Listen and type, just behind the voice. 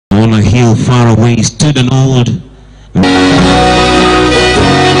On a hill far away stood an old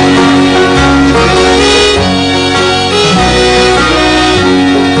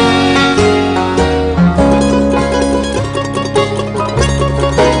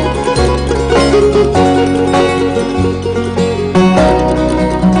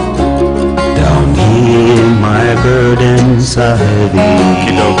down here my burdens are heavy.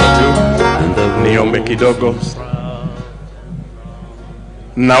 Kidogo tu. Niombe kidogo.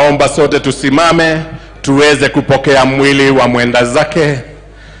 Naomba sote tusimame tuweze kupokea mwili wa mwenda zake.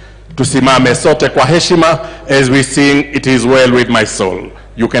 Tusimame sote kwa heshima as we sing It Is Well With My Soul.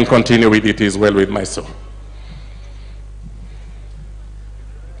 You can continue with It Is Well With My Soul.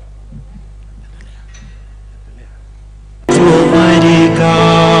 Almighty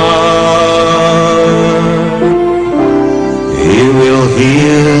God, He will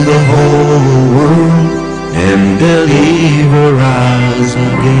heal the whole world and deliver us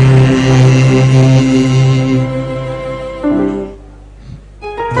again.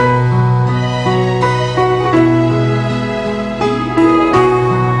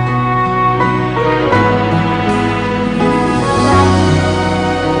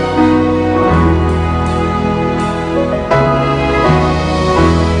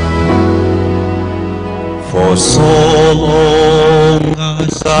 For so long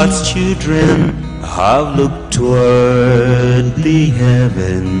as God's children have looked toward the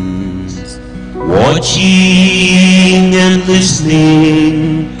heavens, watching and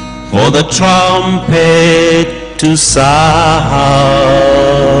listening for the trumpet to sound.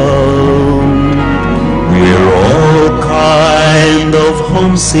 We're all kind of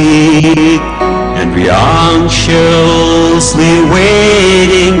homesick, and we are anxiously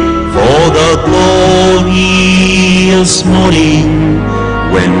waiting for the glorious morning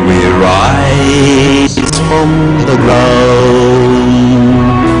when we rise from the ground.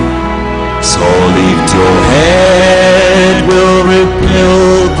 So lift your head, weary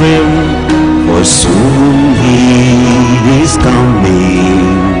pilgrim, for soon He is coming.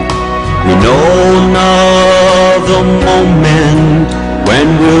 We know now the moment when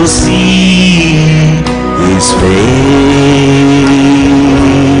we'll see His face.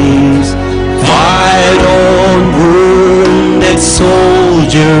 Fight on, wounded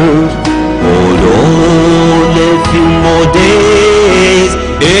soldier, hold on a few more days.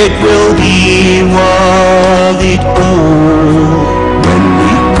 It will be worth it all when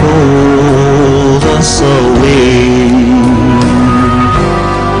He calls us away.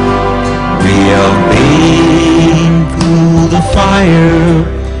 We have been through the fire,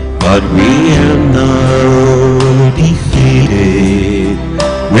 but we are not defeated.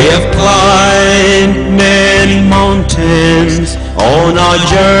 We have climbed many mountains on our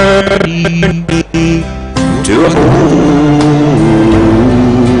journey to home.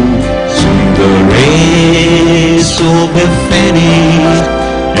 Soon the race will be finished,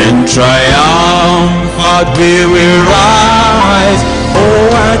 and triumphant we will rise. Oh,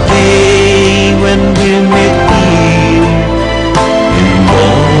 a day when we meet Him in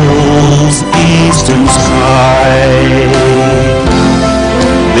those eastern skies.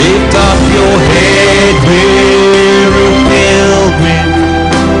 Lift up your head, weary pilgrim,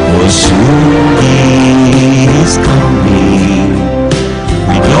 for soon He is coming.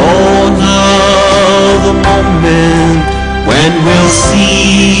 We don't know the moment when we'll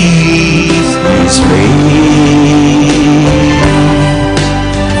see His face.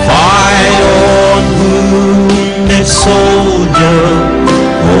 Fight on, wounded soldier,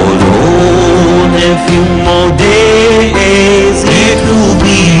 hold on a few more days. It will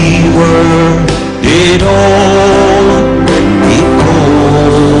be worth it all when He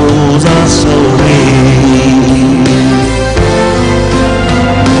calls us away.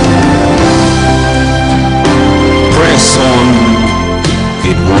 Press on,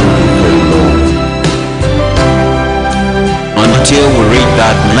 it won't be very long, until we reach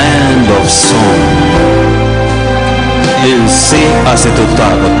that land of song. In say as it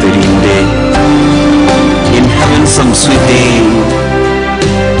in heaven some sweet day,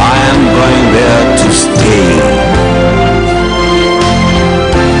 I am going there to stay.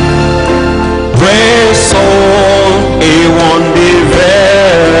 Press on, it won't be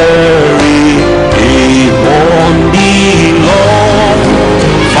very, it won't be long.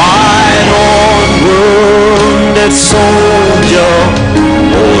 Fight on, wounded soldier,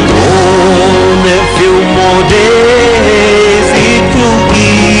 hold on a few more days. It will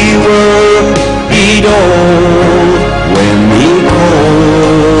be worth it all when He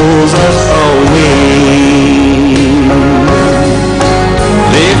calls us away.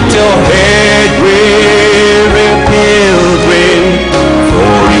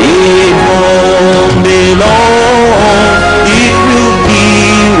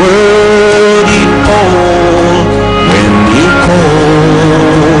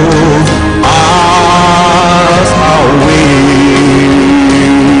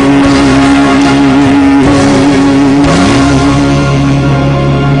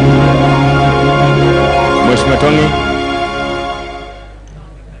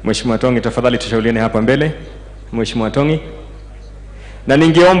 Mheshimiwa Tongi, tafadhali tushauriane hapa mbele. Mheshimiwa Tongi. Na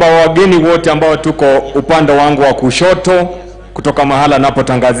ningeomba wageni wote ambao tuko upande wangu wa kushoto kutoka mahala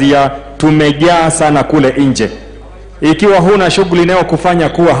napotangazia, tumejaa sana kule nje. Ikiwa huna shughuli nayo kufanya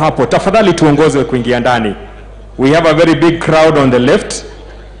kuwa hapo, tafadhali tuongozwe kuingia ndani. We have a very big crowd on the left.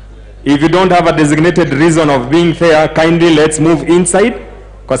 If you don't have a designated reason of being there, kindly let's move inside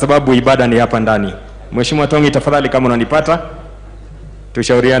kwa sababu ibada ni hapa ndani. Mheshimiwa Tongi, tafadhali kama unanipata,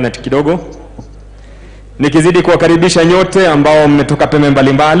 tushauriane kidogo. Nikizidi kuwakaribisha nyote ambao mmetoka pembe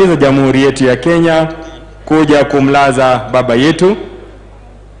mbalimbali za Jamhuri yetu ya Kenya kuja kumlaza baba yetu.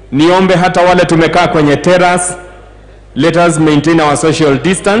 Niombe hata wale tumekaa kwenye terrace, let us maintain our social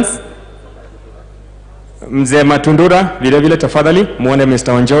distance. Mzee Matundura vile vile tafadhali muone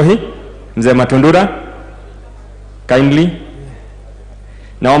Mr. Wanjohi. Mzee Matundura, kindly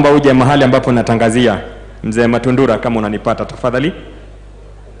naomba uje mahali ambapo natangazia. Mzee Matundura, kama unanipata tafadhali.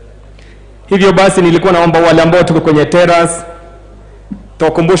 Hivyo basi nilikuwa naomba wale ambao tuko kwenye terrace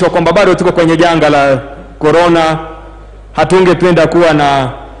tukumbushwe kwamba bado tuko kwenye janga la corona. Hatungependa kuwa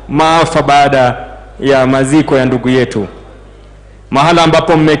na maafa baada ya maziko ya ndugu yetu. Mahala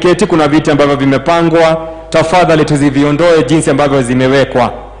ambapo mmeketi kuna viti ambavyo vimepangwa, tafadhali tuziviondoe jinsi ambavyo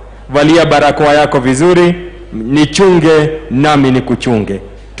zimewekwa. Valia barakoa yako vizuri, nichunge nami nikuchunge.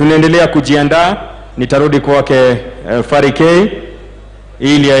 Tunaendelea kujiandaa, nitarudi kwake Farikei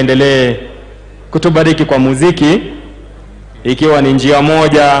ili aendelee kutubariki kwa muziki, ikiwa ni njia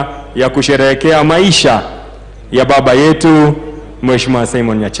moja ya kusherehekea maisha ya baba yetu Mheshimiwa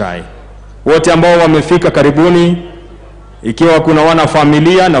Simon Nyachae. Wote ambao wamefika karibuni. Ikiwa kuna wana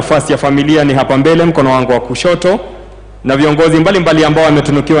familia, nafasi ya familia ni hapa mbele mkono wangu wa kushoto, na viongozi mbalimbali ambao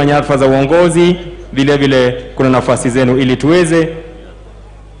wametunukiwa nyadhifa za uongozi vile vile kuna nafasi zenu ili tuweze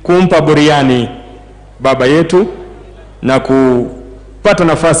kumpa buriani baba yetu na kupata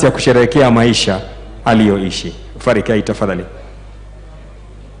nafasi ya kusherehekea maisha aliyoishi. Farikei tafadhali.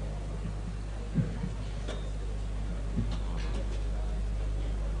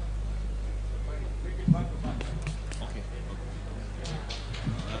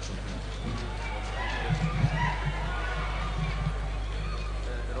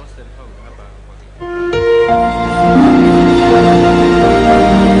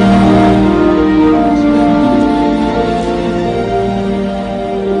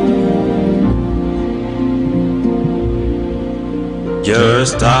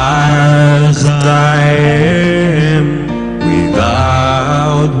 Just as I am,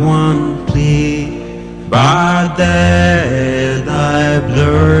 without one plea, but that thy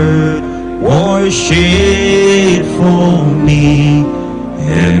blood was shed for me,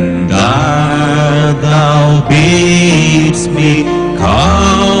 and that thou bidst me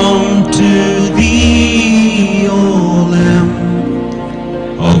come to thee, O Lamb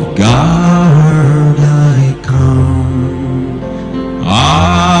of God, I come.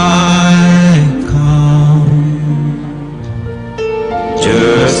 I come,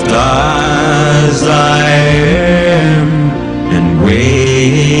 just as I am, and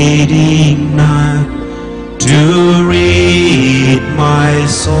waiting not to rid my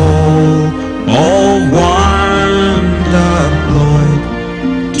soul of wonder, Lord,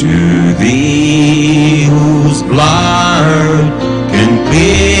 to thee whose blood can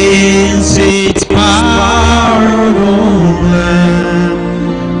cleanse its power, O Lamb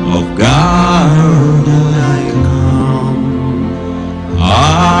of God, I come, I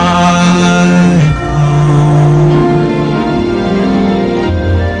come.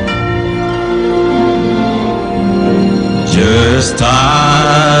 Just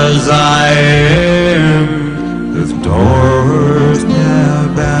as I am, the doors now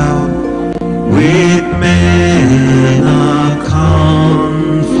bound with men a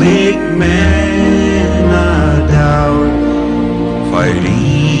conflict, men a doubt,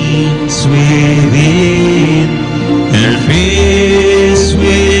 fighting within and fears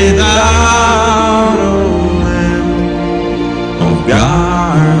without, O Lamb of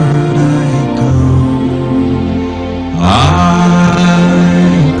God, I come, I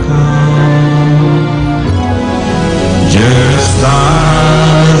come. Just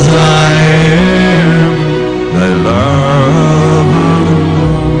as I am, thy love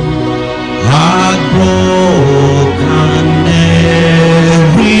unknown, heartbroken,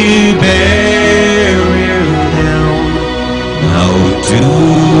 every barrier down, now to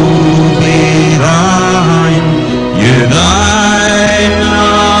be thine, you're thine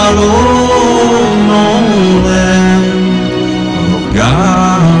alone, O Lamb of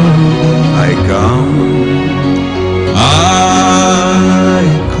God, I come, I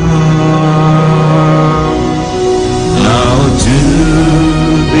come, now to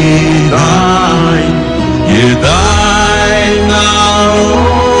be thine, yea, thine our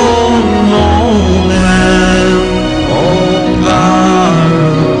own moment. Oh God,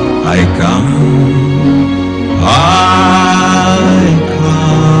 I come, I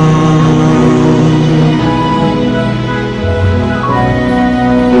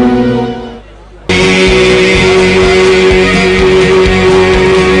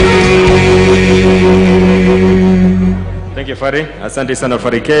Thank you, Fari. Asante sana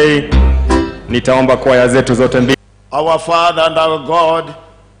Fari K. Nitaomba kwaya zetu zote mbili. Our Father and our God,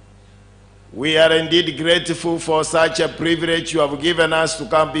 we are indeed grateful for such a privilege you have given us to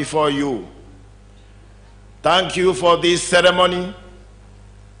come before you. Thank you for this ceremony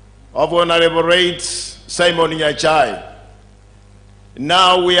of Honorable Rate Simon Nyachae.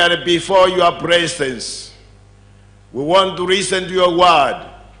 Now we are before your presence. We want to listen to your word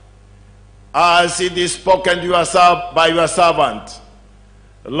as it is spoken to yourself by your servant.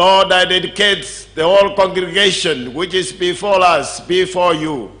 Lord, I dedicate the whole congregation which is before us, before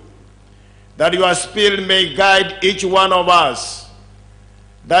you, that your Spirit may guide each one of us,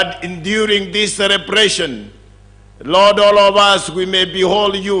 that enduring this celebration, Lord, all of us, we may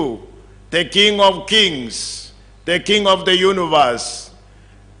behold you, the King of Kings, the King of the universe.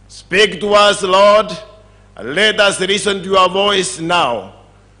 Speak to us, Lord, and let us listen to your voice now,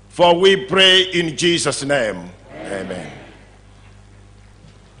 for we pray in Jesus' name. Amen.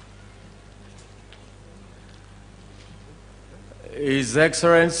 His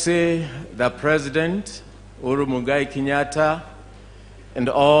Excellency, the President, Uhuru Kenyatta, and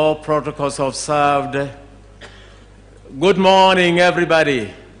all protocols observed. Good morning,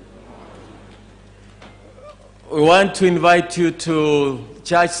 everybody. We want to invite you to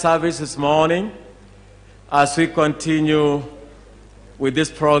church service this morning as we continue with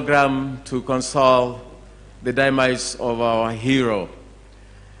this program to console the demise of our hero.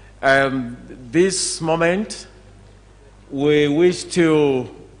 This moment, we wish to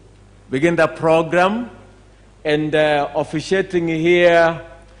begin the program, and officiating here,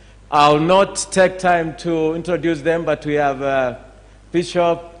 I'll not take time to introduce them, but we have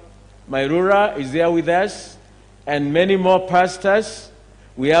Bishop Mairura is here with us, and many more pastors.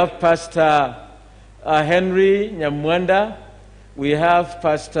 We have Pastor Henry Nyamwanda, we have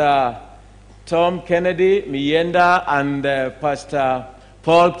Pastor Tom Kennedy Miyenda, and Pastor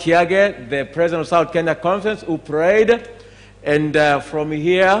Paul Kiage, the President of South Kenya Conference, who prayed. And from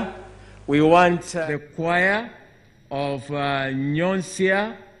here, we want the choir of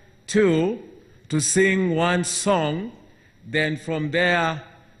Nyonsia to sing one song. Then from there,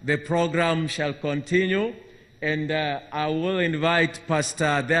 the program shall continue. And I will invite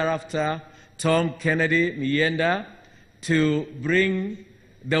Pastor thereafter, Tom Kennedy Miyenda, to bring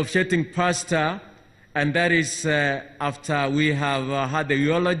the officiating pastor. And that is after we have had the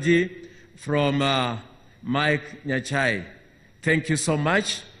eulogy from Mike Nyachae. Thank you so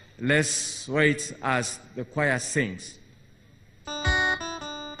much. Let's wait as the choir sings.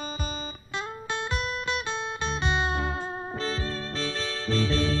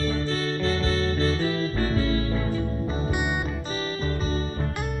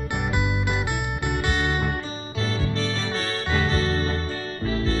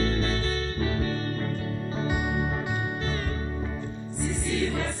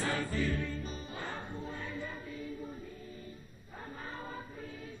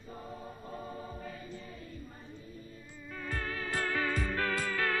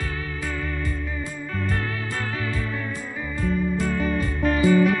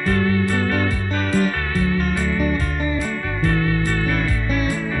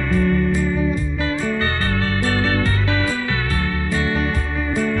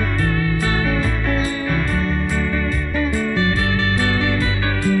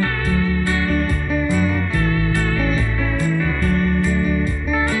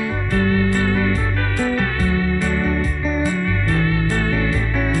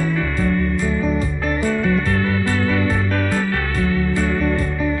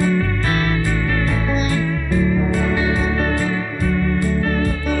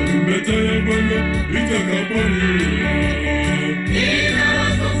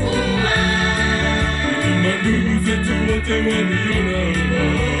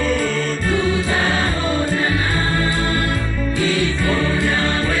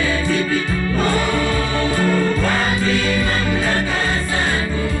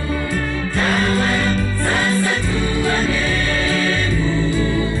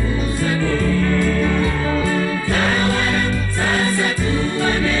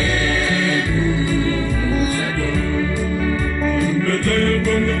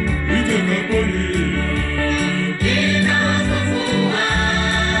 Itakapolia, inawafufua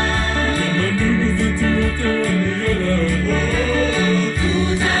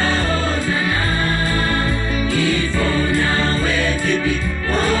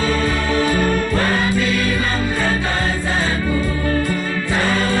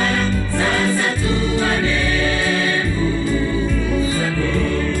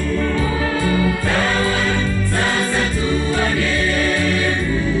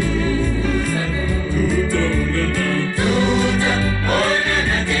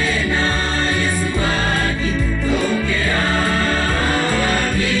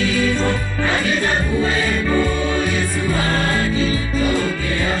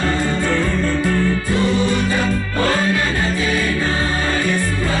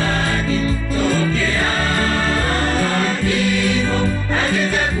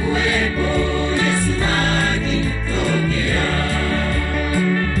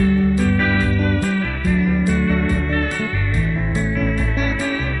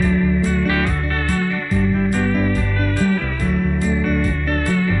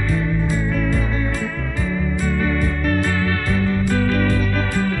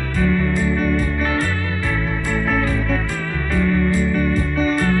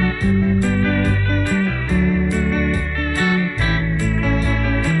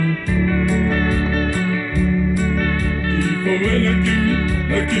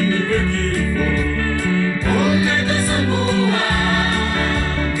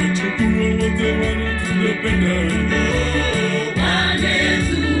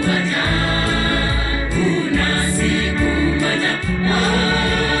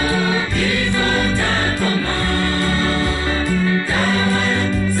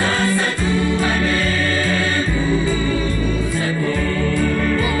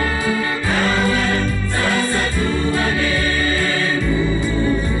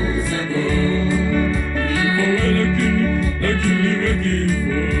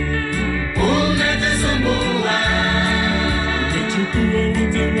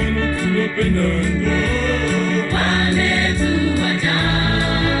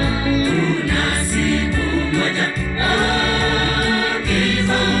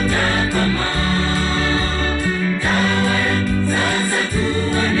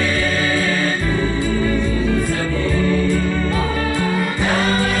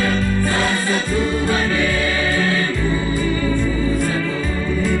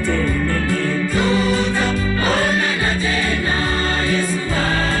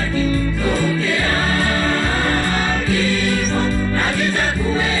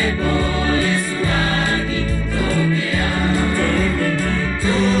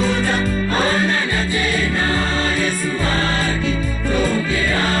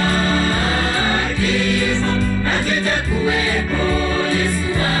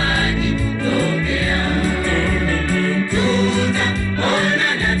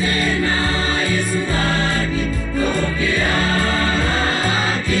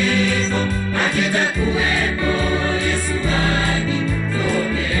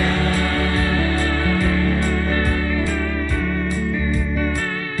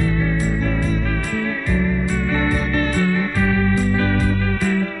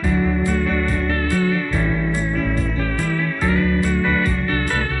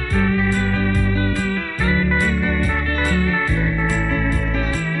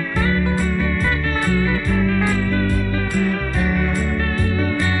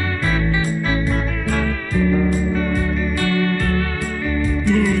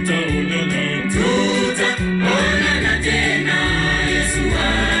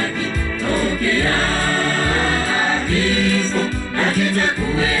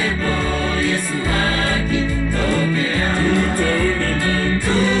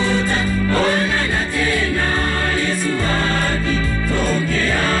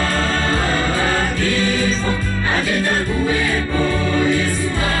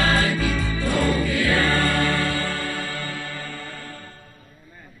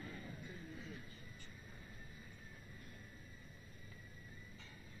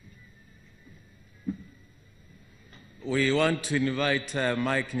We want to invite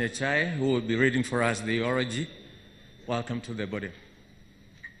Mike Nyachae, who will be reading for us the eulogy. Welcome to the body.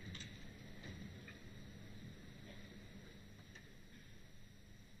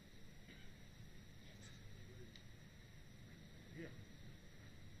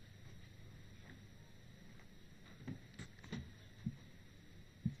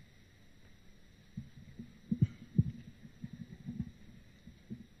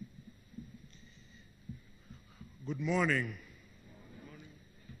 Good morning.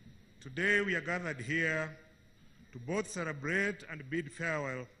 Today we are gathered here to both celebrate and bid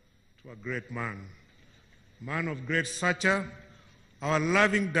farewell to a great man of great stature, our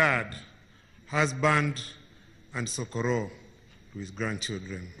loving dad, husband, and Sokoro to his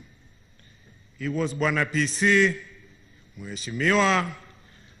grandchildren. He was Bwana PC, Mheshimiwa,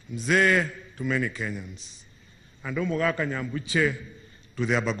 Mzee to many Kenyans, and Omugaka Nyambuche to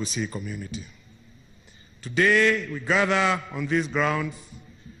the Gusii community. Today, we gather on these grounds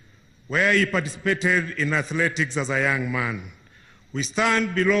where he participated in athletics as a young man. We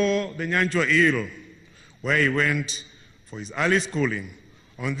stand below the Nyanchoka Hill, where he went for his early schooling.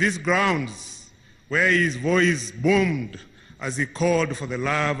 On these grounds, where his voice boomed as he called for the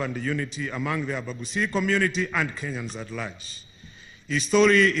love and unity among the Gusii community and Kenyans at large. His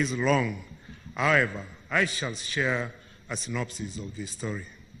story is long. However, I shall share a synopsis of this story.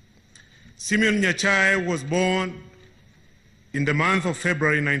 Simeon Nyachae was born in the month of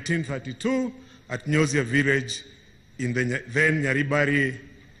February 1932 at Nyozia village in the then Nyaribari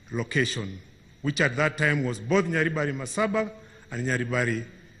location, which at that time was both Nyaribari Masaba and Nyaribari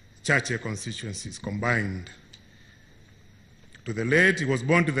Chache constituencies combined. He was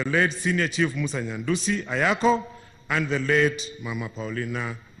born to the late Senior Chief Musa Nyandusi Ayako and the late Mama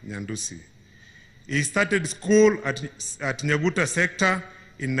Paulina Nyandusi. He started school at Nyaguta sector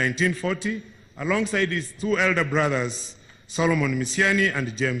in 1940, alongside his two elder brothers, Solomon Misiani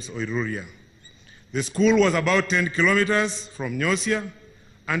and James Oiruria. The school was about 10 kilometers from Nyosia,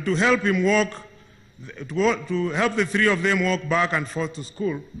 and to help him to help the three of them walk back and forth to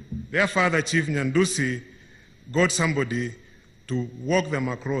school, their father, Chief Nyandusi, got somebody to walk them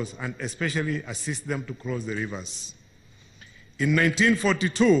across and especially assist them to cross the rivers. In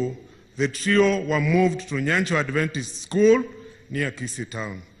 1942, the trio were moved to Nyanchoe Adventist School near Kisii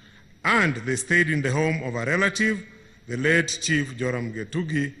town, and they stayed in the home of a relative, the late Chief Joram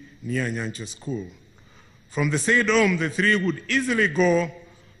Getugi, near Nyanchoe School. From the said home, the three would easily go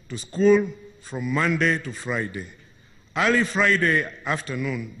to school from Monday to Friday. Early Friday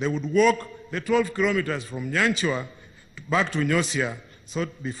afternoon, they would walk the 12 kilometers from Nyanchoe back to Nyosia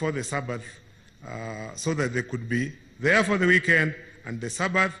before the Sabbath, so that they could be there for the weekend and the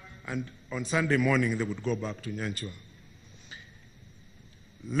Sabbath, and on Sunday morning they would go back to Nyanchoe.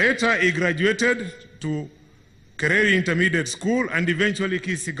 Later, he graduated to Kereri Intermediate School and eventually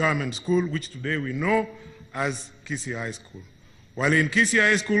Kisii Government School, which today we know as Kisii High School. While in Kisii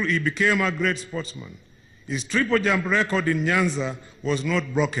High School, he became a great sportsman. His triple jump record in Nyanza was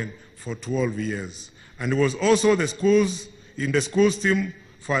not broken for 12 years. And he was also in the school's team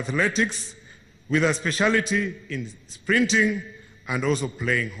for athletics, with a specialty in sprinting and also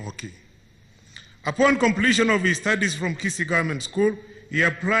playing hockey. Upon completion of his studies from Kisii Government School, he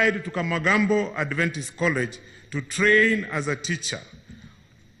applied to Kamagambo Adventist College to train as a teacher.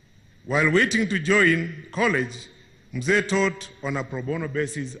 While waiting to join college, Mzee taught on a pro bono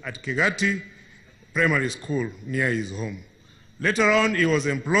basis at Kegati Primary School near his home. Later on, he was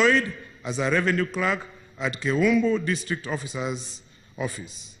employed as a revenue clerk at Keumbu District Officer's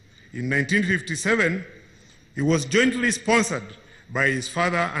Office. In 1957, he was jointly sponsored by his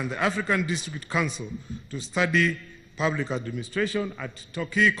father and the African District Council to study public administration at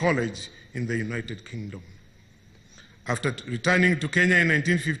Torquay College in the United Kingdom. After returning to Kenya in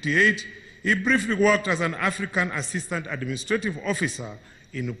 1958, he briefly worked as an African Assistant Administrative Officer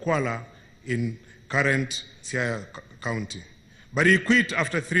in Kuala in current Siaya County. But he quit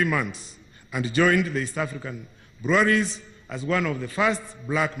after 3 months and joined the East African Breweries as one of the first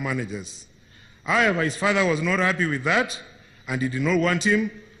black managers. However, his father was not happy with that, and he did not want him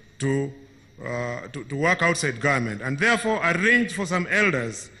to work outside government, and therefore arranged for some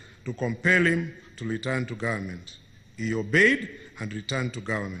elders to compel him to return to government. He obeyed and returned to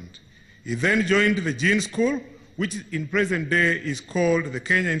government. He then joined the Jean School, which in present day is called the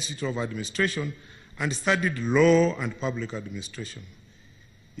Kenya Institute of Administration, and studied law and public administration.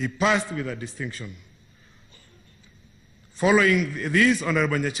 He passed with a distinction. Following this,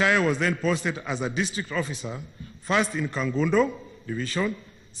 Honorable Nyachae was then posted as a district officer, first in Kangundo Division,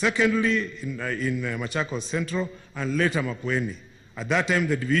 secondly in Machakos Central, and later Makueni. At that time,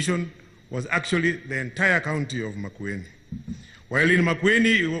 the division was actually the entire county of Makueni. While in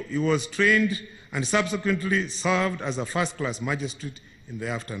Makueni, he was trained and subsequently served as a first-class magistrate in the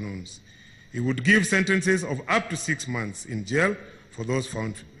afternoons. He would give sentences of up to 6 months in jail for those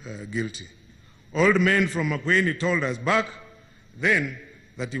found guilty. Old men from Makueni told us back then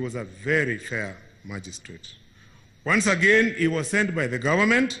that he was a very fair magistrate. Once again, he was sent by the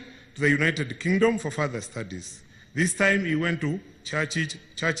government to the United Kingdom for further studies. This time he went to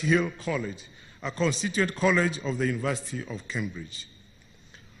Churchill College, a constituent college of the University of Cambridge.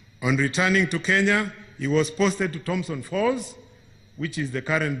 On returning to Kenya, he was posted to Thompson Falls, which is the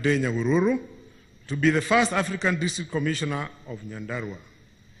current day Nyahururu, to be the first African District Commissioner of Nyandarua.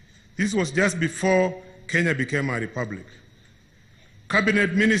 This was just before Kenya became a republic.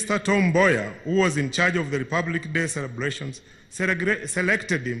 Cabinet Minister Tom Mboya, who was in charge of the Republic Day celebrations,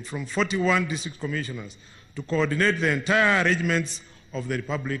 selected him from 41 district commissioners to coordinate the entire arrangements of the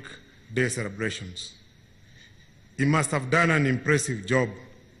Republic Day celebrations. He must have done an impressive job,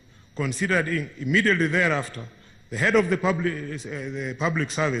 considering immediately thereafter, the head of the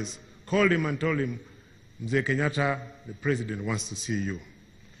public service called him and told him, Mzee Kenyatta, the president wants to see you.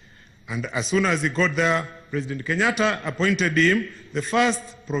 And as soon as he got there, President Kenyatta appointed him the first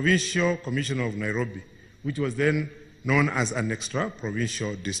provincial commissioner of Nairobi, which was then known as an extra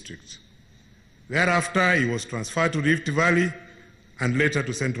provincial district. Thereafter, he was transferred to Rift Valley and later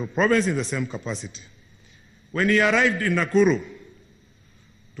to Central Province in the same capacity. When he arrived in Nakuru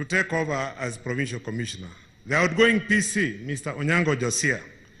to take over as provincial commissioner, the outgoing PC, Mr. Onyango Josia,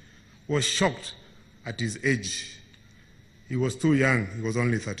 was shocked at his age. He was too young, he was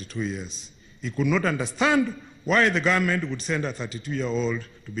only 32 years. He could not understand why the government would send a 32-year-old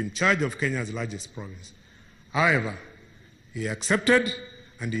to be in charge of Kenya's largest province. However, he accepted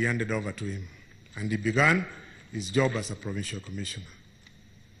and he handed over to him, and he began his job as a provincial commissioner.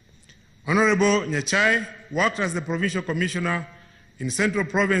 Honorable Nyachae worked as the provincial commissioner in Central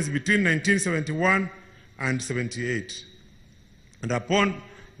Province between 1971 and 78. And upon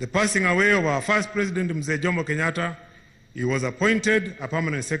the passing away of our first president, Mzee Jomo Kenyatta, he was appointed a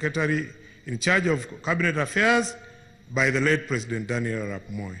permanent secretary in charge of cabinet affairs by the late President Daniel Arap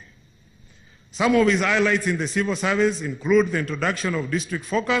Moi. Some of his highlights in the civil service include the introduction of district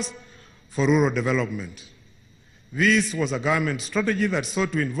focus for rural development. This was a government strategy that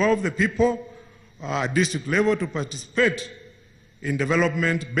sought to involve the people at district level to participate in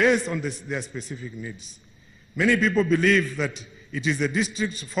development based on their specific needs. Many people believe that it is the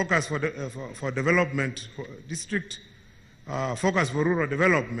district focus for development, focus for rural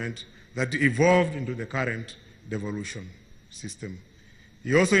development that evolved into the current devolution system.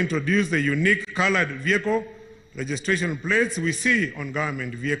 He also introduced the unique colored vehicle registration plates we see on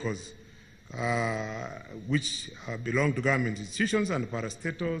government vehicles, which belong to government institutions and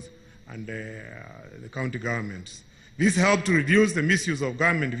parastatals and the county governments. This helped to reduce the misuse of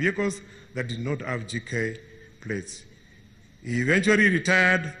government vehicles that did not have GK plates. He eventually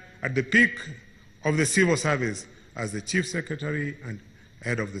retired at the peak of the civil service as the chief secretary and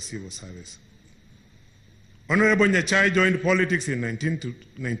head of the civil service. Honorable Nyachae joined politics in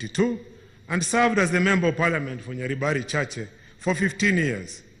 1992 and served as the member of parliament for Nyarangi for 15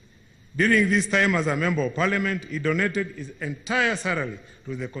 years. During this time as a member of parliament, he donated his entire salary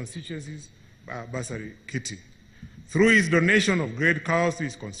to the constituency's bursary kitty. Through his donation of grade cows to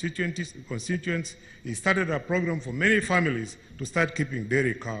his constituents, he started a program for many families to start keeping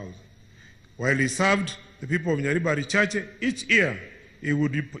dairy cows. While he served the people of Nyarangi, each year he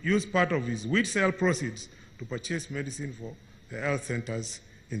would use part of his wheat sale proceeds to purchase medicine for the health centers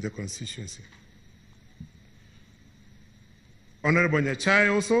in the constituency. Honorable Nyachae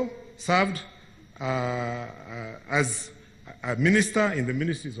also served as a minister in the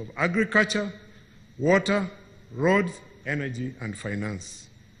ministries of agriculture, water, roads, energy, and finance.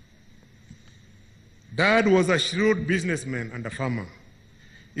 Dad was a shrewd businessman and a farmer.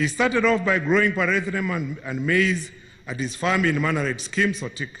 He started off by growing parathyrum and maize at his farm in Manaret Scheme,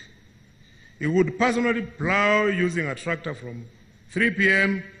 Sotik. He would personally plow using a tractor from 3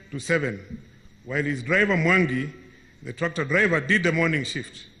 p.m. to 7, while his driver Mwangi, the tractor driver, did the morning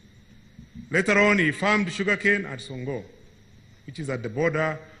shift. Later on, he farmed sugarcane at Songo, which is at the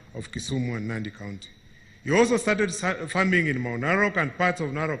border of Kisumu and Nandi County. He also started farming in Mount Narok and parts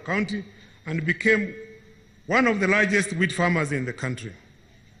of Narok County and became one of the largest wheat farmers in the country.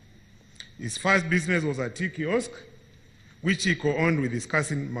 His first business was a tea kiosk, which he co-owned with his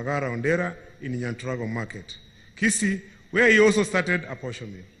cousin Magara Ondera in Nyanchoka market, Kisii, where he also started a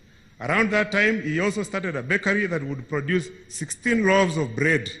portion mill. Around that time, he also started a bakery that would produce 16 loaves of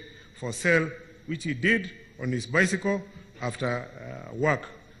bread for sale, which he did on his bicycle after work.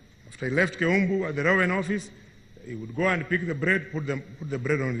 After he left Keumbu at the railway office, he would go and pick the bread, put the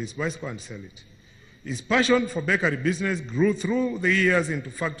bread on his bicycle and sell it. His passion for bakery business grew through the years into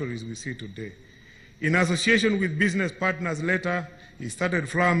factories we see today. In association with business partners later, he started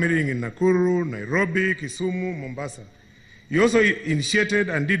flour milling in Nakuru, Nairobi, Kisumu, Mombasa. He also initiated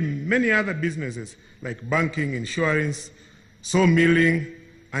and did many other businesses like banking, insurance, sawmilling,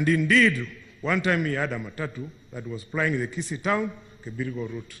 and indeed, one time he had a matatu that was plying the Kisii town, Kobiro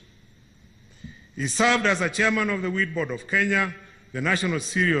route. He served as a chairman of the Wheat Board of Kenya, the National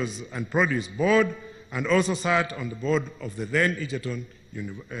Cereals and Produce Board, and also sat on the board of the then Egerton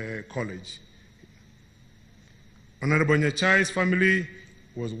College. Honorable Nyachae's family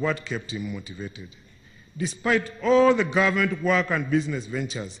was what kept him motivated. Despite all the government work and business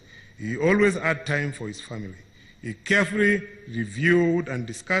ventures, he always had time for his family. He carefully reviewed and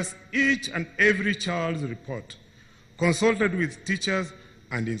discussed each and every child's report, consulted with teachers,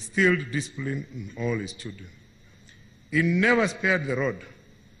 and instilled discipline in all his children. He never spared the rod,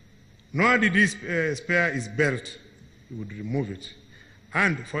 nor did he spare his belt. He would remove it,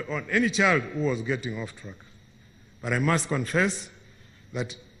 and on any child who was getting off track. But I must confess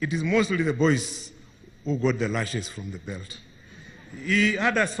that it is mostly the boys who got the lashes from the belt. He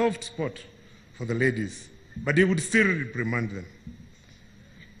had a soft spot for the ladies, but he would still reprimand them.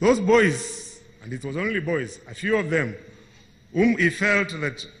 Those boys, and it was only boys, a few of them, whom he felt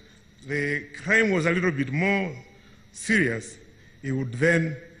that the crime was a little bit more serious, he would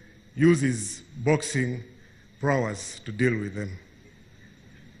then use his boxing prowess to deal with them.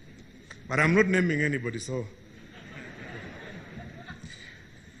 But I'm not naming anybody, so.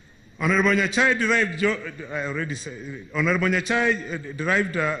 Honorable Nyachae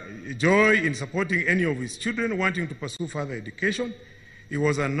derived joy in supporting any of his children wanting to pursue further education. He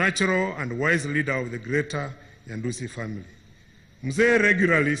was a natural and wise leader of the greater Nyandusi family. Mzee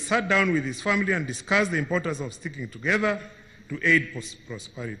regularly sat down with his family and discussed the importance of sticking together to aid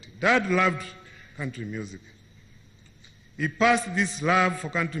prosperity. Dad loved country music. He passed this love for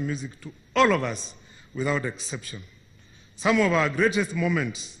country music to all of us without exception. Some of our greatest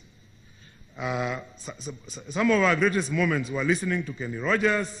moments were listening to Kenny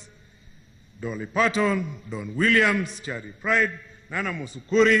Rogers, Dolly Parton, Don Williams, Cherry Pride, Nana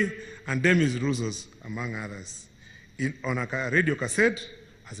Musukuri, and Demis Roussos, among others, on a radio cassette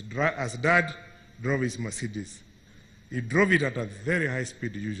as Dad drove his Mercedes. He drove it at a very high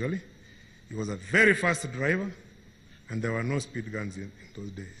speed usually. He was a very fast driver, and there were no speed guns in those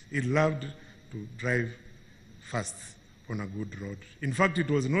days. He loved to drive fast on a good road. In fact, it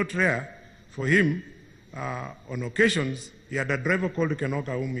was not rare for him, on occasions, he had a driver called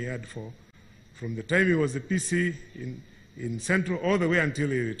Nyagetiara whom he had from the time he was the PC in Central all the way until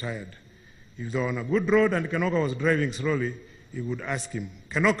he retired. If they were on a good road and Nyagetiara was driving slowly, he would ask him,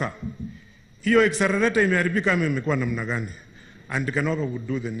 Nyagetiara, hiyo accelerator imeharibika ama imekuwa namna gani? And Nyagetiara would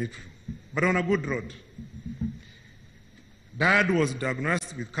do the needful, but on a good road. Dad was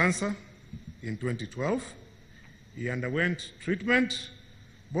diagnosed with cancer in 2012. He underwent treatment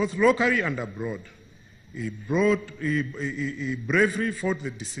both locally and abroad. He bravely fought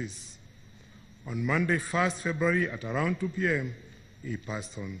the disease. On Monday, 1st February at around 2 p.m., he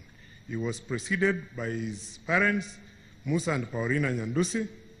passed on. He was preceded by his parents, Musa and Paulina Nyandusi,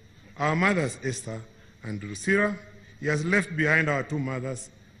 our mothers, Esther and Drusilla. He has left behind our two mothers,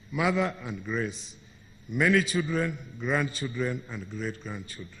 Mother and Grace, many children, grandchildren, and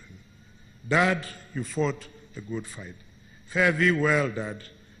great-grandchildren. Dad, you fought the good fight. Fare thee well, Dad,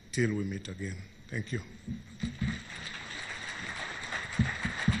 till we meet again. Thank you.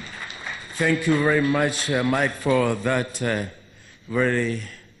 Thank you very much, Mike, for that very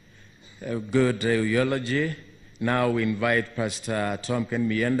good eulogy. Now we invite Pastor Tom Ken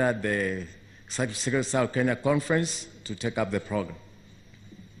Mienda, the Secretary of South Kenya Conference, to take up the program.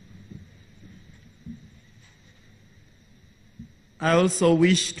 I also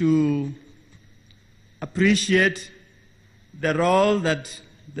wish to appreciate the role that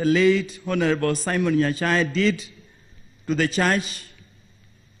the late Honorable Simon Nyachae did to the Church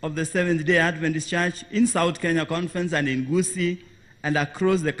of the Seventh-day Adventist Church in South Kenya Conference and in Gusii and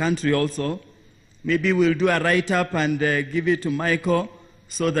across the country also. Maybe we'll do a write-up and give it to Michael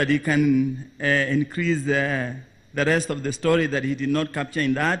so that he can increase the rest of the story that he did not capture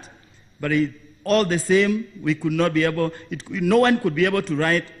in that. But all the same, we could not be able, no one could be able to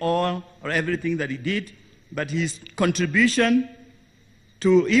write all or everything that he did, but his contribution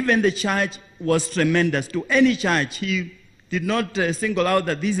to even the church was tremendous. To any church, he did not single out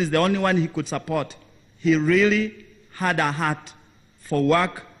that this is the only one he could support. He really had a heart for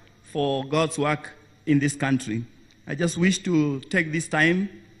work, for God's work in this country. I just wish to take this time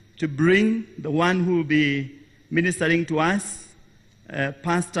to bring the one who will be ministering to us,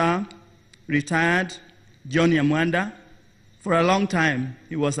 Pastor retired John Yamwanda. For a long time,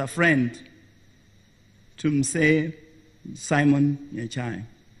 he was a friend to Msee Simon Nyachae.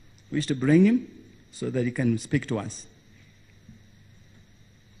 We wish to bring him so that he can speak to us.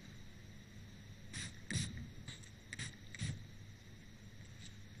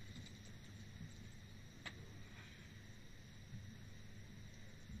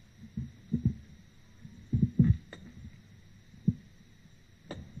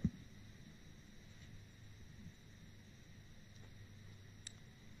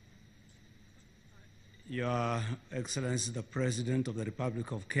 Your Excellency, the President of the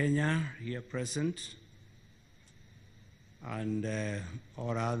Republic of Kenya, here present, and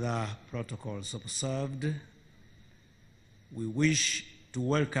all other protocols observed, we wish to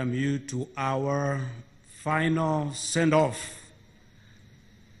welcome you to our final send-off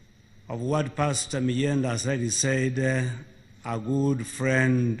of what Pastor Mienda has already said, a good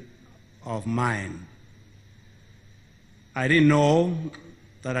friend of mine. I didn't know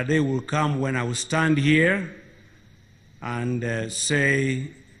that a day will come when I will stand here and say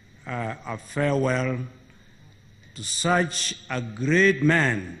a farewell to such a great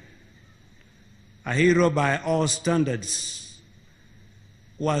man, a hero by all standards,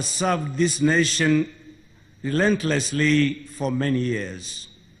 who has served this nation relentlessly for many years.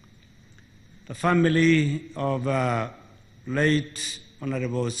 The family of late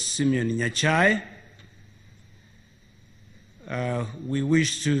Honorable Simeon Nyachae, we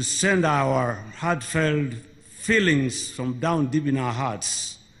wish to send our heartfelt feelings from down deep in our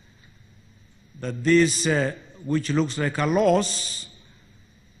hearts that this, which looks like a loss,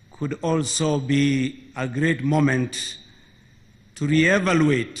 could also be a great moment to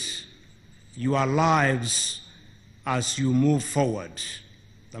reevaluate your lives as you move forward.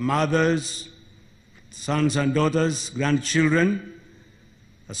 The mothers, sons and daughters, grandchildren,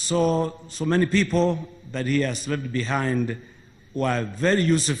 so many people that he has left behind who are very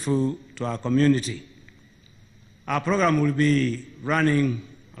useful to our community. Our program will be running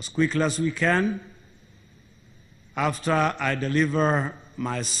as quickly as we can. After I deliver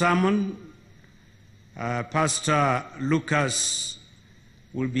my sermon, Pastor Lucas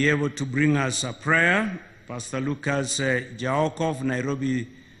will be able to bring us a prayer. Pastor Lucas Jaoko of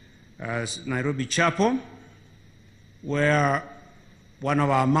Nairobi Chapel, where one of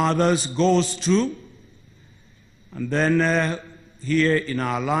our mothers goes to. And then here in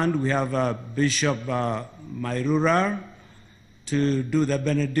our land, we have Bishop Mairura to do the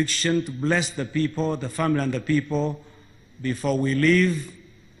benediction, to bless the people, the family and the people before we leave.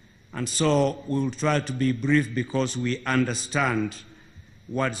 And so we will try to be brief because we understand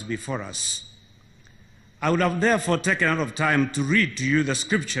what's before us. I would have therefore taken a lot of time to read to you the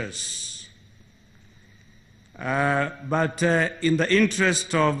scriptures. But in the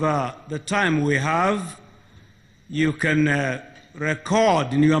interest of the time we have, you can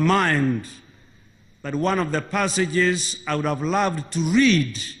record in your mind that one of the passages I would have loved to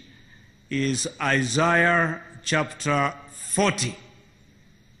read is Isaiah chapter 40.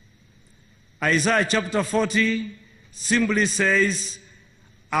 Isaiah chapter 40 simply says,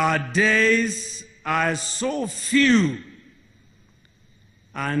 our days are so few,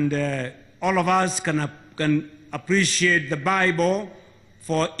 and all of us can appreciate the Bible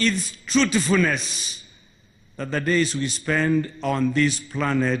for its truthfulness, that the days we spend on this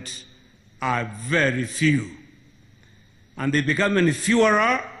planet are very few. And they become any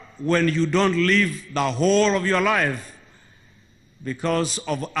fewer when you don't live the whole of your life because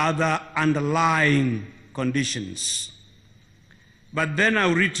of other underlying conditions. But then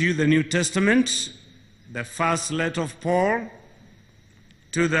I'll read to you the New Testament, the first letter of Paul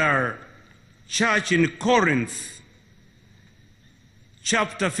to the church in Corinth,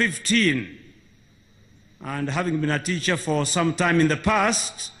 chapter 15. And having been a teacher for some time in the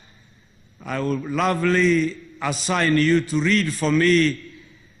past, I will lovely assign you to read for me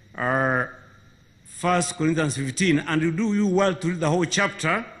 1 Corinthians 15, and you do you well to read the whole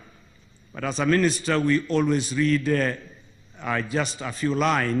chapter, but as a minister we always read just a few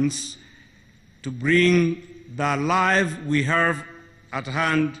lines to bring the life we have at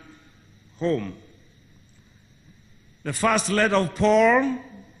hand home. The first letter of Paul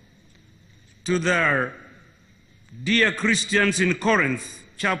to the dear Christians in Corinth,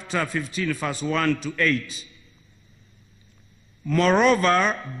 chapter 15, verse 1 to 8.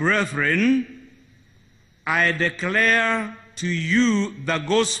 Moreover, brethren, I declare to you the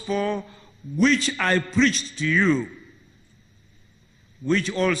gospel which I preached to you, which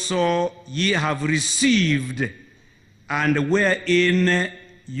also ye have received, and wherein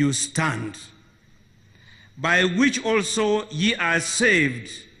you stand, by which also ye are saved,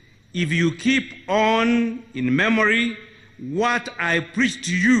 if you keep on in memory what I preached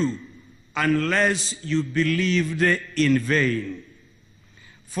to you, unless you believed in vain.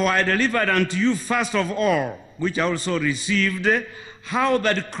 For I delivered unto you first of all, which I also received, how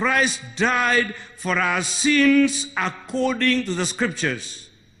that Christ died for our sins according to the Scriptures,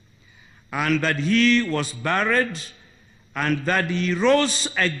 and that he was buried, and that he rose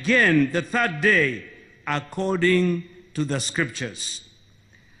again the third day according to the Scriptures,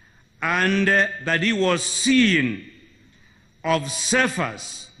 and that he was seen of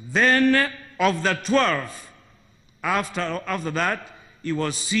Cephas, then of the 12. After that, he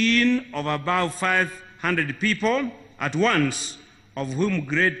was seen of about 500 people at once, of whom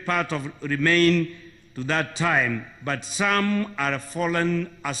great part of remain to that time, but some are fallen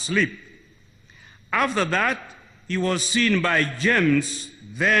asleep. After that, he was seen by James,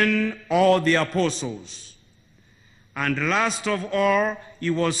 then all the apostles. And last of all, he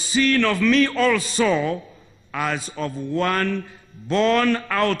was seen of me also, as of one born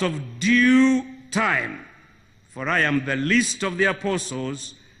out of due time. For I am the least of the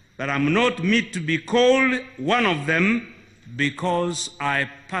apostles, that I am not meet to be called one of them, because I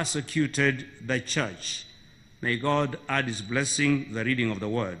persecuted the church. May God add his blessing to the reading of the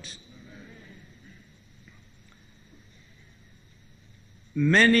word.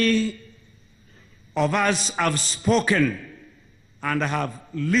 Many of us have spoken and have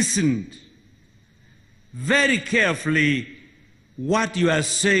listened very carefully what you are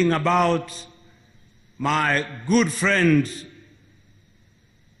saying about my good friend,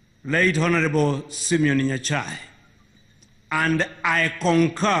 late Honorable Simeon Nyachae. And I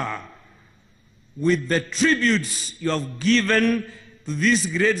concur with the tributes you have given to this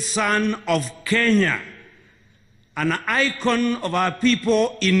great son of Kenya, an icon of our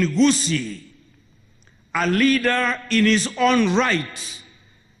people in Gusii, a leader in his own right,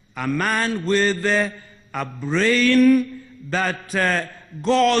 a man with a brain that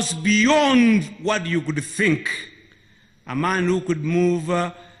goes beyond what you could think, a man who could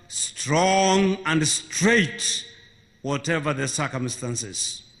move strong and straight, whatever the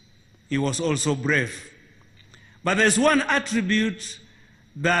circumstances. He was also brave. But there's one attribute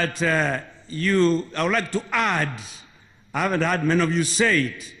that I would like to add. I haven't heard many of you say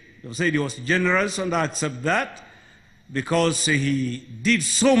it. You said he was generous, and I accept that, because he did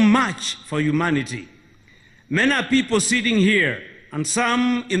so much for humanity. Many people sitting here, and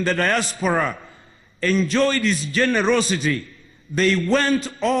some in the diaspora, enjoyed his generosity. They went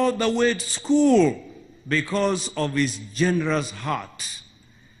all the way to school because of his generous heart.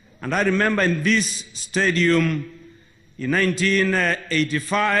 And I remember in this stadium in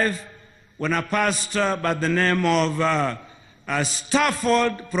 1985, when a pastor by the name of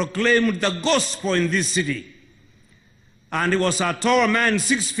Stafford proclaimed the gospel in this city. And he was a tall man,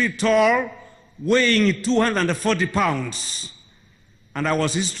 6 feet tall, weighing 240 pounds. And I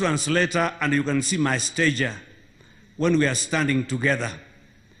was his translator, and you can see my stature when we are standing together.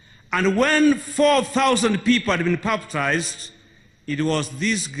 And when 4,000 people had been baptized, it was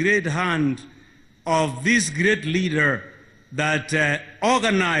this great hand of this great leader that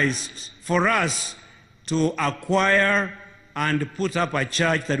organized for us to acquire and put up a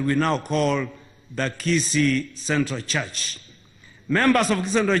church that we now call the Kisii Central Church. Members of Kisii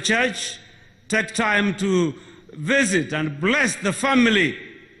Central Church take time to visit and bless the family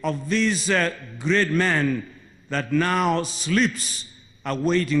of this great man that now sleeps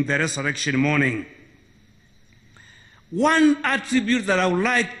awaiting the resurrection morning. One attribute that I would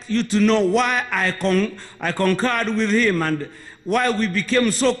like you to know why I concurred with him and why we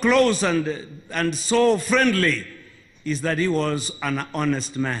became so close and so friendly is that he was an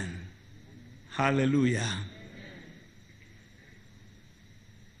honest man. Hallelujah.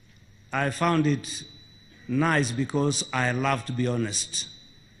 I found it nice because I love to be honest.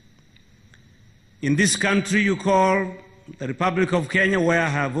 In this country you call the Republic of Kenya, where I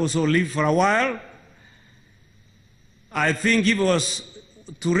have also lived for a while, I think it was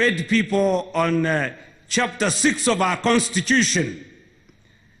to rate people on chapter 6 of our Constitution.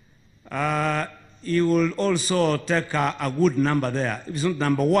 He will also take a good number there. If it's not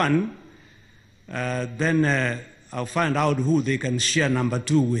number 1, then I'll find out who they can share number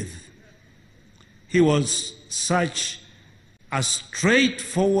 2 with. He was such a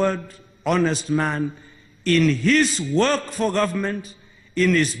straightforward, honest man in his work for government,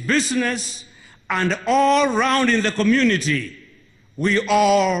 in his business, and all round in the community. We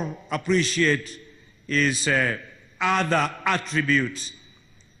all appreciate his other attributes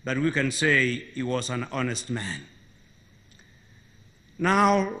that we can say he was an honest man.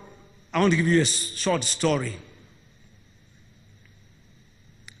 Now, I want to give you a short story.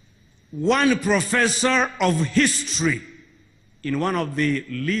 One professor of history in one of the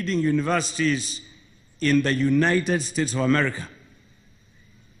leading universities in the United States of America.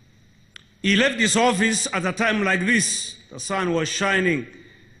 He left his office at a time like this. The sun was shining,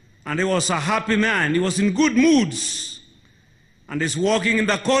 and he was a happy man. He was in good moods, and he's walking in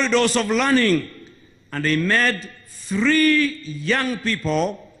the corridors of learning, and he met 3 young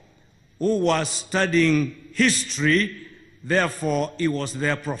people who were studying history. Therefore, he was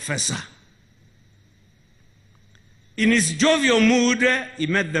their professor. In his jovial mood, he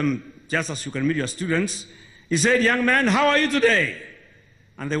met them just as you can meet your students. He said, "Young man, how are you today?"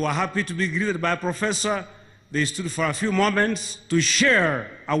 And they were happy to be greeted by a professor. They stood for a few moments to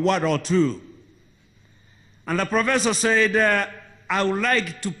share a word or two. And the professor said, "I would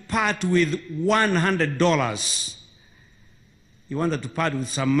like to part with $100. He wanted to part with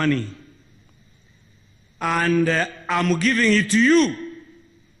some money. And I'm giving it to you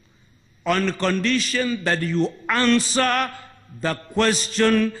on condition that you answer the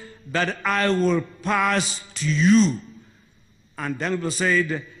question that I will pass to you." And then people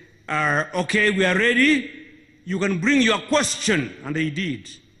said, "Okay, we are ready. You can bring your question." And they did.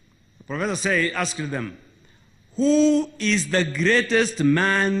 The professor asked them, "Who is the greatest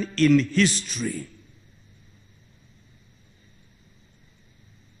man in history?"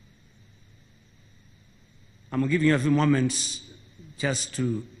 I'm giving you a few moments just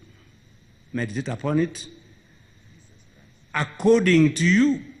to meditate upon it. According to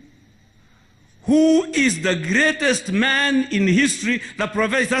you, who is the greatest man in history? The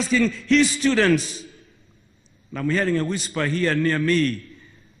professor is asking his students. And I'm hearing a whisper here near me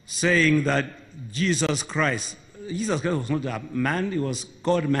saying that Jesus Christ was not a man, he was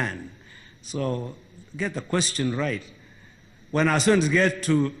God-man. So get the question right. when our students get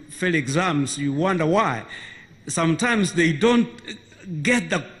to fail exams, you wonder why. Sometimes they don't get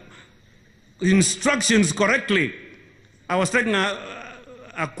the instructions correctly. I was taking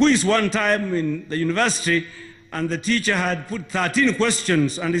a quiz one time in the university, and the teacher had put 13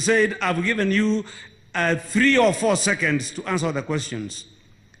 questions, and he said, I've given you 3 or 4 seconds to answer the questions.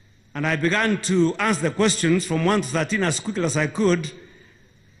 And I began to answer the questions from 1 to 13 as quickly as I could.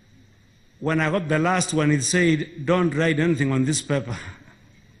 When I got the last one, it said, don't write anything on this paper.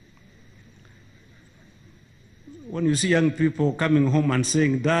 When you see young people coming home and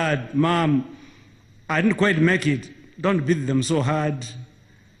saying, Dad, Mom, I didn't quite make it, don't beat them so hard.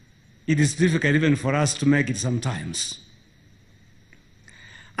 It is difficult even for us to make it sometimes.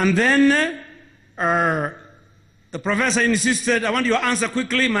 And then the professor insisted, I want your answer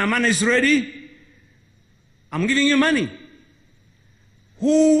quickly, my money is ready. I'm giving you money.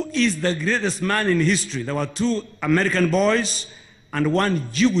 Who is the greatest man in history? There were 2 American boys and 1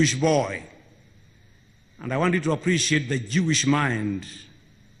 Jewish boy. And I want you to appreciate the Jewish mind,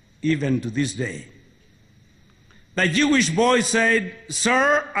 even to this day. The Jewish boy said,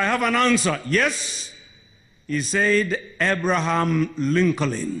 Sir, I have an answer. Yes. He said, Abraham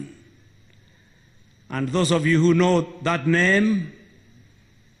Lincoln. And those of you who know that name,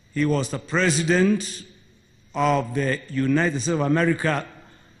 he was the president of the United States of America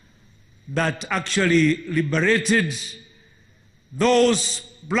that actually liberated those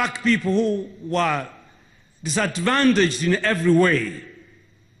black people who were disadvantaged in every way.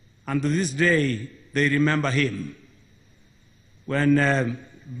 And to this day, they remember him. When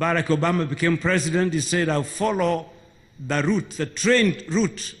Barack Obama became president, he said, I'll follow the route, the train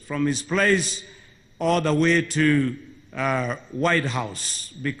route from his place all the way to White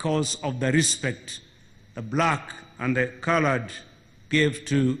House because of the respect the black and the colored gave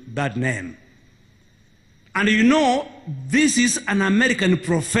to that name. And you know, this is an American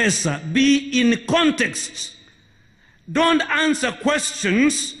professor. Be in context. Don't answer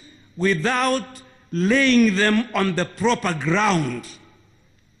questions without laying them on the proper ground.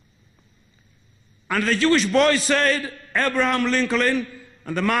 And the Jewish boy said, Abraham Lincoln,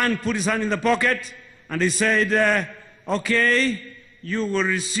 and the man put his hand in the pocket, and he said, okay, you will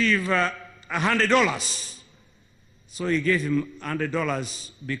receive $100. So he gave him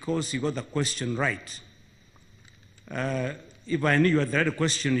 $100 because he got the question right. If I knew you had the right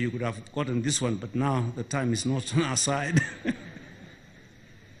question, you could have gotten this one, but now the time is not on our side.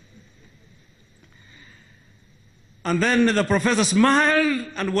 And then the professor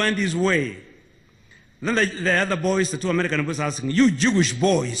smiled and went his way. Then the other boys, the 2 American boys, asking, you Jewish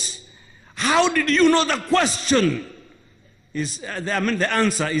boys, how did you know the question? The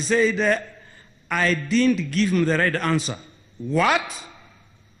answer. He said, I didn't give him the right answer. What?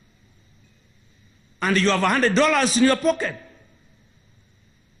 And you have $100 in your pocket.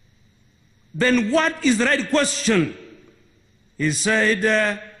 Then what is the right question? He said,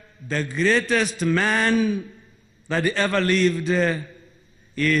 the greatest man that ever lived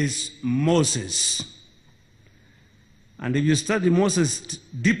is Moses. And if you study Moses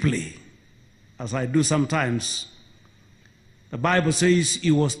deeply, as I do sometimes, the Bible says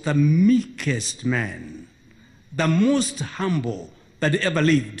he was the meekest man, the most humble that ever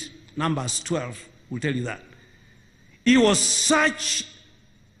lived. Numbers 12 will tell you that. He was such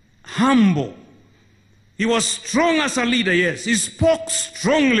humble. He was strong as a leader, yes. He spoke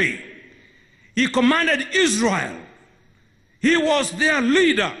strongly. He commanded Israel. He was their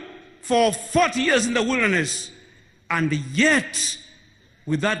leader for 40 years in the wilderness. And yet,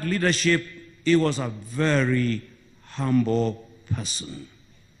 with that leadership, he was a very humble person.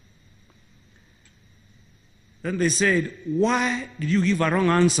 Then they said, why did you give a wrong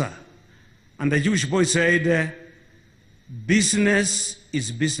answer? And the Jewish boy said, business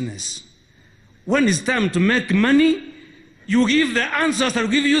is business. When it's time to make money, you give the answers that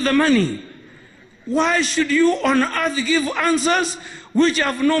will give you the money. Why should you on earth give answers which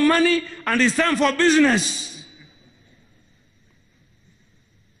have no money and it's time for business?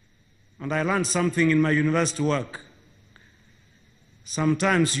 And I learned something in my university work.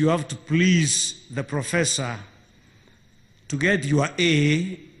 Sometimes you have to please the professor to get your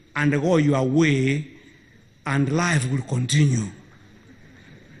A and go your way, and life will continue.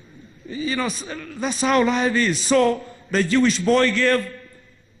 You know, that's how life is. So the Jewish boy gave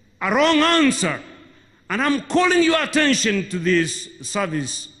a wrong answer. And I'm calling your attention to this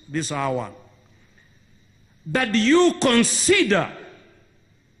service this hour, that you consider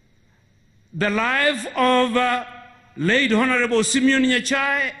the life of late Honorable Simeon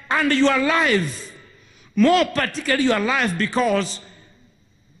Nyachae and your life, more particularly your life, because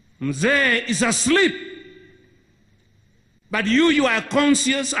Mzee is asleep. But you are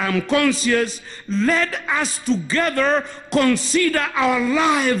conscious, I am conscious. Let us together consider our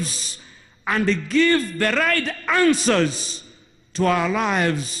lives and give the right answers to our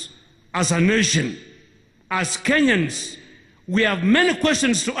lives as a nation. As Kenyans, we have many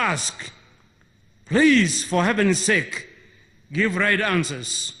questions to ask. Please, for heaven's sake, give right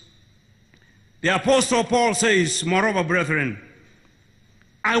answers. The Apostle Paul says, moreover, brethren,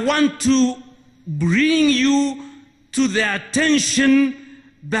 I want to bring you to the attention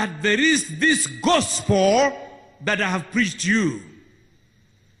that there is this gospel that I have preached to you.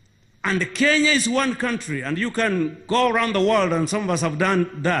 And Kenya is one country, and you can go around the world, and some of us have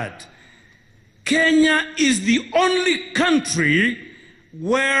done that. Kenya is the only country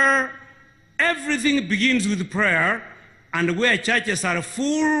where everything begins with prayer and where churches are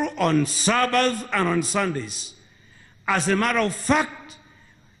full on Sabbath and on Sundays. As a matter of fact,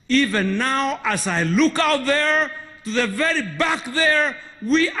 even now, as I look out there, to the very back there,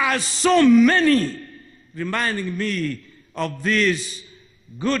 we are so many, reminding me of this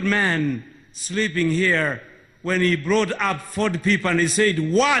good man sleeping here when he brought up 40 people and he said,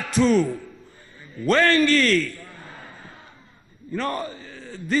 Watu, Wengi. You know,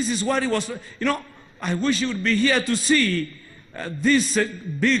 this is what he was, you know, I wish you would be here to see this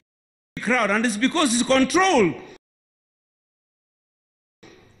big crowd, and it's because it's controlled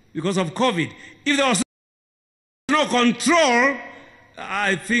because of COVID. If there was no control,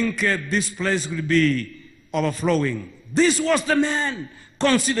 I think this place would be overflowing. This was the man.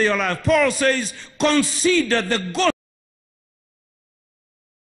 Consider your life. Paul says, consider the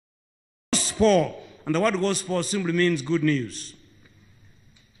gospel. And the word gospel simply means good news.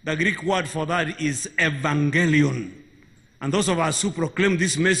 The Greek word for that is evangelion. And those of us who proclaim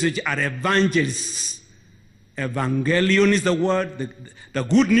this message are evangelists. Evangelion is the word, the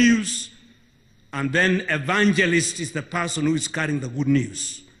good news. And then evangelist is the person who is carrying the good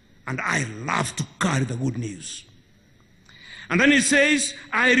news. And I love to carry the good news. And then he says,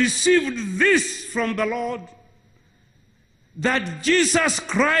 I received this from the Lord, that Jesus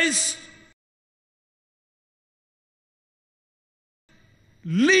Christ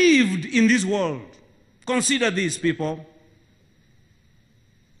lived in this world. Consider this, people.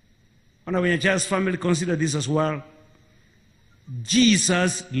 And when Nyachae's family, consider this as well.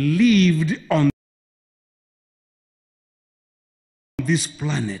 Jesus lived on this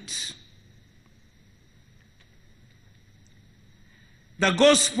planet. The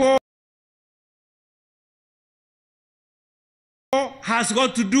gospel has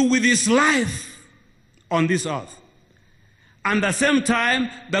got to do with his life on this earth. And at the same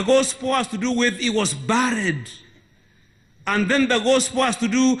time, the gospel has to do with he was buried. And then the gospel has to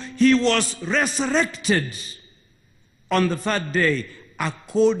do, he was resurrected on the third day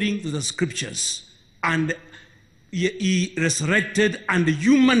according to the scriptures. And he resurrected, and the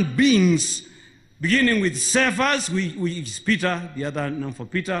human beings, beginning with Cephas, is Peter, the other name for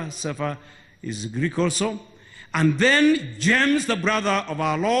Peter, Cephas is Greek also. And then James, the brother of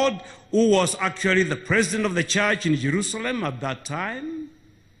our Lord, who was actually the president of the church in Jerusalem at that time.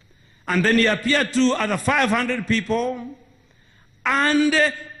 And then he appeared to other 500 people. And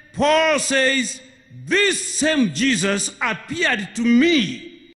Paul says, this same Jesus appeared to me.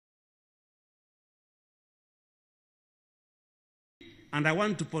 And I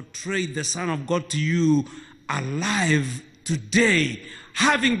want to portray the Son of God to you alive today,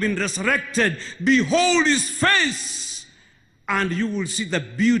 having been resurrected. Behold his face, and you will see the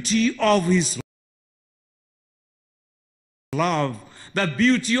beauty of his love, the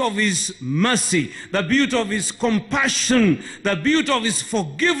beauty of his mercy, the beauty of his compassion, the beauty of his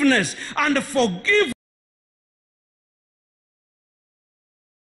forgiveness, and forgive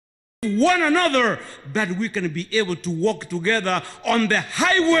one another, that we can be able to walk together on the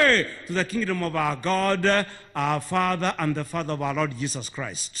highway to the kingdom of our God, our Father, and the Father of our Lord Jesus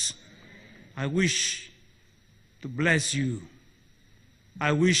Christ. I wish to bless you.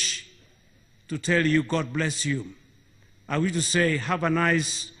 I wish to tell you God bless you. I wish to say have a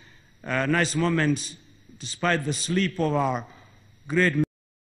nice moment despite the sleep of our great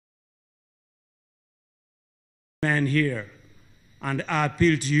man here. And I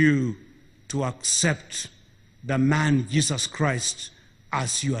appeal to you to accept the man Jesus Christ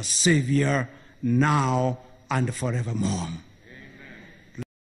as your Savior now and forevermore. Amen.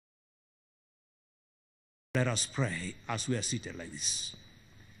 Let us pray as we are seated like this.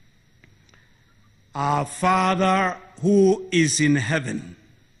 Our Father who is in heaven,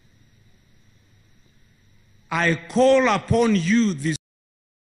 I call upon you this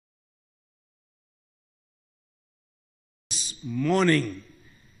morning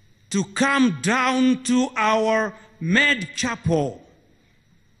to come down to our made chapel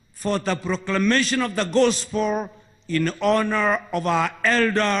for the proclamation of the gospel in honor of our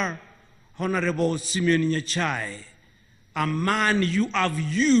elder, Honorable Simeon Nyachae, a man you have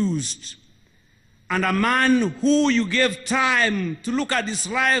used and a man who you gave time to look at his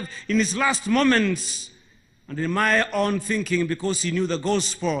life in his last moments. And in my own thinking, because he knew the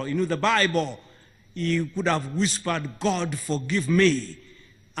gospel, he knew the Bible, he could have whispered, God, forgive me.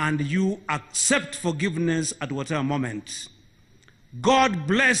 And you accept forgiveness at whatever moment. God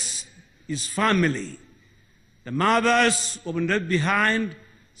bless his family, the mothers who have been left behind,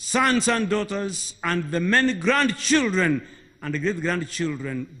 sons and daughters, and the many grandchildren and the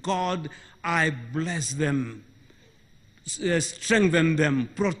great-grandchildren. God, I bless them, strengthen them,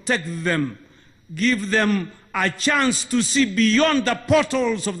 protect them, give them a chance to see beyond the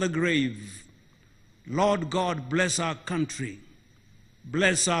portals of the grave. Lord God, bless our country,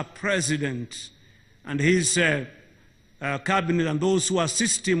 bless our president and his cabinet and those who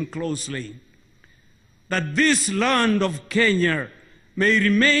assist him closely, that this land of Kenya may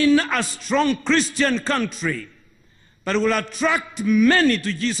remain a strong Christian country that will attract many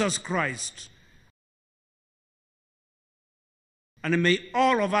to Jesus Christ. And may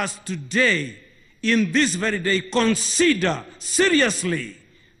all of us today, in this very day, consider seriously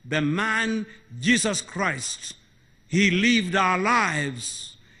the man Jesus Christ. He lived our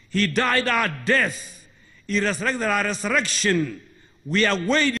lives. He died our death. He resurrected our resurrection. We are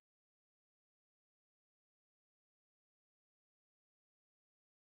waiting.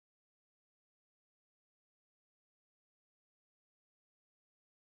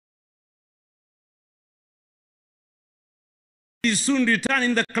 He soon return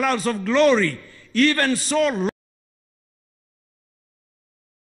in the clouds of glory. Even so,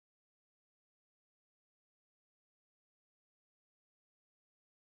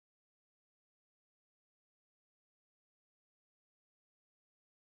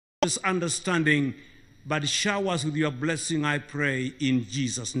 understanding, but shower us with your blessing, I pray, in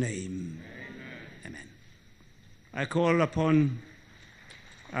Jesus' name. Amen. Amen. I call upon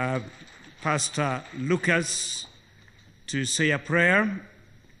Pastor Lucas to say a prayer,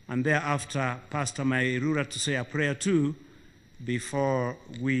 and thereafter Pastor Mairura to say a prayer too, before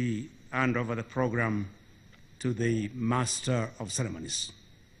we hand over the program to the Master of Ceremonies.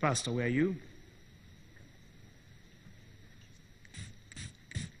 Pastor, where are you?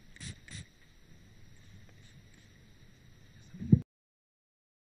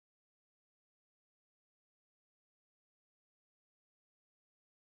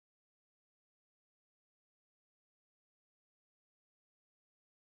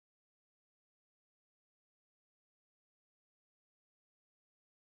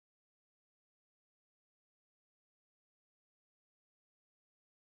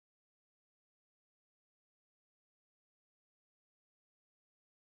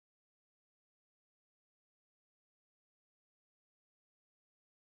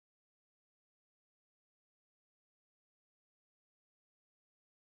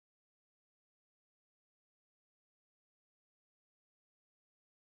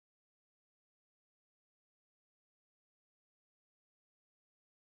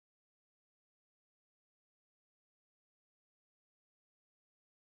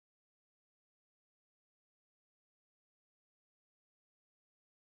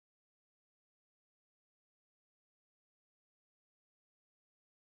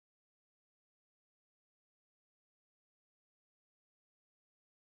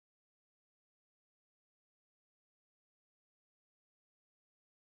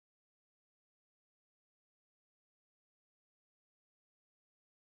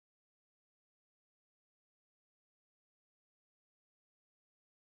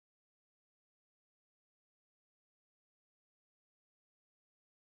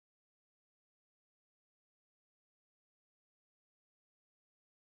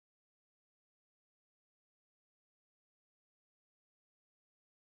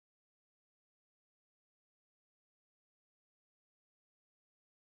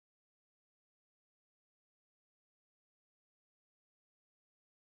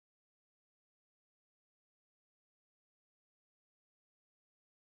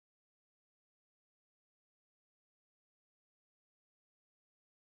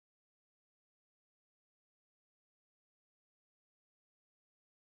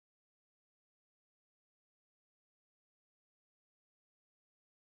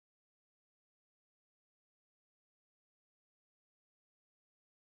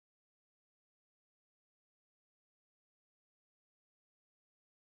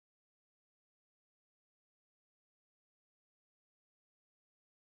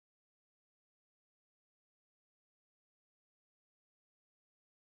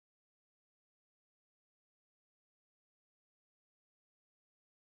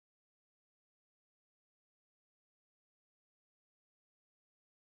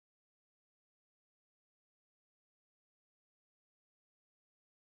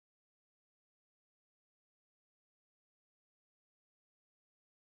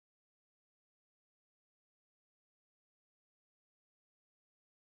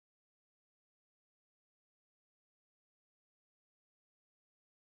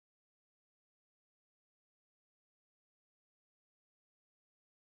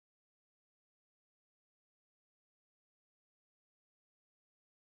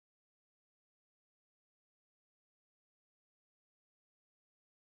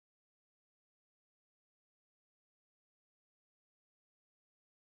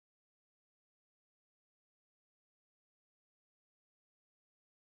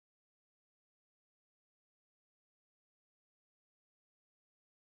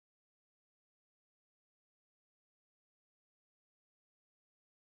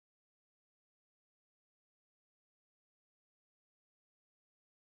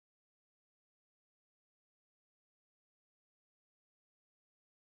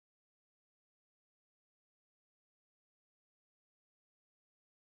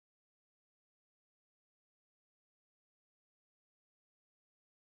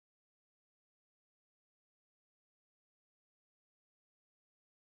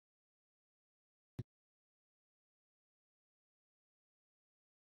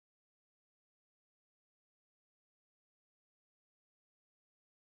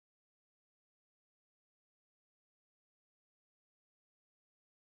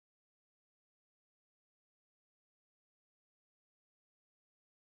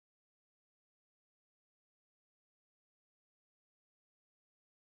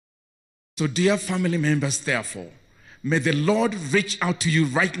 So dear family members, therefore, may the Lord reach out to you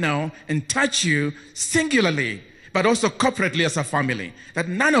right now and touch you singularly, but also corporately as a family, that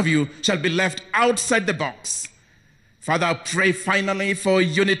none of you shall be left outside the box. Father, I pray finally for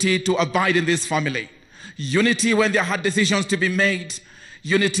unity to abide in this family. Unity when there are hard decisions to be made.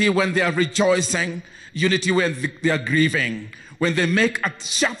 Unity when they are rejoicing. Unity when they are grieving. When they make a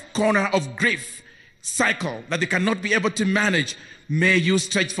sharp corner of grief cycle that they cannot be able to manage, may you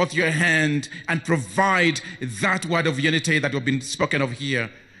stretch forth your hand and provide that word of unity that has been spoken of here.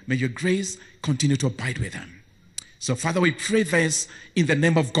 May your grace continue to abide with them. So, Father, we pray this in the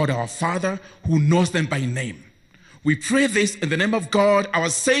name of God, our Father, who knows them by name. We pray this in the name of God, our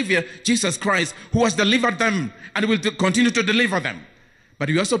Savior, Jesus Christ, who has delivered them and will continue to deliver them. But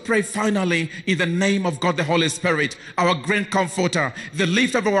we also pray finally in the name of God, the Holy Spirit, our great comforter, the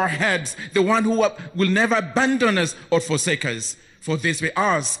lifter of our heads, the one who will never abandon us or forsake us. For this we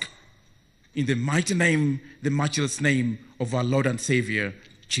ask in the mighty name, the matchless name of our Lord and Savior,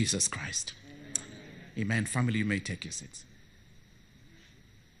 Jesus Christ. Amen. Family, you may take your seats.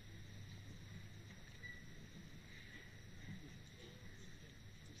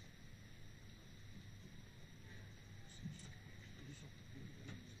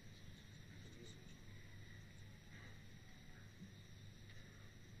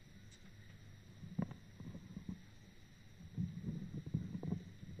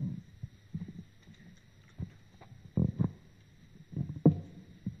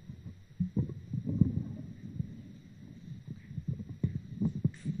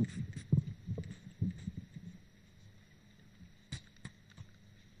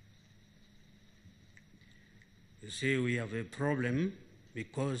 See, we have a problem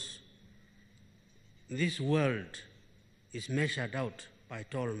because this world is measured out by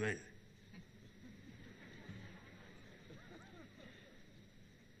tall men.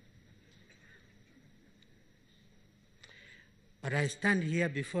 But I stand here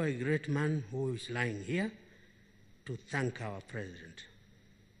before a great man who is lying here to thank our president.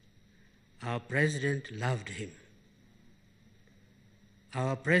 Our president loved him.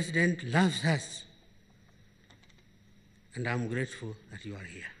 Our president loves us. And I'm grateful that you are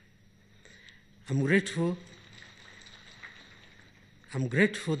here. I'm grateful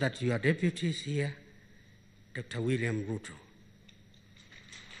that your deputy is here, Dr. William Ruto.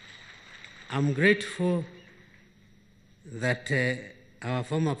 I'm grateful that our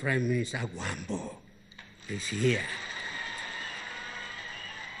former Prime Minister Agwambo is here.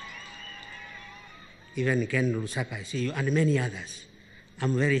 Even Ken Lusaka, I see you, and many others.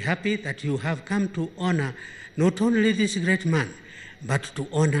 I'm very happy that you have come to honor not only this great man, but to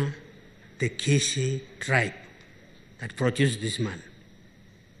honor the Kisii tribe that produced this man.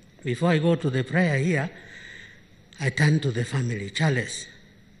 Before I go to the prayer here, I turn to the family. Charles,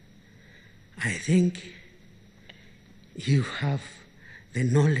 I think you have the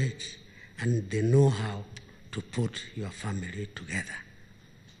knowledge and the know-how to put your family together,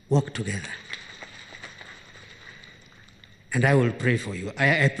 work together. And I will pray for you.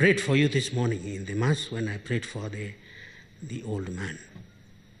 I prayed for you this morning in the Mass when I prayed for the old man.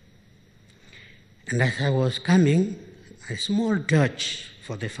 And as I was coming, a small dirge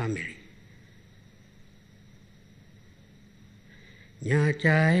for the family.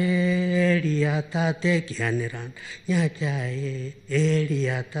 Nyachae eliatate kianeranda, Nyachae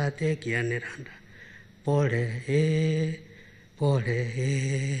eliatate kianeranda, pole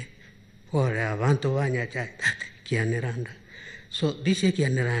abantu ba Nyachae kianeranda. So this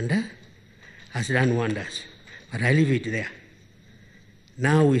Kianeranda has done wonders, but I leave it there.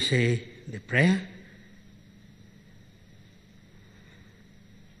 Now we say the prayer.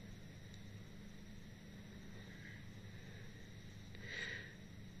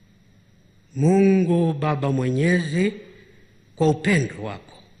 Mungu Baba Mwenyezi, kwa upendo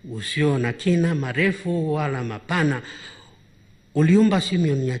wako usio na kina, marefu wala mapana, uliumba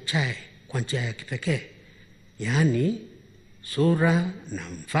Simeon Nyachae kwa njia ya kipekee, yaani sura na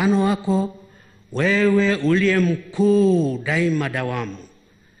mfano wako, wewe uliye mkuu daima dawamu.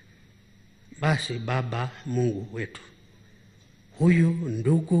 Basi Baba Mungu wetu, huyu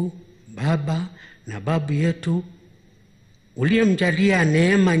ndugu, baba na babu yetu, uliyemjalia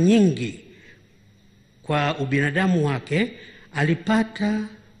neema nyingi kwa ubinadamu wake, alipata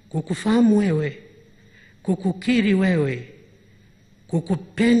kukufahamu wewe, kukukiri wewe,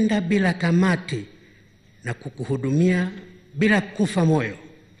 kukupenda bila tamati na kukuhudumia bila kufa moyo.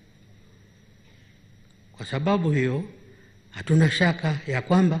 Kwa sababu hiyo, hatuna shaka ya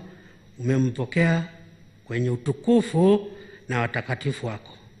kwamba umempokea kwenye utukufu na watakatifu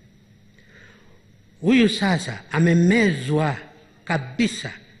wako. Huyu sasa amemezwa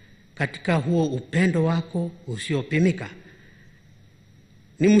kabisa katika huo upendo wako usiopimika.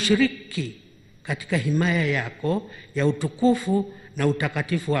 Ni mshiriki katika himaya yako ya utukufu na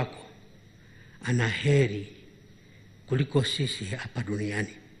utakatifu wako. Ana heri kuliko sisi hapa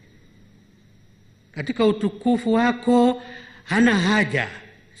duniani. Katika utukufu wako hana haja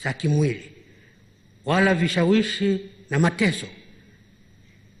za kimwili wala vishawishi na mateso.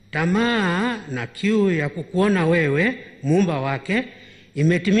 Tamaa na kiu ya kukuona wewe muumba wake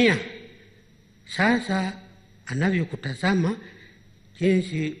imetimia. Sasa anavyokutazama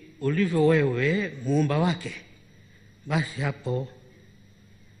jinsi ulivyo wewe muumba wake, basi hapo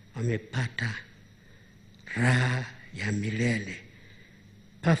amepata raha ya milele,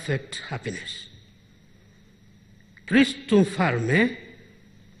 perfect happiness. Kristo mfalme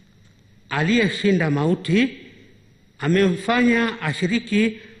aliyeshinda mauti amemfanya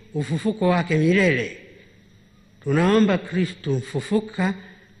ashiriki ufufuko wake milele. Tunaomba Kristo mfufuka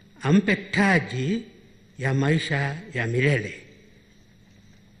ampe taji ya maisha ya milele,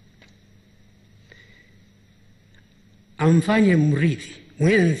 amfanye mrithi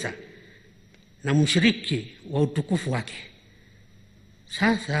mwenza na mshiriki wa utukufu wake.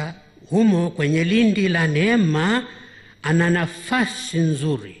 Sasa humo kwenye lindi la neema ana nafasi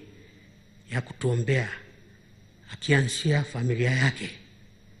nzuri ya kutuombea, akianzia familia yake.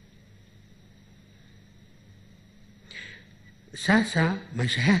 Sasa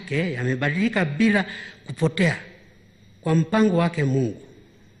maisha yake yamebadilika bila kupotea kwa mpango wake Mungu.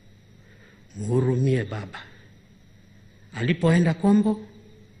 Mhurumie Baba. Alipoenda kombo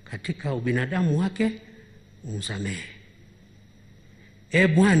katika ubinadamu wake, umsamehe.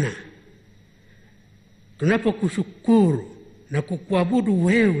 Bwana, tunapokushukuru na kukuabudu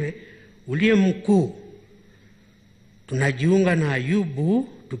wewe uliye mkuu, tunajiunga na Ayubu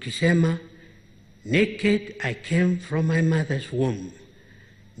tukisema, naked I came from my mother's womb,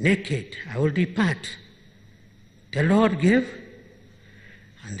 naked I will depart. The Lord gave,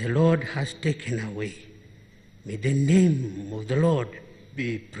 and the Lord has taken away. May the name of the Lord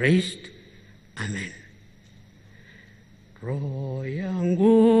be praised. Amen. Roho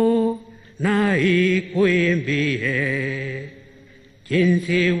yangu na ikuimbie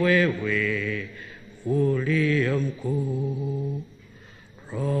jinsi wewe ulio mkuu.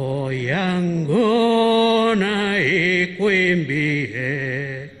 Roho yangu na ikuimbie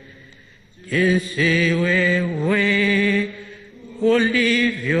jinsi wewe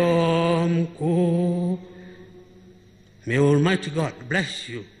ulivyo mkuu. May Almighty God bless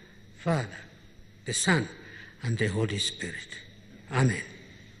you, Father, the Son, and the Holy Spirit. Amen.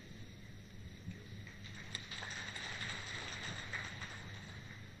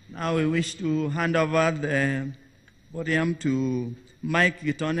 Now we wish to hand over the podium to Mike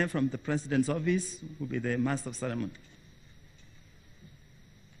Gitone from the President's office, who will be the Master of Ceremony.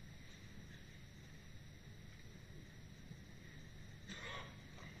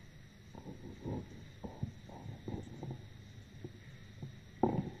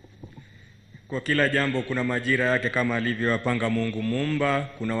 Kwa kila jambo kuna majira yake kama alivyowapanga Mungu Muumba.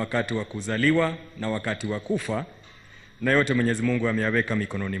 Kuna wakati wa kuzaliwa na wakati wa kufa, na yote Mwenyezi Mungu ameyaweka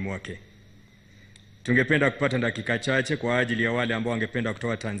mikononi mwake. Tungependa kupata dakika chache kwa ajili ya wale ambao wangependa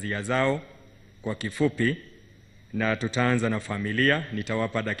kutoa tanzia zao kwa kifupi, na tutaanza na familia.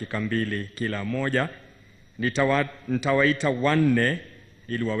 Nitawapa dakika 2 kila moja. Nitawaita 4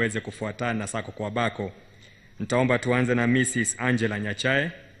 ili waweze kufuatana sako kwa bako. Nitaomba tuanze na Mrs. Angela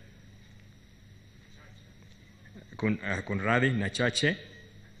Nyachae. Kunradhi, Nyachae.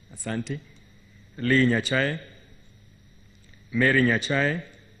 Asante. Lee Nyachae, Mary Nyachae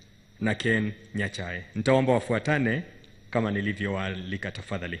na Ken Nyachae. Nitaomba wafuatane kama nilivyoalika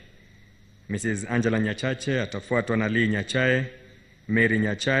tafadhali. Mrs. Angela Nyachae atafuatwa na Lee Nyachae, Mary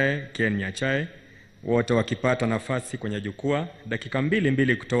Nyachae, Ken Nyachae, wote wakipata nafasi kwenye jukwaa, dakika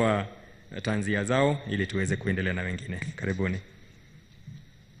 2 kutoa tanzia zao ili tuweze kuendelea na wengine. Karibuni.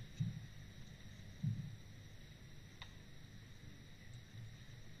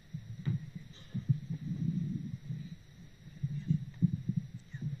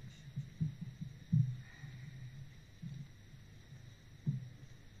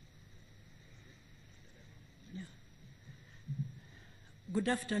 Good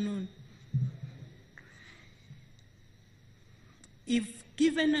afternoon. If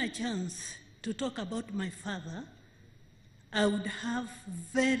given a chance to talk about my father, I would have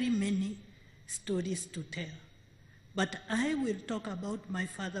very many stories to tell. But I will talk about my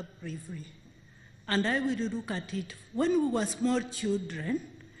father briefly. And I will look at it. When we were small children,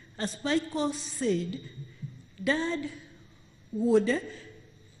 as Michael said, Dad would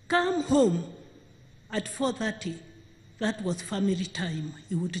come home at 4:30 that was family time.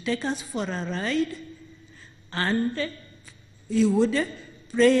 He would take us for a ride, and he would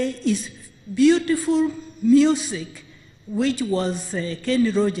play his beautiful music, which was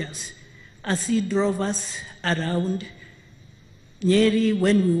Kenny Rogers, as he drove us around Nyeri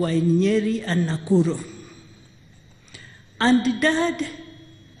when we were in Nyeri and Nakuru. And Dad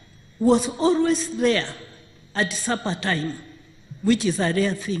was always there at supper time, which is a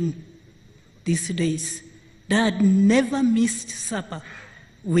rare thing these days. Dad never missed supper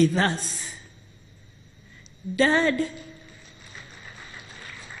with us. Dad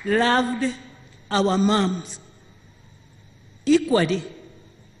loved our moms equally,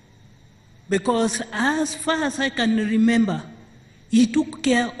 because as far as I can remember, he took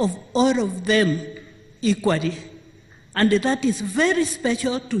care of all of them equally. And that is very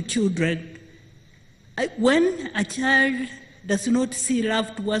special to children. When a child does not see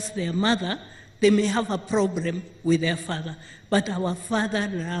love towards their mother, they may have a problem with their father. But our father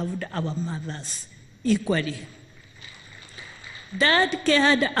loved our mothers equally. Dad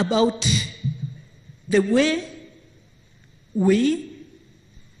cared about the way we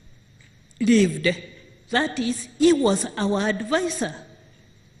lived. That is, he was our advisor.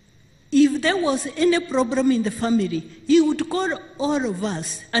 If there was any problem in the family, he would call all of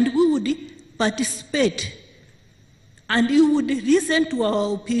us and we would participate and he would listen to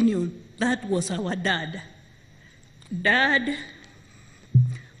our opinion. That was our dad. Dad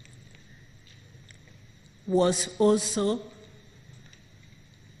was also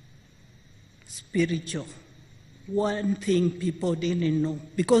spiritual. One thing people didn't know,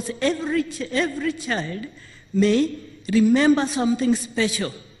 because every child may remember something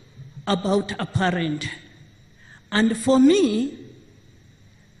special about a parent. And for me,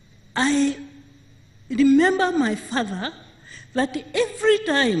 I remember my father, that every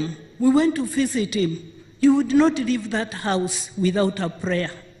time we went to visit him, he would not leave that house without a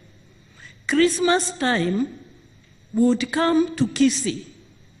prayer. Christmas time, we would come to Kisii.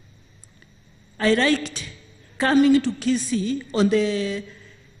 I liked coming to Kisii on the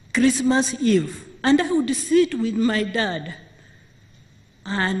Christmas Eve, and I would sit with my dad.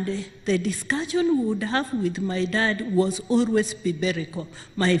 And the discussion we would have with my dad was always biblical.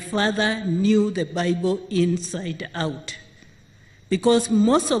 My father knew the Bible inside out. Because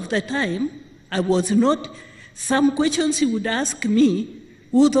most of the time, I was not, some questions he would ask me,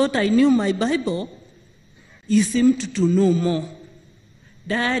 who thought I knew my Bible, he seemed to know more.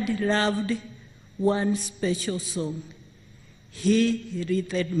 Dad loved one special song. He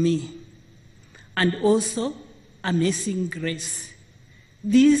read me. And also, Amazing Grace.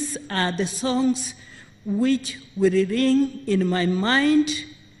 These are the songs which will ring in my mind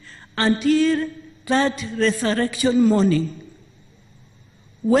until that resurrection morning,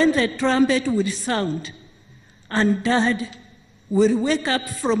 when the trumpet will sound and Dad will wake up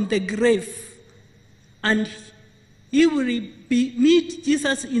from the grave and he will meet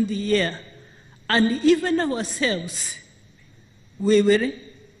Jesus in the air, and even ourselves, we will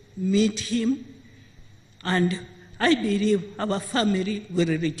meet him, and I believe our family will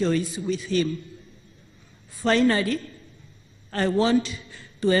rejoice with him. Finally, I want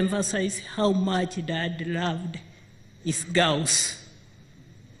to emphasize how much Dad loved his girls.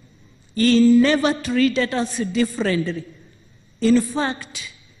 He never treated us differently. In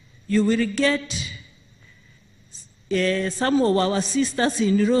fact, you will get some of our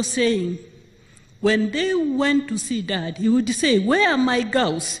sisters-in-law saying, when they went to see Dad, he would say, "Where are my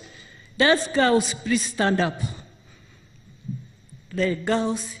girls? Those girls, please stand up." The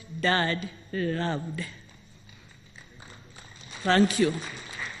girls Dad loved. Thank you.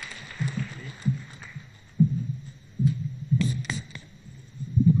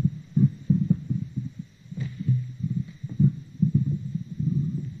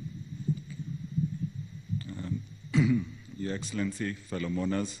 Your Excellency, fellow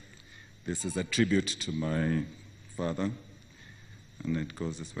mourners, this is a tribute to my father, and it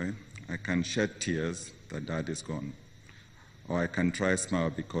goes this way. I can shed tears that Dad is gone, or I can try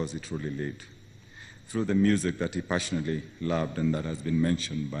smile because he truly lived. Through the music that he passionately loved and that has been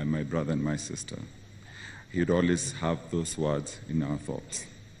mentioned by my brother and my sister, he'd always have those words in our thoughts.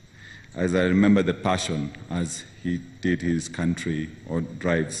 As I remember the passion as he did his country or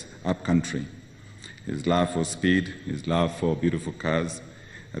drives up country, his love for speed, his love for beautiful cars.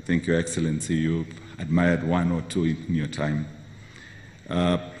 I think, Your Excellency, you've admired one or two in your time.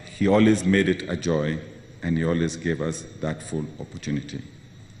 He always made it a joy, and he always gave us that full opportunity.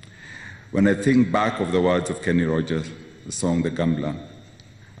 When I think back of the words of Kenny Rogers, the song The Gambler,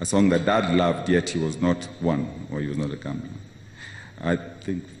 a song that Dad loved, yet he was not one, or he was not a gambler. I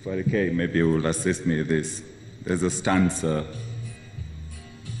think Farike maybe will assist me with this. there's a stanza.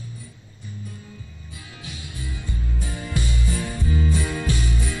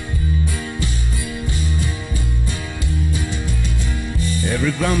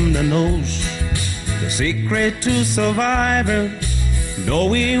 Every grumbler knows the secret to survival,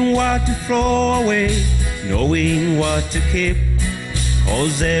 knowing what to throw away, knowing what to keep,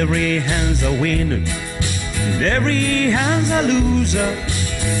 'cause every hand's a winner and every hand's a loser.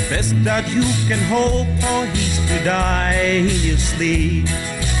 Best that you can hope for is to die in your sleep.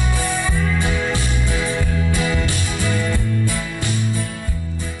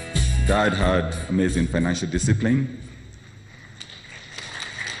 Dad had amazing financial discipline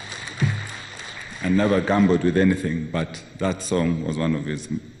and never gambled with anything, but that song was one of his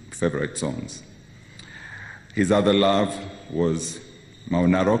favorite songs. His other love was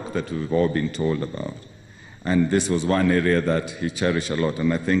Maunarok, that we've all been told about. And this was one area that he cherished a lot.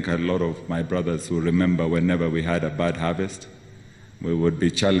 And I think a lot of my brothers who remember whenever we had a bad harvest, we would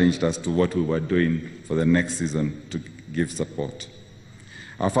be challenged as to what we were doing for the next season to give support.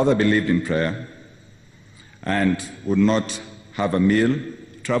 Our father believed in prayer and would not have a meal,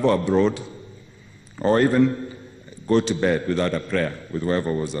 travel abroad, or even go to bed without a prayer with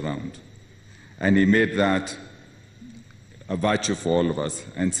whoever was around. And he made that a virtue for all of us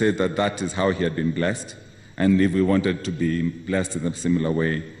and said that that is how he had been blessed. And if we wanted to be blessed in a similar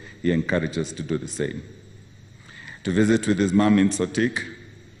way, he encouraged us to do the same. To visit with his mom in Sotik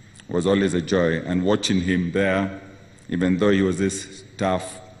was always a joy, and watching him there, even though he was this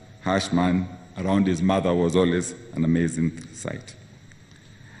tough, harsh man, around his mother was always an amazing sight.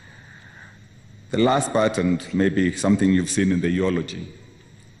 The last part, and maybe something you've seen in the eulogy,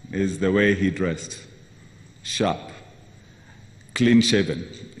 is the way he dressed. Sharp, clean-shaven.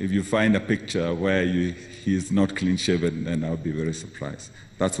 If you find a picture where he is not clean-shaven, then I'll be very surprised.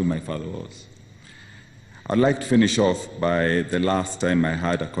 That's who my father was. I'd like to finish off by the last time I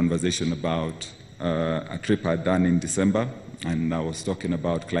had a conversation about a trip I'd done in December, and I was talking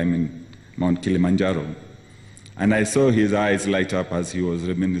about climbing Mount Kilimanjaro. And I saw his eyes light up as he was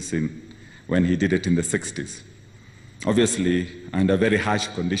reminiscing when he did it in the 60s. Obviously, under very harsh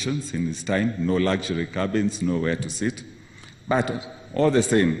conditions in his time, no luxury cabins, nowhere to sit, but all the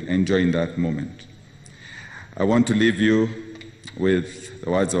same, enjoying that moment. I want to leave you with the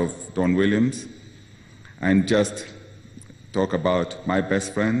words of Don Williams and just talk about my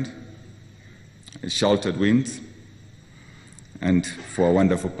best friend, Sheltered Winds, and for a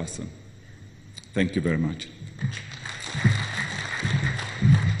wonderful person. Thank you very much.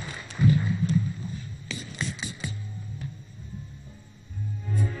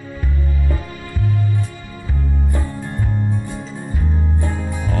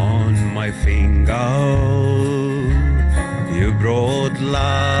 On my finger, you brought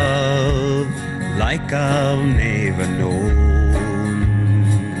love like I've never known.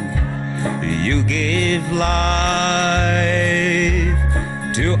 You gave life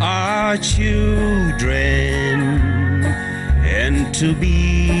to our children and to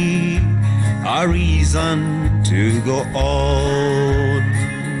be a reason to go on.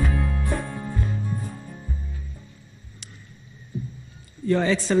 Your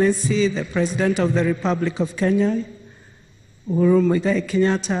Excellency, the President of the Republic of Kenya, Uhuru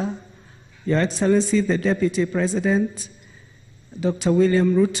Kenyatta, Your Excellency, the Deputy President, Dr.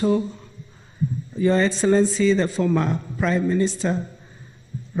 William Ruto, Your Excellency, the former Prime Minister,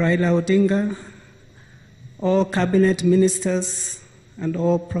 Raila Odinga, all cabinet ministers, and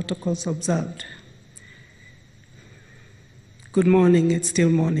all protocols observed. Good morning, it's still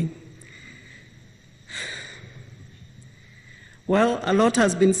morning. Well, a lot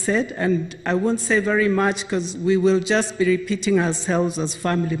has been said, and I won't say very much because we will just be repeating ourselves as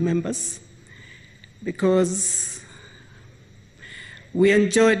family members, because we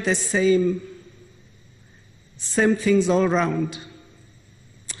enjoyed the same things all around.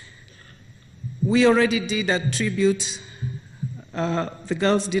 We already did a tribute, the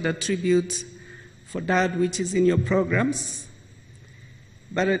girls did a tribute for Dad, which is in your programs,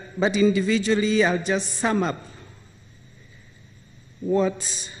 but individually I'll just sum up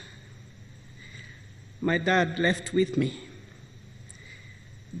what my dad left with me.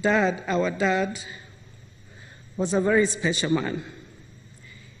 Dad, our dad, was a very special man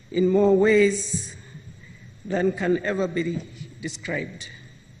in more ways than can ever be described.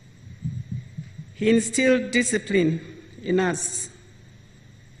 He instilled discipline in us,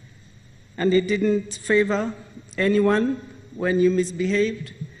 and he didn't favor anyone when you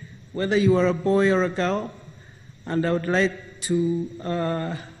misbehaved, whether you were a boy or a girl. And I would like to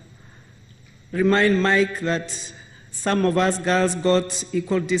remind Mike that some of us girls got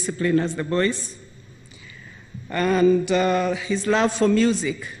equal discipline as the boys. and his love for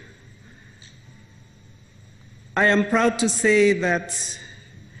music. I am proud to say that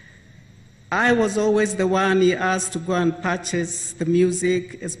I was always the one he asked to go and purchase the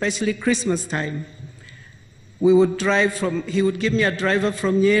music, especially Christmas time. He would give me a driver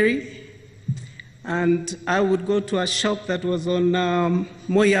from Nyeri, and I would go to a shop that was on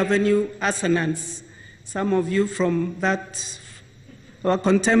Moi Avenue, Assonance. Some of you from that, our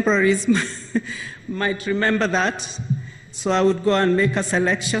contemporaries, might remember that. So I would go and make a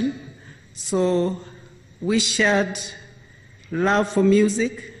selection. So we shared love for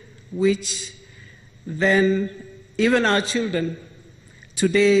music, which then even our children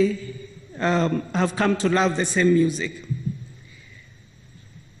today have come to love the same music.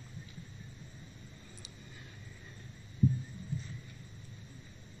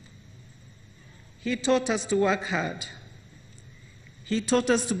 He taught us to work hard. He taught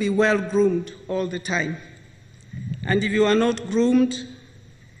us to be well-groomed all the time. And if you are not groomed,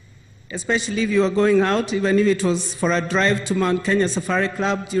 especially if you are going out, even if it was for a drive to Mount Kenya Safari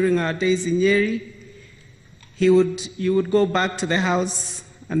Club during our days in Nyeri, you would go back to the house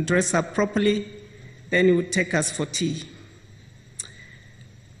and dress up properly, then he would take us for tea.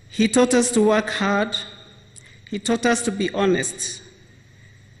 He taught us to work hard. He taught us to be honest.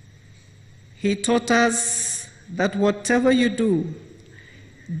 He taught us that whatever you do,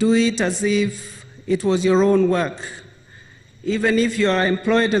 do it as if it was your own work. Even if you are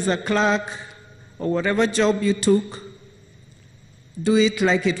employed as a clerk or whatever job you took, do it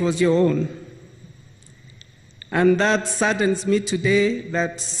like it was your own. And that saddens me today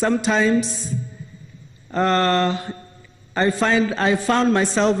that sometimes I found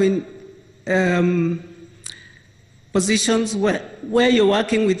myself in positions where you're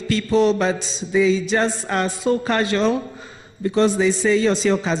working with people, but they just are so casual because they say, "Yo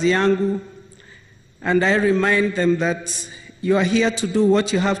sio kazi yangu." And I remind them that you are here to do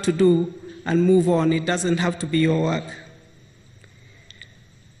what you have to do and move on. It doesn't have to be your work.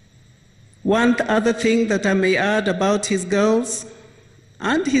 One other thing that I may add about his girls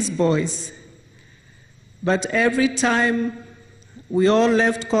and his boys, but every time we all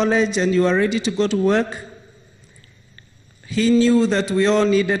left college and you are ready to go to work, he knew that we all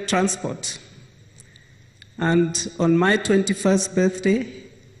needed transport. And on my 21st birthday,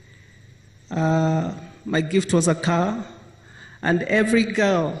 my gift was a car. And every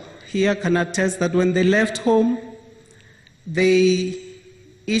girl here can attest that when they left home, they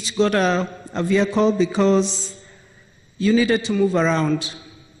each got a vehicle because you needed to move around.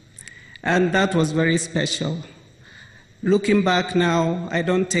 And that was very special. Looking back now, I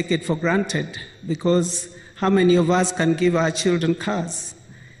don't take it for granted because how many of us can give our children cars?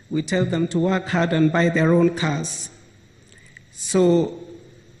 We tell them to work hard and buy their own cars. So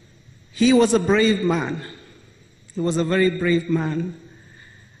he was a brave man. He was a very brave man,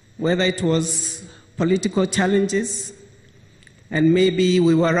 whether it was political challenges, and maybe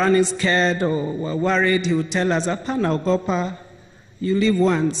we were running scared or were worried, he would tell us, "Hapana ogopa, you live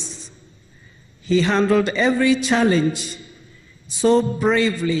once." He handled every challenge so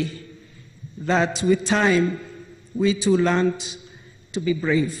bravely that with time, we too learned to be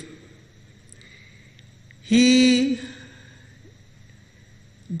brave. He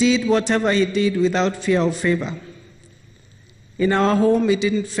did whatever he did without fear or favor. In our home, he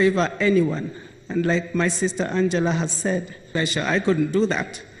didn't favor anyone. And like my sister Angela has said, I couldn't do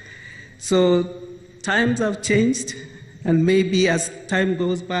that. So times have changed, and maybe as time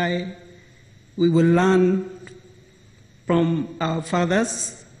goes by, we will learn from our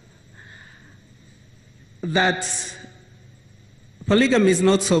fathers that polygamy is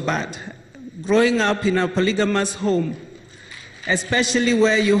not so bad. Growing up in a polygamous home, especially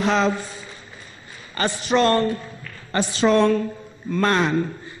where you have a strong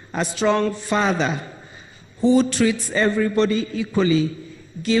man, a strong father who treats everybody equally,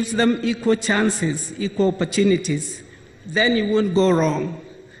 gives them equal chances, equal opportunities, then you won't go wrong.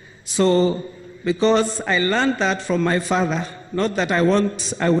 So, because I learned that from my father, not that I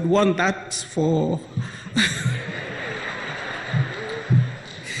would want that for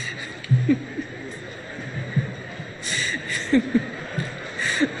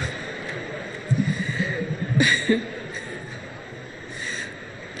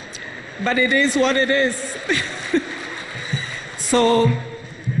but it is what it is. So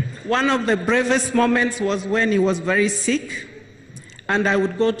one of the bravest moments was when he was very sick, and I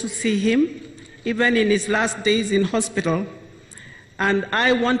would go to see him, even in his last days in hospital, and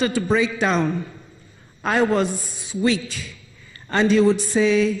I wanted to break down. I was weak, and he would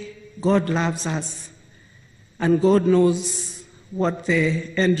say, "God loves us, and God knows what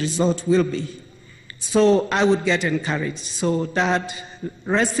the end result will be." So I would get encouraged. So Dad,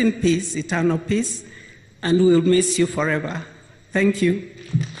 rest in peace, eternal peace, and we'll miss you forever. Thank you.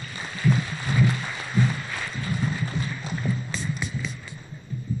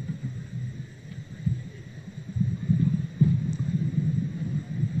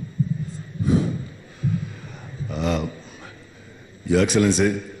 Your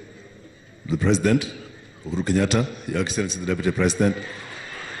Excellency, the President, Uhuru Kenyatta, Your Excellency, the Deputy President,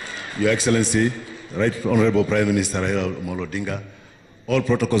 Your Excellency, Right Honorable Prime Minister Raila Amolo Odinga, all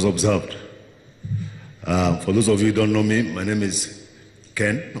protocols observed. For those of you who don't know me, my name is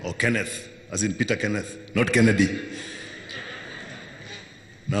Ken, or Kenneth, as in Peter Kenneth, not Kennedy.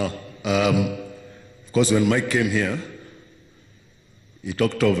 Now, of course, when Mike came here, he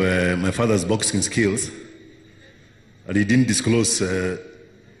talked of my father's boxing skills, and he didn't disclose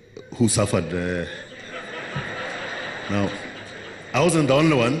who suffered. Now, I wasn't the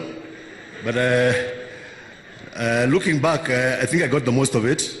only one, but looking back, I think I got the most of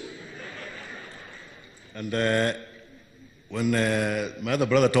it. And when my other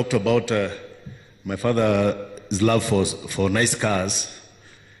brother talked about my father's love for nice cars,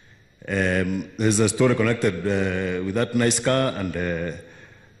 there's a story connected with that nice car and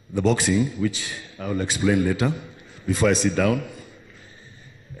the boxing, which I will explain later before I sit down.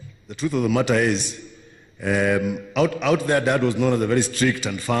 The truth of the matter is, out there, Dad was known as a very strict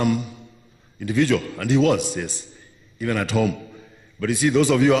and firm individual, and he was, yes, even at home. But you see,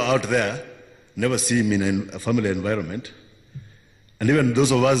 those of you who are out there never see him in a family environment. And even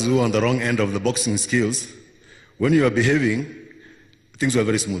those of us who are on the wrong end of the boxing skills, when you are behaving, things were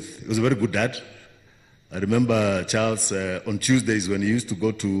very smooth. He was a very good dad. I remember Charles on Tuesdays when he used to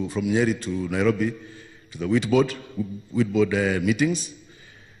go from Nyeri to Nairobi to the Whitboard meetings.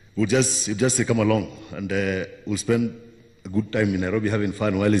 He'd just say, come along, and we'll spend a good time in Nairobi having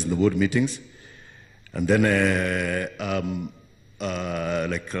fun while he's in the board meetings. And then,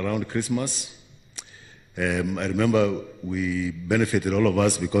 like around Christmas, I remember we benefited, all of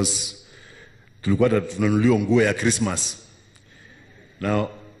us, because tulikuwa tunanunuliwa nguo ya Christmas. Now,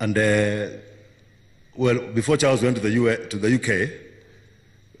 and well, before Charles went to the UK,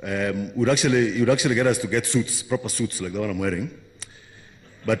 he would actually get us to get suits, proper suits like the one I'm wearing.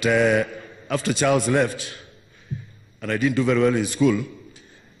 But after Charles left, and I didn't do very well in school,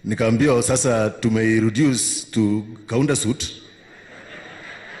 nikaambia sasa reduce to counter suit.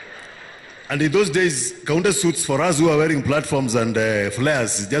 And in those days, counter suits for us who are wearing platforms and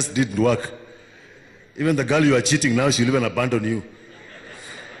flares just didn't work. Even the girl you are cheating now, she'll even abandon you.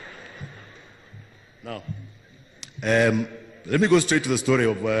 Now, let me go straight to the story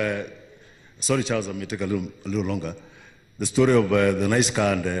of, sorry Charles, I may take a little longer. The story of the nice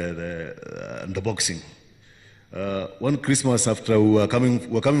car and the boxing. One Christmas after we were coming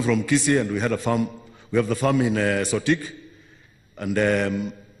from Kisii, and we had a farm. We have the farm in Sotik, and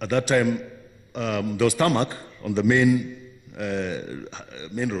at that time there was tarmac on the main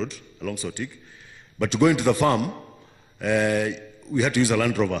road along Sotik. But to go into the farm, we had to use a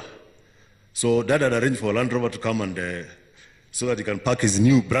Land Rover. So Dad had arranged for a Land Rover to come and so that he can park his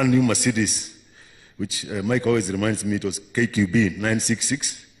brand new Mercedes, which Mike always reminds me it was KQB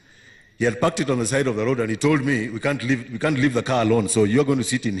 966. He had parked it on the side of the road, and he told me, we can't leave the car alone, so you're going to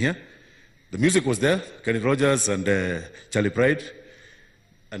sit in here. The music was there, Kenny Rogers and Charlie Pride.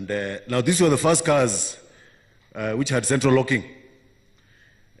 And now these were the first cars which had central locking,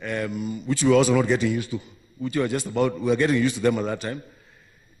 which we were also not getting used to, which we were getting used to them at that time.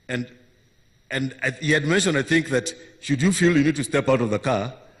 And he had mentioned, I think, that should you feel you need to step out of the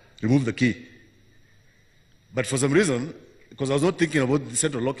car, remove the key. But for some reason, because I was not thinking about the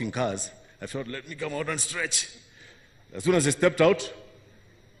central locking cars, I felt, let me come out and stretch. As soon as I stepped out,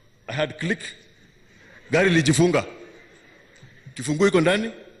 I had click. Gari lijifunga. Kifungu iko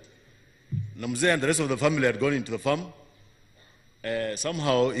ndani. Na mzee and the rest of the family had gone into the farm.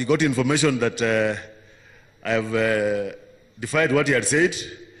 Somehow he got information that I have defied what he had said,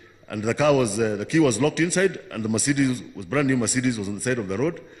 and the key was locked inside, and the Mercedes was brand new Mercedes was on the side of the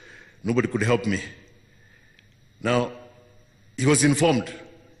road. Nobody could help me. Now, he was informed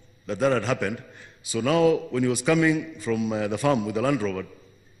that had happened. So now, when he was coming from the farm with the Land Rover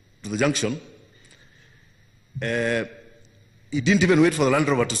to the junction, he didn't even wait for the Land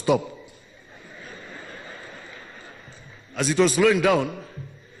Rover to stop. As it was slowing down,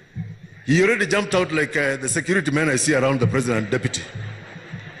 he already jumped out like the security men I see around the president and deputy.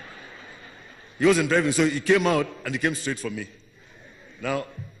 He wasn't driving, so he came out and he came straight for me. Now,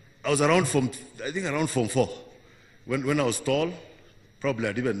 I was around Form 4. When I was tall, probably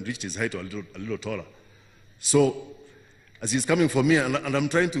I'd even reached his height or a little taller. So, as he's coming for me, and I'm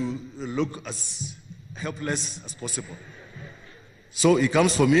trying to look as helpless as possible. So he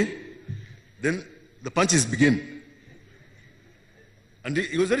comes for me, then the punches begin. And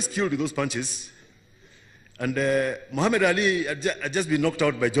he was very skilled with those punches. And Muhammad Ali had just been knocked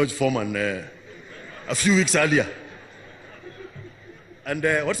out by George Foreman a few weeks earlier. And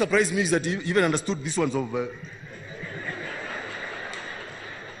what surprised me is that he even understood these ones of...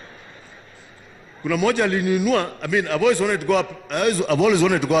 Kuna moja alininua, I mean, I've always wanted to go up, I've always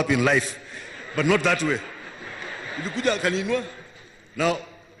wanted to go up in life, but not that way. Ilikuja akaninua. Now,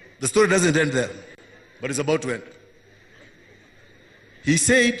 the story doesn't end there, but it's about to end. He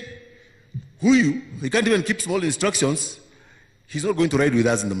said, Huyu, he can't even keep small instructions. He's not going to ride with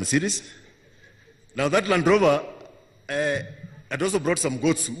us in the Mercedes. Now, that Land Rover had also brought some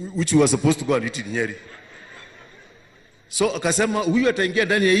goats, which we were supposed to go and eat in Nyeri. So, akasema, huyu ataingia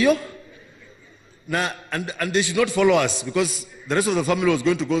ndani ya hiyo. And they should not follow us because the rest of the family was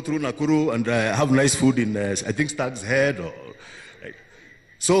going to go through Nakuru and have nice food in, I think, Stag's Head. Right.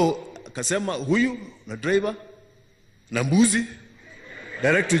 So, akasema, huyu, na driver, na mbuzi,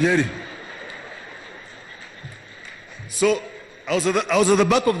 direct to Nyeri. So, I was at the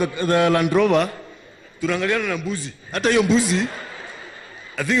back of the Land Rover, tunangaliana na mbuzi. Hata hiyo mbuzi,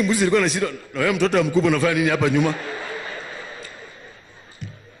 I think mbuzi ilikuwa na shida, na wewe mtoto mkubwa unafanya nini hapa nyuma?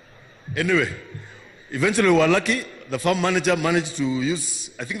 Anyway, eventually we were lucky. The farm manager managed to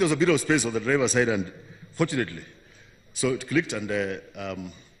use, I think there was a bit of space on the driver's side, and fortunately, so it clicked, and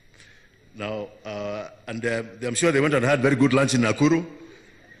I'm sure they went and had very good lunch in Nakuru.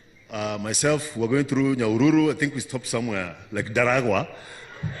 Myself, we were going through Nyahururu. I think we stopped somewhere like Daragwa.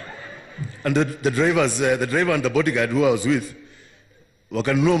 And the driver and the bodyguard who I was with,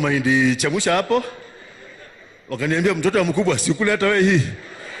 wakanunua mahindi chamusha hapo. Wakaniambia mtoto mkubwa sikule hata wewe hii.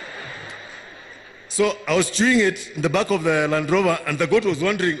 So I was chewing it in the back of the Land Rover, and the goat was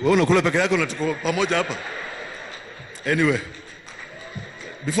wondering, wewe unakula peke yako na tuko pamoja hapa. Anyway,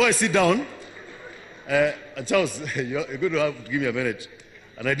 before I sit down, Charles, you're going to have to give me a minute.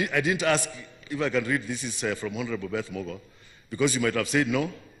 And I didn't ask if I can read. This is from Honorable Beth Mogo, because you might have said no,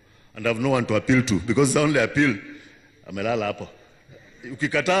 and I have no one to appeal to, because the only appeal, amelala hapo.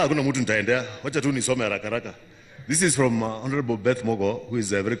 Ukikataa hakuna mtu nitaendea. Wacha tu nisome haraka haraka. This is from Honorable Beth Mogo, who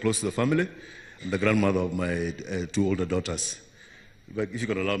is very close to the family, and the grandmother of my two older daughters. If you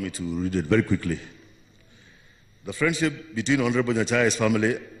could allow me to read it very quickly. The friendship between Honorable Nyachae's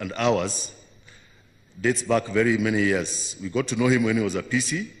family and ours dates back very many years. We got to know him when he was a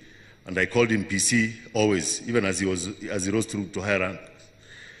PC, and I called him PC always, even as he rose through to higher rank.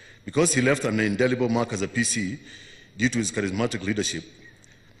 Because he left an indelible mark as a PC due to his charismatic leadership,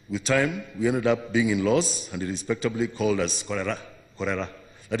 with time, we ended up being in-laws, and he respectably called us Korera.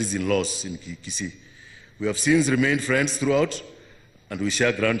 That is in-laws in Kisii. We have since remained friends throughout, and we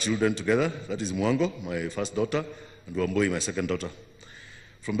share grandchildren together. That is Mwango, my first daughter, and Wamboi, my second daughter.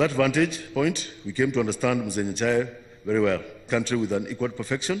 From that vantage point, we came to understand Mzee Nyachae very well. Country with an equal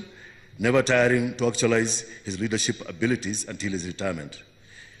perfection, never tiring to actualize his leadership abilities until his retirement.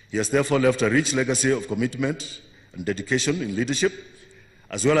 He has therefore left a rich legacy of commitment and dedication in leadership,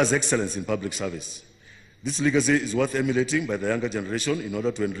 as well as excellence in public service. This legacy is worth emulating by the younger generation in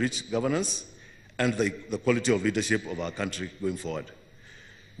order to enrich governance and the quality of leadership of our country going forward.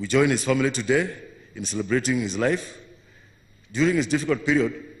 We join his family today in celebrating his life. During this difficult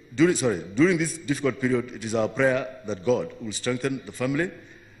period, it is our prayer that God will strengthen the family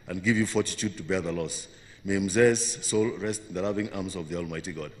and give you fortitude to bear the loss. May Mzee's soul rest in the loving arms of the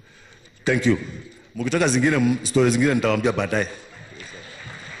Almighty God. Thank you. Mukitaka zingine, stories zingine nitawaambia baadaye.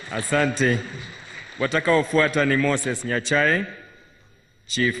 Asante. Watakaofuata ni Moses Nyachae,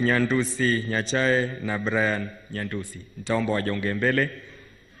 Chief Nyandusi Nyachae na Brian Nyandusi. Nitaomba wajonge mbele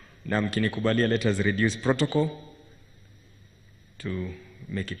na mkinikubalia, let us reduce protocol to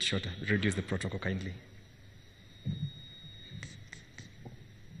make it shorter. Reduce the protocol kindly.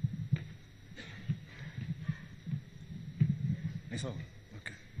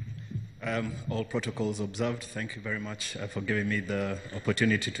 All protocols observed. Thank you very much for giving me the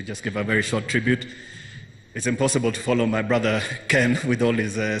opportunity to just give a very short tribute. It's impossible to follow my brother Ken with all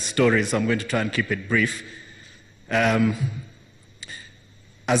his stories, so I'm going to try and keep it brief. As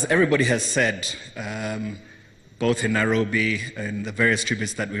everybody has said, both in Nairobi and the various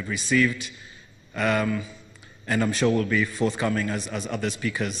tributes that we've received, and I'm sure will be forthcoming as other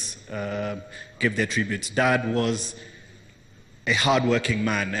speakers give their tributes. Dad was a hard-working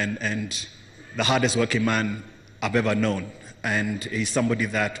man, and the hardest working man I've ever known. And he's somebody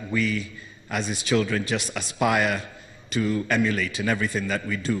that we, as his children, just aspire to emulate in everything that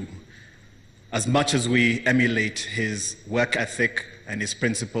we do. As much as we emulate his work ethic and his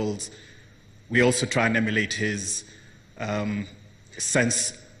principles, we also try and emulate his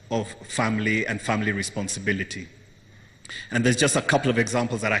sense of family and family responsibility. And there's just a couple of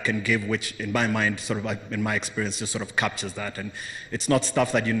examples that I can give, which in my mind, sort of in my experience, just sort of captures that. And it's not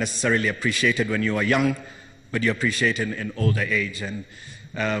stuff that you necessarily appreciated when you were young, but you appreciate in older age. And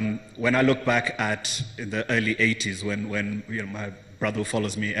when I look back at in the early 80s, when you know, my brother who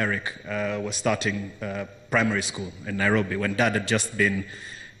follows me, Eric, was starting primary school in Nairobi, when Dad had just been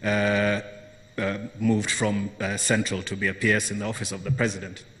moved from Central to be a PS in the office of the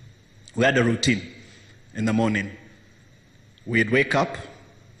President, we had a routine in the morning. We'd wake up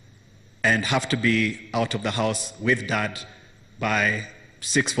and have to be out of the house with Dad by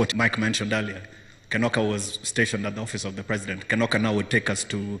 6:40. Mike mentioned earlier, Kenoka was stationed at the office of the President. Kenoka now would take us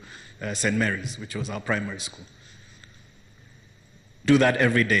to St. Mary's, which was our primary school. Do that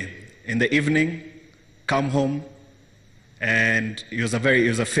every day. In the evening, come home, and he was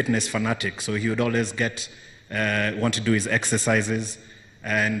a fitness fanatic, so he would always want to do his exercises.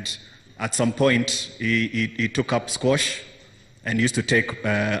 And at some point, he took up squash and used to take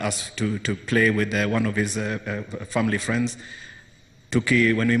us to play with one of his family friends.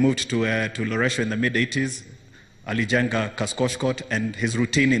 When we moved to Loresho in the mid-80s, alijenga ka squash court, and his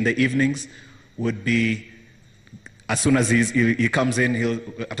routine in the evenings would be, as soon as he comes in,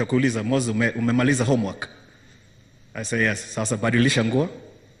 atakuuliza, Mozo, umemaliza homework? I say, yes. Sasa badilisha nguo,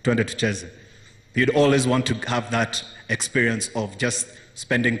 twende tucheze. He'd always want to have that experience of just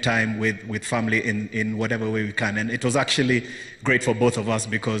spending time with family in whatever way we can. And it was actually great for both of us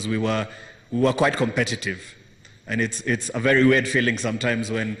because we were quite competitive. And it's a very weird feeling sometimes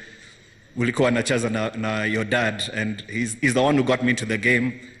when ulikuwa nacheza na your dad, and he's the one who got me into the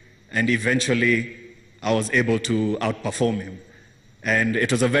game, and eventually I was able to outperform him. And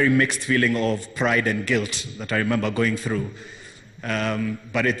it was a very mixed feeling of pride and guilt that I remember going through.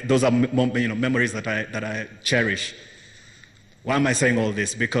 But those are memories that I cherish. Why am I saying all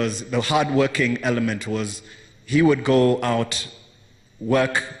this? Because the hard-working element was he would go out,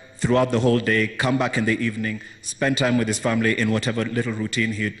 work throughout the whole day, come back in the evening, spend time with his family in whatever little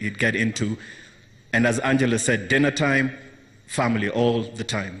routine he'd get into. And as Angela said, dinner time, family all the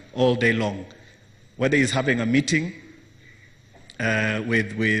time, all day long. Whether he's having a meeting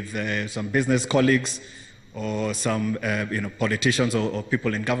with some business colleagues or some politicians or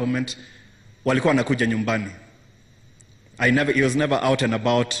people in government, walikuwa nakuja nyumbani. He was never out and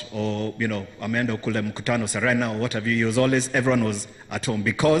about, or ameenda kule mkutano Serena or what have you. Everyone was at home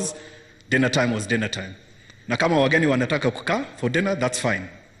because dinner time was dinner time. Na kama wageni wanataka kukaa for dinner, that's fine.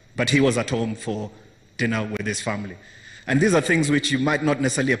 But he was at home for dinner with his family. And these are things which you might not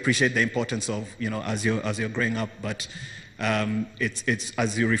necessarily appreciate the importance of, as you're growing up, but it's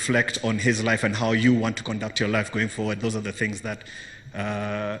as you reflect on his life and how you want to conduct your life going forward. Those are the things that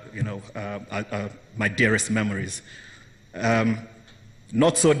are my dearest memories.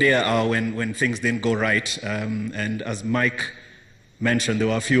 Not so dear are when things didn't go right, and as Mike mentioned, there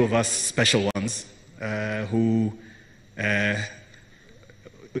were a few of us special ones who the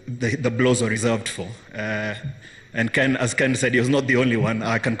blows were reserved for. And as Ken said, he was not the only one.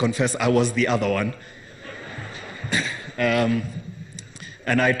 I can confess I was the other one.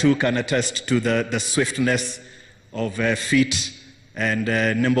 And I too can attest to the swiftness of feet and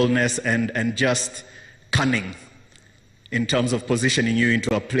nimbleness and just cunning in terms of positioning you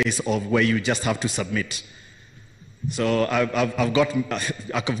into a place of where you just have to submit. So I've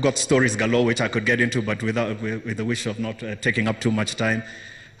got stories galore which I could get into, but with the wish of not taking up too much time,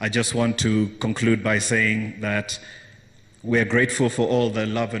 I just want to conclude by saying that we're grateful for all the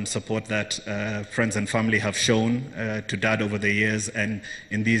love and support that friends and family have shown to Dad over the years, and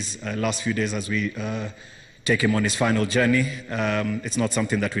in these last few days as we take him on his final journey. It's not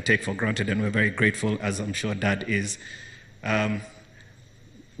something that we take for granted, and we're very grateful, as I'm sure Dad is. I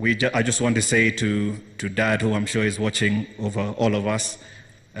just want to say to Dad, who I'm sure is watching over all of us,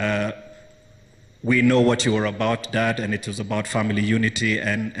 we know what you were about, Dad, and it was about family unity.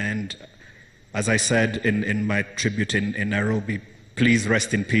 And as I said in my tribute in Nairobi, please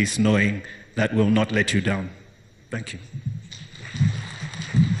rest in peace, knowing that we'll not let you down. Thank you.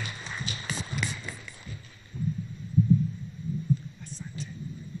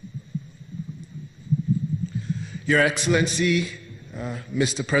 Your Excellency,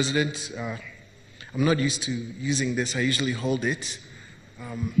 Mr. President, I'm not used to using this. I usually hold it,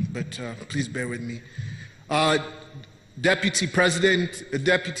 but please bear with me. Deputy President,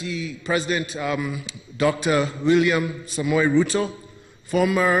 Dr. William Samoei Ruto,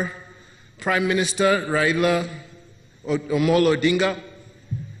 former Prime Minister Raila Omolo Odinga,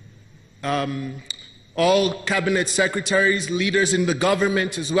 all cabinet secretaries, leaders in the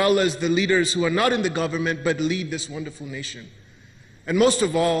government, as well as the leaders who are not in the government but lead this wonderful nation. And most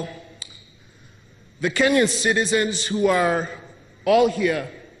of all, the Kenyan citizens who are all here,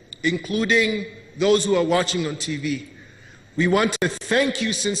 including those who are watching on TV. We want to thank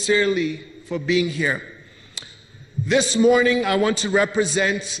you sincerely for being here. This morning, I want to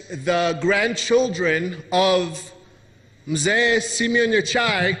represent the grandchildren of Mzee Simeon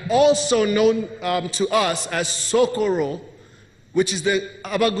Nyachae, also known to us as Sokoro, which is the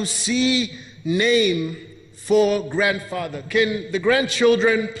Gusii name for grandfather. Can the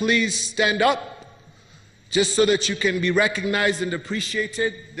grandchildren please stand up, just so that you can be recognized and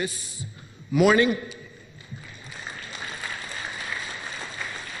appreciated this morning?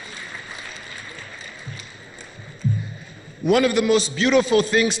 One of the most beautiful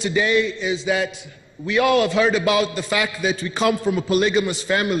things today is that we all have heard about the fact that we come from a polygamous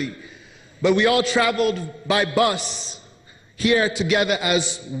family, but we all traveled by bus here together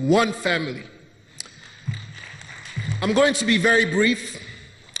as one family. I'm going to be very brief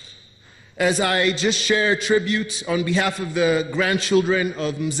as I just share tribute on behalf of the grandchildren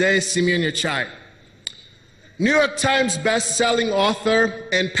of Mzee Simeon Nyachae. New York Times best-selling author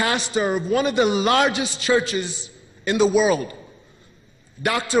and pastor of one of the largest churches in the world,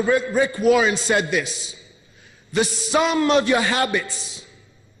 Dr. Rick Warren said this: "The sum of your habits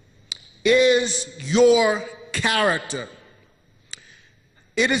is your character."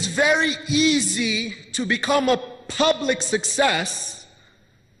 It is very easy to become a public success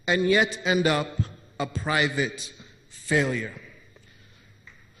and yet end up a private failure.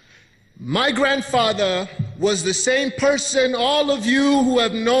 My grandfather was the same person, all of you who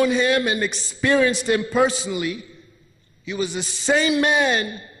have known him and experienced him personally. He was the same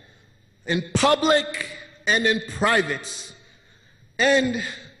man in public and in private. And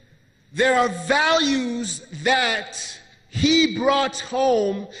there are values that he brought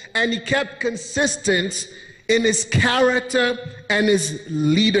home and he kept consistent in his character and his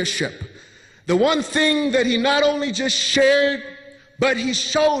leadership. The one thing that he not only just shared, but he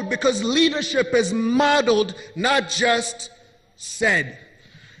showed, because leadership is modeled, not just said.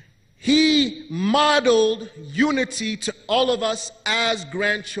 He modeled unity to all of us as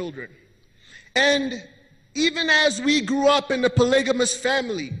grandchildren. And even as we grew up in a polygamous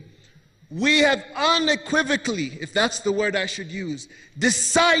family, we have unequivocally, if that's the word I should use,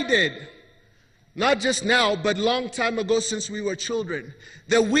 decided, not just now, but long time ago since we were children,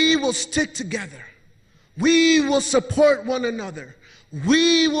 that we will stick together. We will support one another.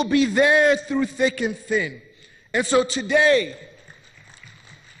 We will be there through thick and thin. And so today,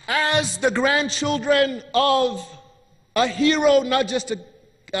 as the grandchildren of a hero, not just to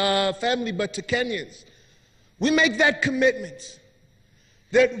family, but to Kenyans, we make that commitment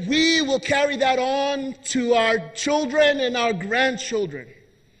that we will carry that on to our children and our grandchildren.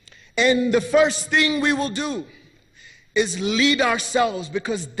 And the first thing we will do is lead ourselves,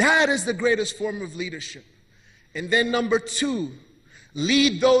 because that is the greatest form of leadership. And then number two,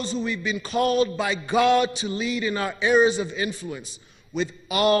 lead those who we've been called by God to lead in our areas of influence with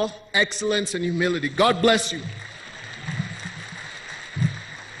all excellence and humility. God bless you.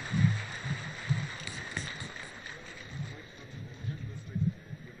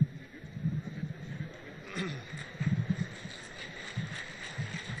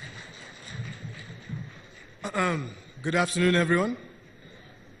 Good afternoon, everyone.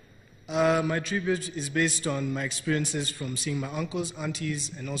 My tribute is based on my experiences from seeing my uncles,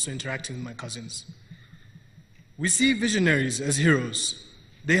 aunties, and also interacting with my cousins. We see visionaries as heroes.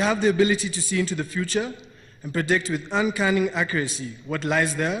 They have the ability to see into the future and predict with uncanny accuracy what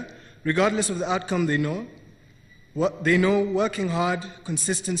lies there, regardless of the outcome they know. What they know, working hard,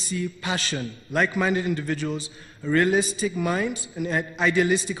 consistency, passion, like-minded individuals, a realistic mind, and an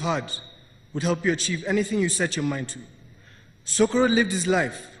idealistic heart would help you achieve anything you set your mind to. Sokoro lived his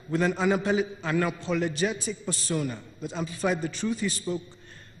life with an unapologetic persona that amplified the truth he spoke,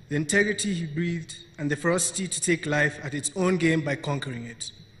 the integrity he breathed, and the ferocity to take life at its own game by conquering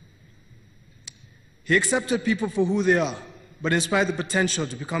it. He accepted people for who they are, but inspired the potential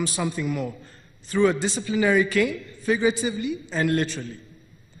to become something more through a disciplinary cane, figuratively and literally.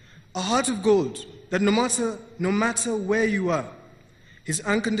 A heart of gold that no matter where you are, his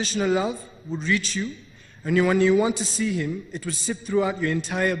unconditional love would reach you, and when you want to see him, it would sip throughout your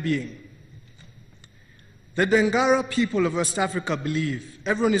entire being. The Dengara people of West Africa believe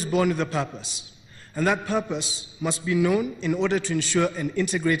everyone is born with a purpose, and that purpose must be known in order to ensure an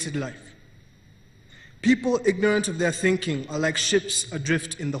integrated life. People ignorant of their thinking are like ships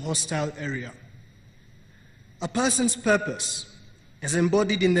adrift in the hostile area. A person's purpose is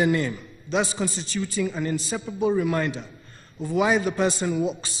embodied in their name, thus constituting an inseparable reminder of why the person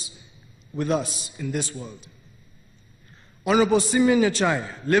walks with us in this world. Honorable Simeon Nyachae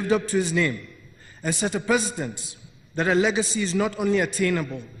lived up to his name and set a precedent that a legacy is not only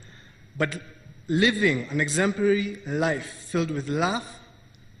attainable, but living an exemplary life filled with love,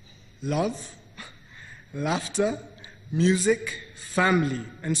 laughter, music, family,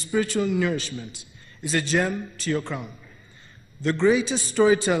 and spiritual nourishment is a gem to your crown. The greatest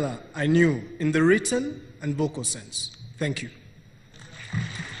storyteller I knew in the written and vocal sense. Thank you.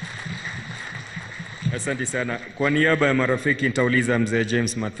 Asante sana. Kwa niaba ya marafiki nitauliza mzee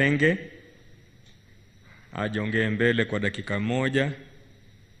James Mathenge ajiongee mbele kwa dakika moja.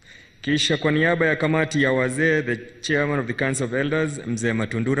 Kisha kwa niaba ya kamati ya wazee, the chairman of the Council of Elders, mzee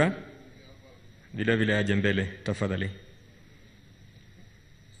Matundura, vile vile aje mbele tafadhali.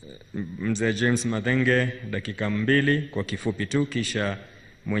 Mzee James Mathenge, dakika 2 kwa kifupi tu, kisha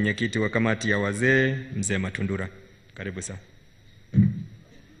mwenyekiti wa kamati ya wazee, mzee Matundura. Karibu sana.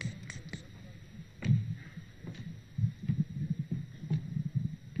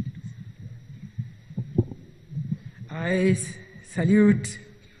 I salute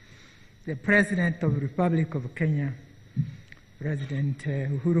the President of the Republic of Kenya, President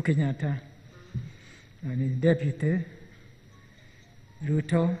Uhuru Kenyatta, and his deputy,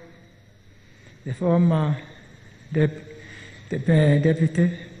 Ruto, the former Deputy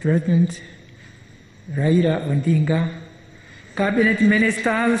President Raila Odinga, Cabinet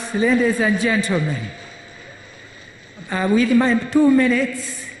Ministers, ladies and gentlemen. With my 2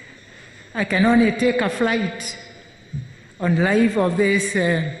 minutes, I can only take a flight on life of this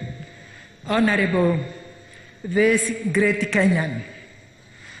honorable, this great Kenyan.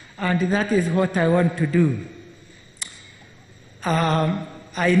 And that is what I want to do.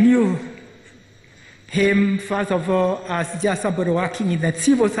 I knew him, first of all, as just somebody working in the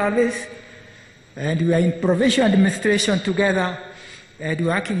civil service, and we are in provincial administration together, and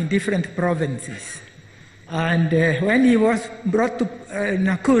working in different provinces. And when he was brought to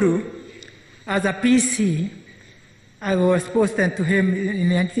Nakuru as a PC, I was posted to him in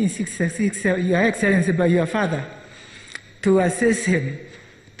 1966, Your Excellency, by your father, to assist him,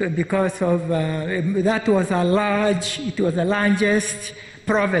 because of that was it was the largest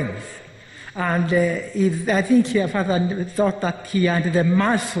province. And I think your father thought that he had the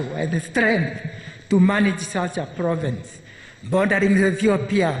muscle and the strength to manage such a province, bordering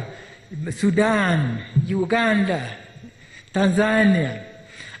Ethiopia, Sudan, Uganda, Tanzania,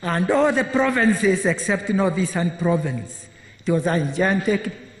 and all the provinces except Northeastern province. It was a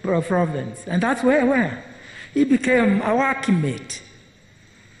gigantic province. And that's where he became a working mate.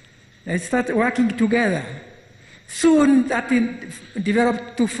 They started working together. Soon that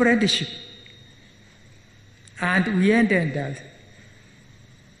developed to friendship. And we ended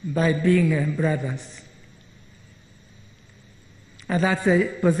by being brothers. And that's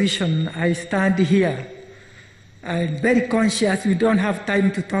the position I stand here. I'm very conscious we don't have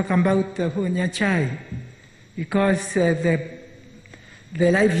time to talk about Nyachae, because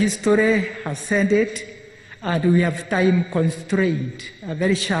the life history has said it, and we have time constraint. I'm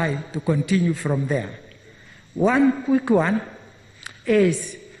very shy to continue from there. One quick one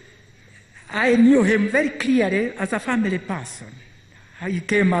is, I knew him very clearly as a family person. He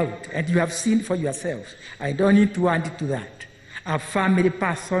came out, and you have seen for yourselves. I don't need to add to that. A family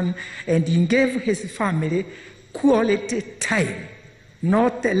person, and he gave his family quality time,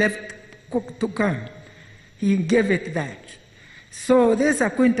 not left cook to come. He gave it that. So this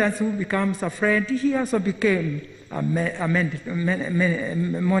acquaintance who becomes a friend, he also became a mentor.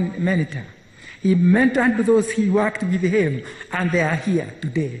 He mentored those he worked with him, and they are here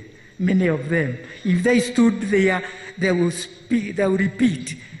today, many of them. If they stood there, they will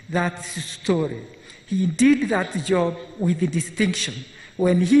repeat that story. He did that job with distinction.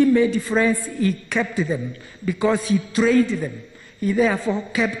 When he made friends, he kept them because he trained them. He therefore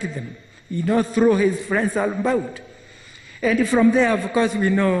kept them. He not throw his friends about. And from there, of course, we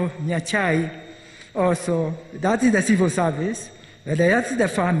know Nyachae also. That is the civil service. That's the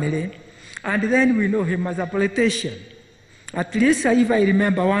family. And then we know him as a politician. At least if I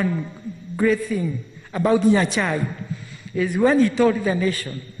remember one great thing about Nyachae is when he told the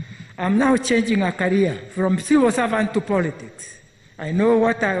nation, I'm now changing a career from civil servant to politics. I know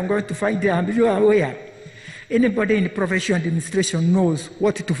what I'm going to find there. I'm aware. Anybody in professional administration knows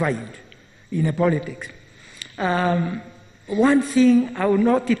what to find in a politics. One thing I will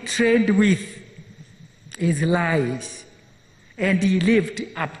not be trained with is lies. And he lived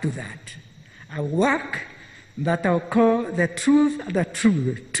up to that. I work that I'll call the truth the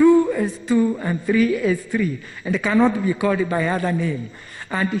truth. 2 is 2 and 3 is 3, and cannot be called by other name.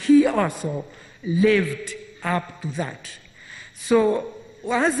 And he also lived up to that. So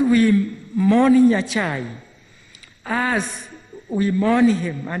as we mourn Nyachae, as we mourn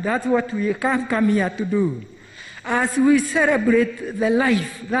him, and that's what we come here to do, as we celebrate the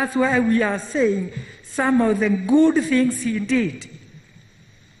life, that's why we are saying some of the good things he did.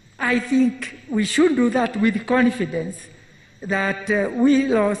 I think we should do that with confidence that we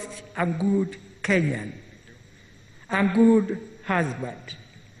lost a good Kenyan, a good husband,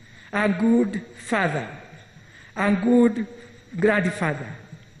 a good father, a good grandfather.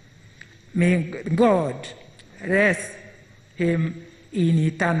 May God rest him in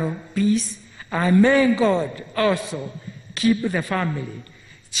eternal peace, and may God also keep the family.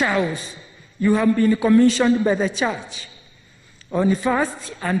 Charles, you have been commissioned by the church. On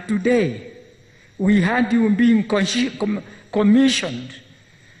first and today, we had you being commissioned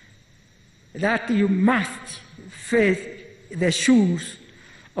that you must face the shoes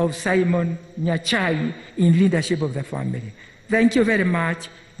of Simon Nyachae in leadership of the family. Thank you very much.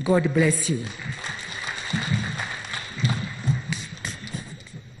 God bless you.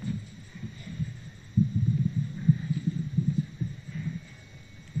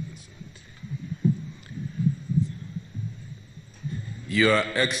 Your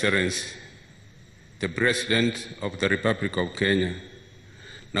Excellency, the President of the Republic of Kenya,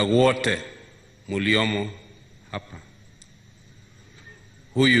 na wote muliomo hapa.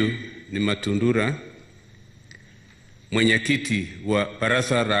 Huyu ni Matundura, mwenyekiti wa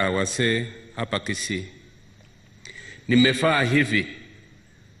baraza la wazee hapa Kisii. Nimefaa hivi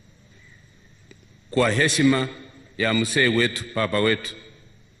kwa heshima ya mzee wetu, baba wetu.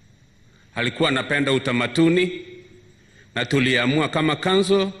 Alikuwa anapenda utamaduni, na tuliamua kama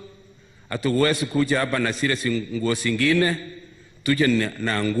kanzo hatuwezi kuja hapa na zile nguo zingine, tuje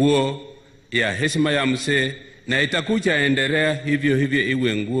na nguo ya heshima ya mzee, na itakuja endelea hivyo hivyo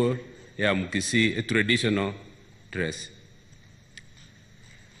iwe nguo ya Mkisii, a traditional dress.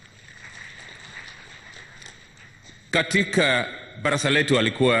 Katika baraza letu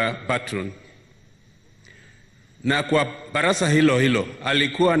alikuwa patron, na kwa baraza hilo hilo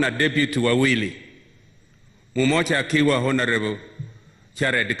alikuwa na deputy wawili, mmoja akiwa Honorable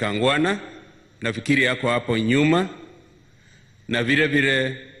Jared Kangwana, nafikiri yako hapo nyuma, na vile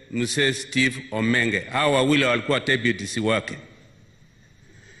vile Mzee Steve Omenge. Hao wawili walikuwa deputies wake.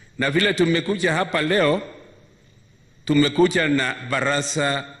 Na vile tumekuja hapa leo, tumekuja na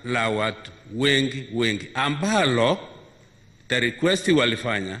baraza la watu wengi ambalo the request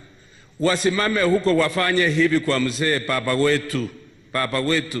walifanya wasimame huko, wafanye hivi kwa mzee baba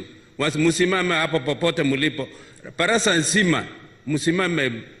wetu. Msimame hapo popote mlipo, baraza nzima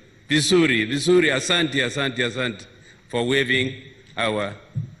msimame vizuri. Asante for waving our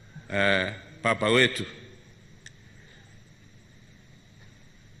papa wetu.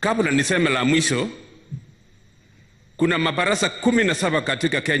 Kabla niseme la mwisho, kuna mabarasa 17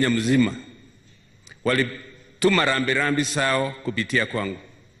 katika Kenya mzima walituma rambirambi sao kupitia kwangu.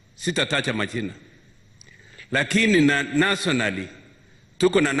 Sitataja majina, lakini na nationally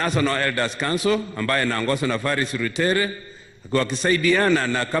tuko na National Elders Council ambaye naongozwa na Faris Rutere wakisaidiana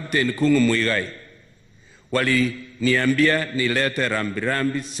na Captain Kungu Muigai. Waliniambia nilete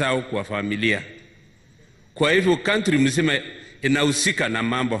rambirambi sao kwa familia. Kwa hivyo country mzima inahusika na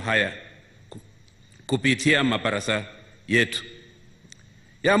mambo haya kupitia mabarasa yetu.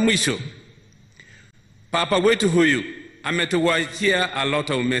 Ya mwisho, papa wetu huyu ametuwachia a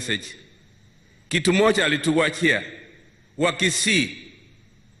lot of message. Kitu moja alituwachia,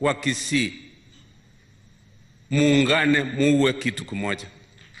 Wakisii muungane muwe kitu kimoja.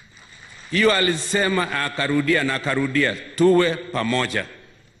 Hiyo alisema, akarudia tuwe pamoja.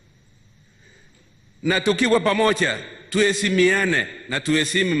 Na tukiwa pamoja tuheshimiane na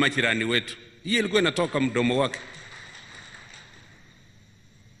tuheshimu majirani wetu. Hiyo ilikuwa inatoka mdomo wake.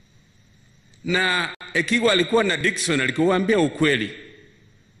 Na ikiwa alikuwa na dictionary, kuwaambia ukweli,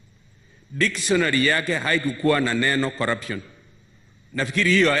 dictionary yake haikuwa na neno corruption.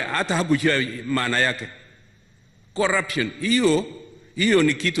 Nafikiri hiyo hata hakujua maana yake. Corruption, hiyo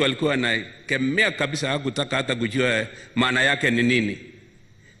ni kitu alikuwa anakemea kabisa, hakutaka hata kujua maana yake ni nini.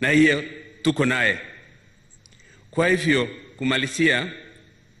 Na hiyo tuko naye. Kwa hivyo kumalizia,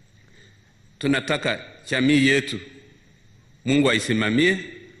 tunataka jamii yetu Mungu aisimamie,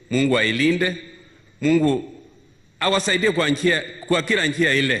 Mungu ailinde, Mungu awasaidie kwa kila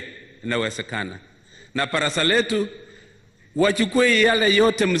njia ile inawezekana. Na baraza letu wachukue yale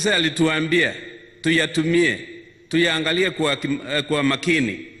yote mzee alituambia, tuyatumie, tuyaangalie kwa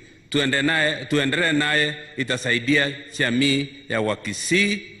makini, tuendelee naye, itasaidia jamii ya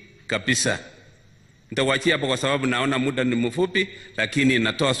Wakisii kabisa. Nitawachia hapo kwa sababu naona muda ni mfupi, lakini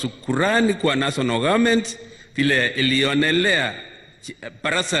natoa shukrani kwa national government vile ilionelea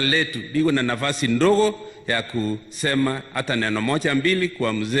baraza letu liko na nafasi ndogo ya kusema hata neno moja mbili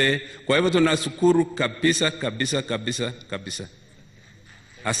kwa mzee. Kwa hivyo tunashukuru kabisa kabisa kabisa kabisa.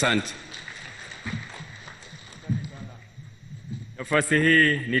 Asante. Nafasi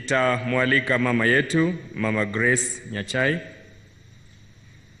hii nitamwalika mama yetu, Mama Grace Nyachae,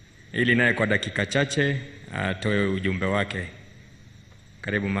 ili naye kwa dakika chache atoe ujumbe wake.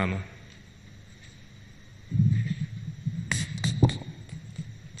 Karibu mama.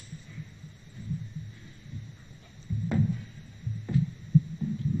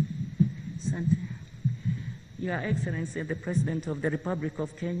 Asante. Your Excellency, the President of the Republic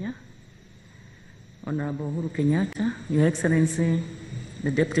of Kenya, Honorable Uhuru Kenyatta, Your Excellency,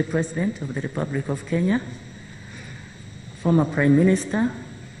 the Deputy President of the Republic of Kenya, former Prime Minister,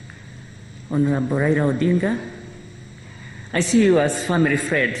 Honorable Raila Odinga. I see you as family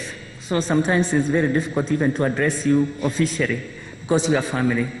friends, so sometimes it's very difficult even to address you officially because you are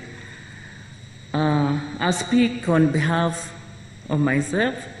family. I'll speak on behalf of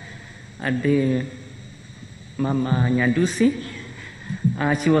myself and the Mama Nyandusi.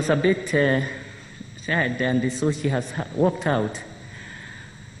 She was a bit sad, and so she has walked out.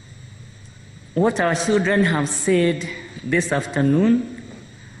 What our children have said this afternoon,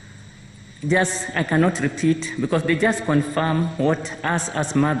 I cannot repeat because they just confirm what us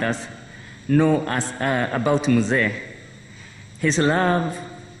as mothers know about Mzee. His love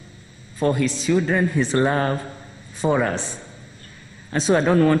for his children, his love for us. And so I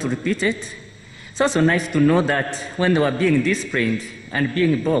don't want to repeat it. It's also nice to know that when they were being disciplined and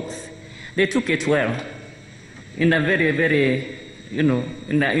being boxed, they took it well, in a very, very,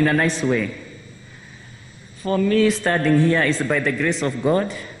 in a nice way. For me, standing here is by the grace of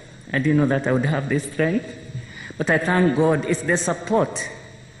God. I didn't know that I would have this strength, but I thank God. It's the support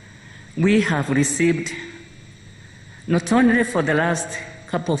we have received, not only for the last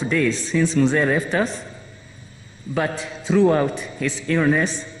couple of days since Mzee left us, but throughout his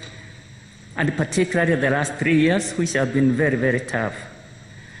illness, and particularly the last 3 years, which have been very, very tough.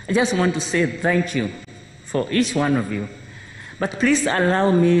 I just want to say thank you for each one of you. But please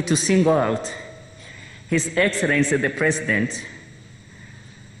allow me to single out His Excellency the President.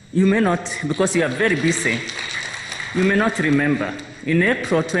 You may not, because you are very busy, you may not remember. In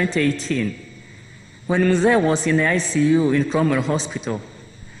April 2018, when Mzee was in the ICU in Cromwell Hospital,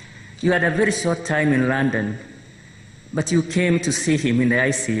 you had a very short time in London, but you came to see him in the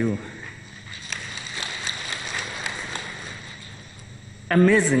ICU.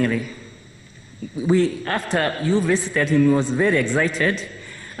 Amazingly, after you visited him, he was very excited.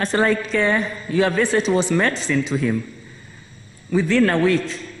 It's like your visit was medicine to him. Within a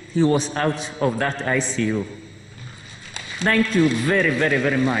week, he was out of that ICU. Thank you very, very,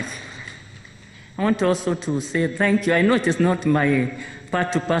 very much. I want also to say thank you. I know it is not my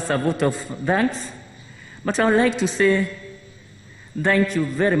part to pass a vote of thanks, but I would like to say thank you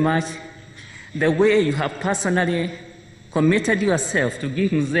very much. The way you have personally committed yourself to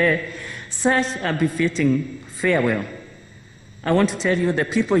give Mzee such a befitting farewell. I want to tell you the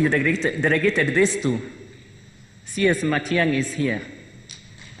people you delegated this to. CS Matiang is here.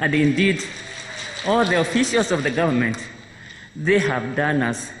 And indeed, all the officials of the government, they have done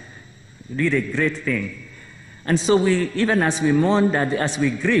us really great thing. And so even as we mourned and as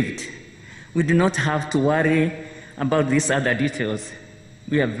we grieved, we do not have to worry about these other details.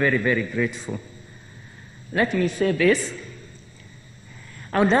 We are very, very grateful. Let me say this.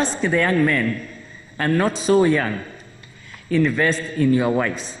 I would ask the young men, and not so young, invest in your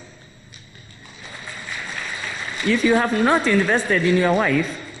wives. If you have not invested in your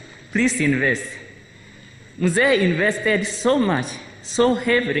wife, please invest. Mzee invested so much, so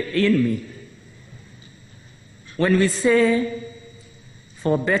heavily in me. When we say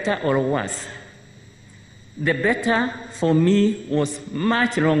for better or worse, the better for me was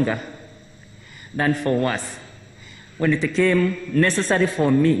much longer than for worse. When it became necessary for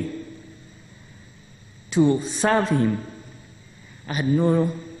me to serve him, I had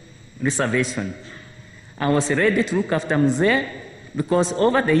no reservation. I was ready to look after Mzee because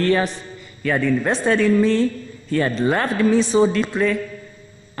over the years, he had invested in me, he had loved me so deeply,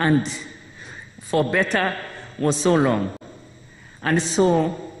 and for better was so long. And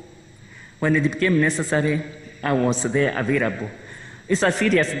so, when it became necessary, I was there available. It's a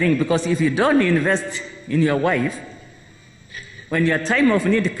serious thing because if you don't invest in your wife, when your time of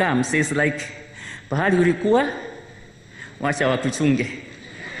need comes, it's like, pahali ulikuwa, wacha wakuchunge.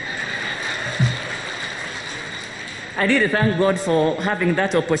 I really thank God for having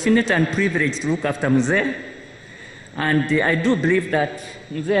that opportunity and privilege to look after Mzee. And I do believe that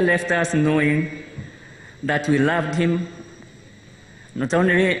Mzee left us knowing that we loved him, not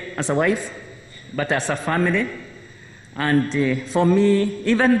only as a wife, but as a family. And for me,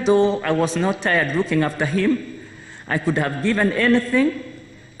 even though I was not tired looking after him, I could have given anything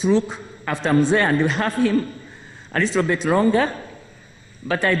to look after Mzee and have him a little bit longer.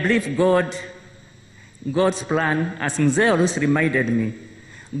 But I believe God's plan, as Mzee always reminded me,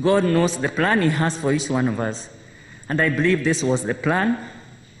 God knows the plan he has for each one of us. And I believe this was the plan.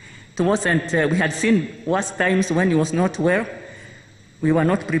 It wasn't, we had seen worse times when he was not well. We were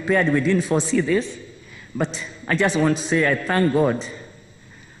not prepared, we didn't foresee this. But I just want to say I thank God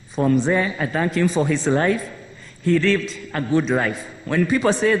for Mzee. I thank him for his life. He lived a good life. When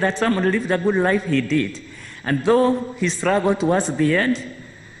people say that someone lived a good life, he did. And though he struggled towards the end,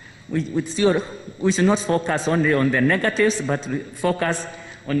 we should not focus only on the negatives, but focus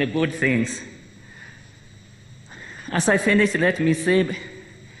on the good things. As I finish, let me say,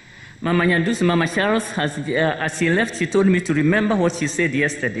 Mama Nyandusi, Mama Charles, as she left, she told me to remember what she said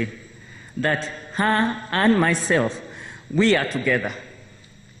yesterday, that her and myself, we are together.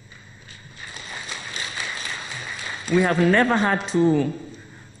 We have never had to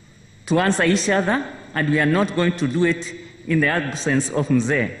answer each other, and we are not going to do it in the absence of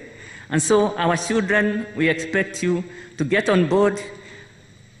Mzee. And so our children, we expect you to get on board.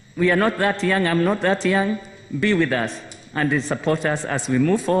 We are not that young, I'm not that young. Be with us and support us as we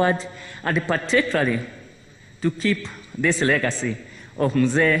move forward, and particularly to keep this legacy of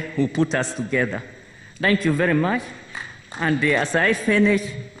Mzee who put us together. Thank you very much. And as I finish,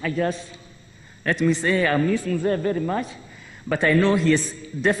 let me say I miss Mzee very much, but I know he is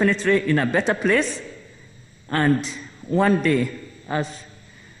definitely in a better place. And one day, as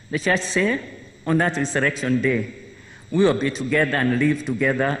the church says, on that resurrection day, we will be together and live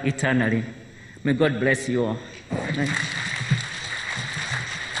together eternally. May God bless you all.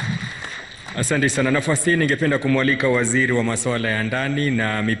 Asante sana. Nafasi hii ningependa kumwalika waziri wa masuala ya ndani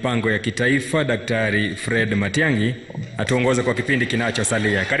na mipango ya kitaifa, Daktari Fred Matiang'i, atuongoze kwa kipindi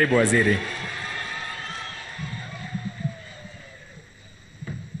kinachosalia. Karibu waziri.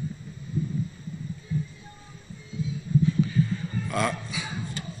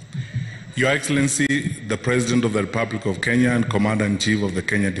 Your Excellency, the President of the Republic of Kenya and Commander-in-Chief of the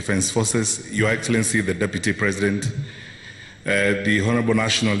Kenya Defense Forces, Your Excellency, the Deputy President, the honorable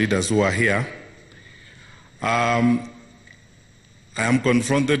national leaders who are here, I am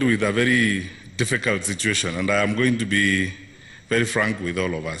confronted with a very difficult situation, and I am going to be very frank with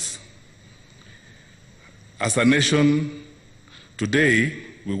all of us. As a nation, today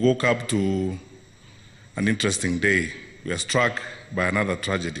we woke up to an interesting day. We are struck by another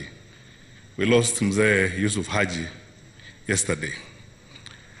tragedy. We lost Mzee Yusuf Haji yesterday,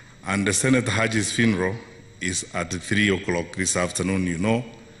 and the Senate Haji's funeral is at 3 o'clock this afternoon, you know,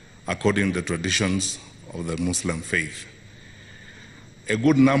 according to the traditions of the Muslim faith. A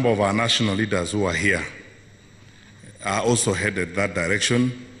good number of our national leaders who are here are also headed that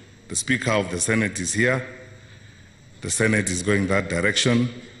direction. The Speaker of the Senate is here. The Senate is going that direction.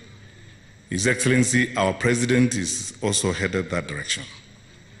 His Excellency, our President, is also headed that direction.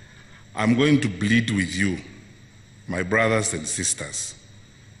 I'm going to plead with you, my brothers and sisters,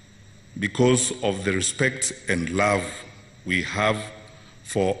 because of the respect and love we have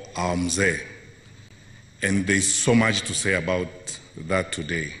for our Mzee. And there's so much to say about that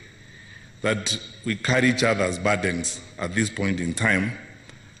today, that we carry each other's burdens at this point in time.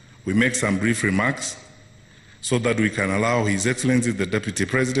 We make some brief remarks so that we can allow His Excellency the Deputy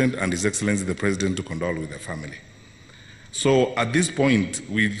President and His Excellency the President to condole with the family. So at this point,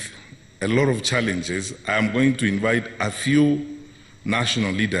 with a lot of challenges, I am going to invite a few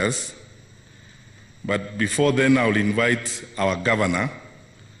national leaders, but before then I will invite our governor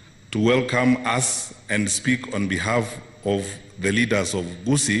to welcome us and speak on behalf of the leaders of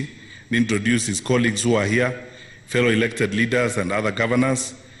Gusii, and introduce his colleagues who are here, fellow elected leaders and other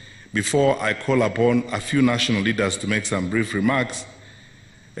governors, before I call upon a few national leaders to make some brief remarks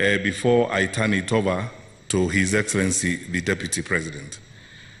before I turn it over to His Excellency the Deputy President.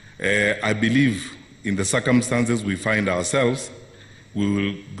 I believe in the circumstances we find ourselves, we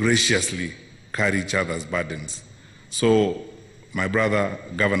will graciously carry each other's burdens. So, my brother,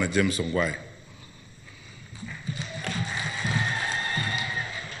 Governor James Ongwae.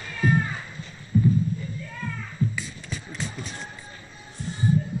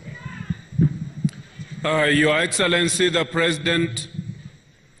 Your Excellency, the President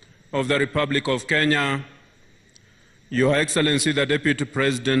of the Republic of Kenya, Your Excellency, the Deputy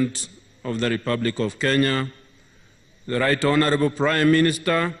President of the Republic of Kenya, the Right Honorable Prime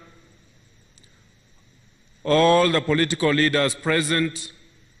Minister, all the political leaders present,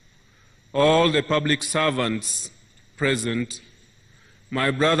 all the public servants present,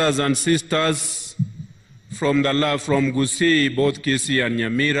 my brothers and sisters from Gusii, both Kisii and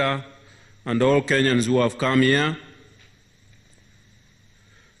Nyamira, and all Kenyans who have come here.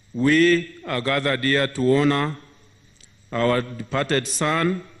 We are gathered here to honor our departed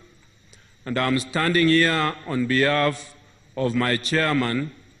son, and I'm standing here on behalf of my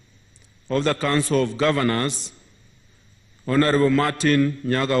chairman of the Council of Governors, Honorable Martin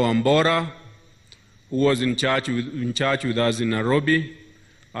Nyaga Wambora, who was in charge with us in Nairobi.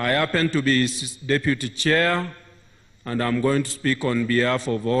 I happen to be his deputy chair, and I'm going to speak on behalf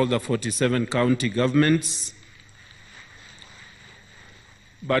of all the 47 county governments.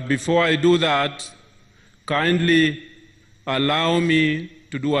 But before I do that, kindly allow me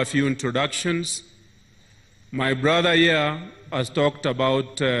to do a few introductions. My brother here has talked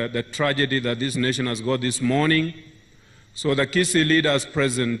about the tragedy that this nation has got this morning. So the Kisii leaders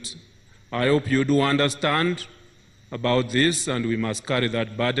present, I hope you do understand about this, and we must carry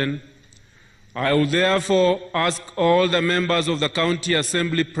that burden. I will therefore ask all the members of the county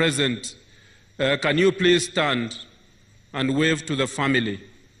assembly present, can you please stand and wave to the family?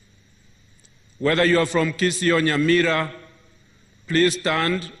 Whether you are from Kisii or Nyamira, please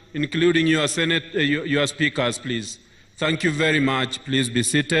stand, including your speakers, please. Thank you very much. Please be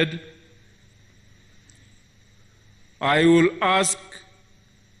seated. I will ask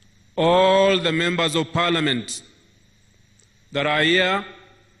all the members of parliament that are here,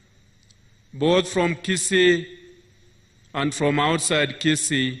 both from Kisii and from outside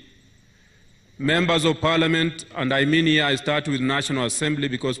Kisii, members of parliament, and I mean here I start with National Assembly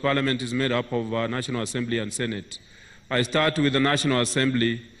because parliament is made up of National Assembly and Senate. I start with the National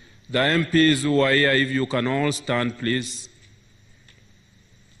Assembly. The MPs who are here, if you can all stand, please.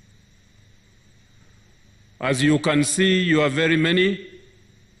 As you can see, you are very many,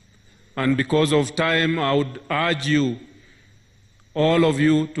 and because of time, I would urge you, all of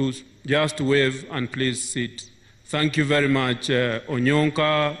you, to just wave and please sit. Thank you very much,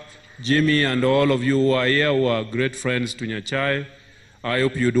 Onyonka, Jimmy, and all of you who are here, who are great friends to Nyachae. I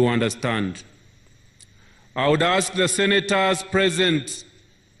hope you do understand. I would ask the senators present,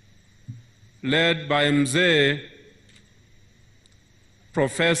 led by Mzee,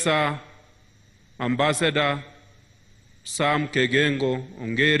 Professor, Ambassador Sam Kegengo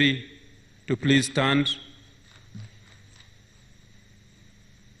Ongeri, to please stand.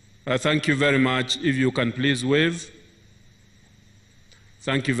 Thank you very much. If you can please wave.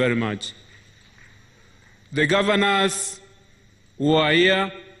 Thank you very much. The governors who are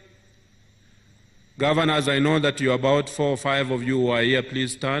here, governors, I know that you are about 4 or 5 of you who are here,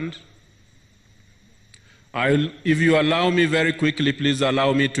 please stand. If you allow me very quickly, please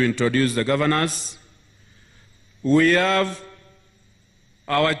allow me to introduce the governors. We have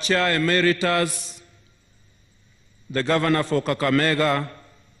our Chair Emeritus, the Governor for Kakamega,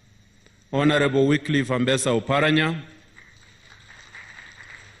 Honorable Wycliffe Ambessa Oparanya.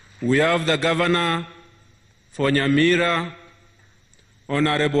 We have the Governor for Nyamira,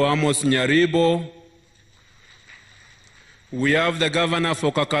 Honorable Amos Nyaribo. We have the Governor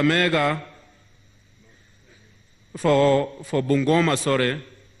for Kakamega, for Bungoma, sorry,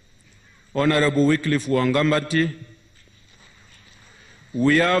 Honorable Wycliffe Wangambati.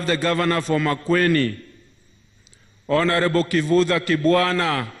 We have the Governor for Makueni, Honorable Kivutha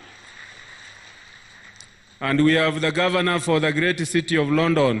Kibwana. And we have the Governor for the great city of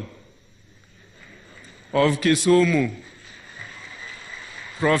London, of Kisumu,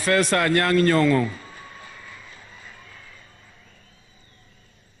 Professor Anyang' Nyong'o.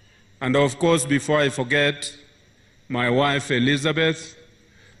 And of course, before I forget, my wife Elizabeth,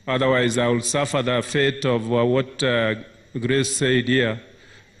 otherwise I will suffer the fate of what Grace said here.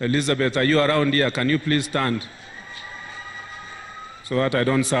 Elizabeth, are you around here? Can you please stand? So that I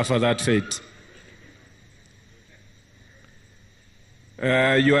don't suffer that fate.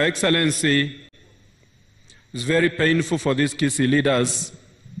 Your Excellency, it's very painful for these Kisii leaders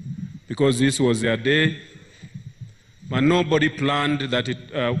because this was their day, but nobody planned that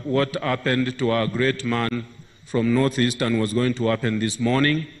what happened to our great man from Northeastern was going to happen this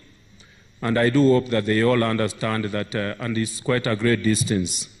morning, and I do hope that they all understand that, and it's quite a great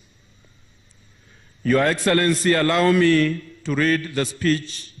distance. Your Excellency, allow me to read the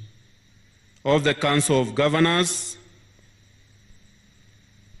speech of the Council of Governors.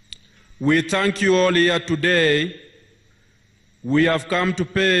 We thank you all here today. We have come to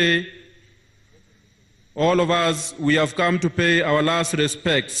pay, all of us, we have come to pay our last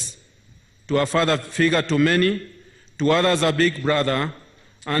respects to a father figure to many, to others a big brother,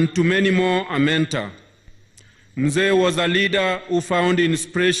 and to many more a mentor. Mzee was a leader who found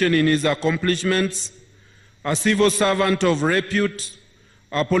inspiration in his accomplishments, a civil servant of repute,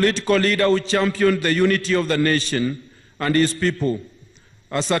 a political leader who championed the unity of the nation and his people,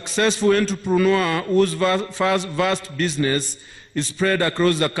 a successful entrepreneur whose vast business is spread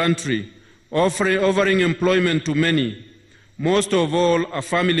across the country, offering employment to many. Most of all, a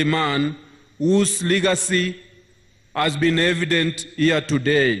family man whose legacy has been evident here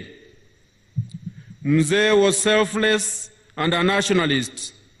today. Mzee was selfless and a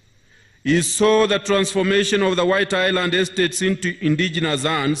nationalist. He saw the transformation of the White Island estates into indigenous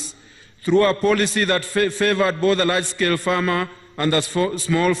hands through a policy that favored both the large-scale farmer and the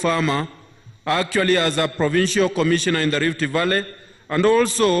small farmer, actually as a provincial commissioner in the Rift Valley, and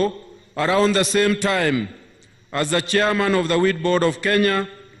also around the same time as the chairman of the Wheat Board of Kenya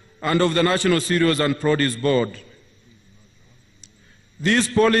and of the National Cereals and Produce Board. These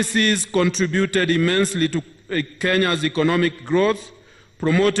policies contributed immensely to Kenya's economic growth,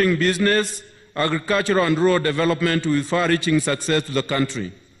 promoting business, agricultural and rural development with far-reaching success to the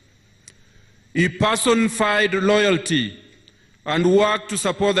country. He personified loyalty and worked to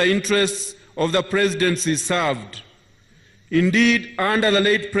support the interests of the presidency he served. Indeed, under the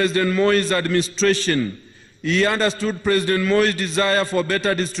late President Moi's administration, he understood President Moi's desire for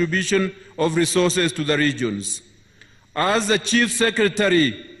better distribution of resources to the regions. As the Chief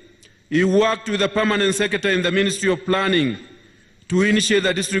Secretary, he worked with the Permanent Secretary in the Ministry of Planning to initiate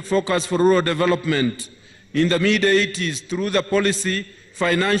the District Focus for Rural Development in the mid-80s through the Policy,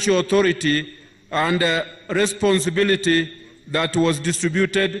 Financial Authority, and responsibility that was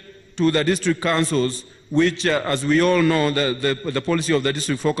distributed to the district councils, which, as we all know, the policy of the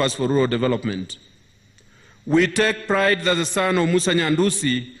District Focus for Rural Development. We take pride that the son of Musa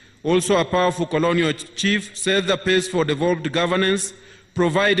Nyandusi, also a powerful colonial chief, set the pace for devolved governance,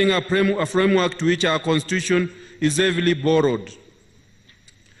 providing a framework to which our constitution is heavily borrowed.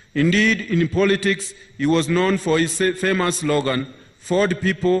 Indeed, in politics, he was known for his famous slogan, "Ford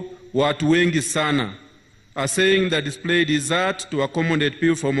people watu wengi sana," a saying that displayed his art to accommodate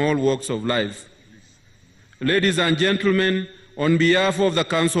people from all walks of life. Ladies and gentlemen, on behalf of the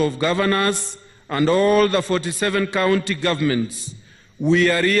Council of Governors and all the 47 county governments,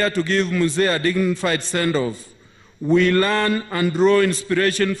 we are here to give Mzee a dignified send-off. We learn and draw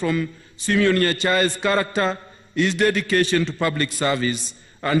inspiration from Simeon Nyachae's character, his dedication to public service,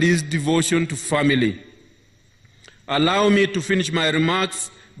 and his devotion to family. Allow me to finish my remarks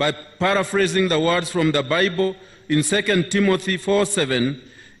by paraphrasing the words from the Bible in 2 Timothy 4:7.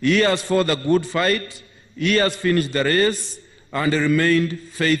 He has fought the good fight, he has finished the race, and remained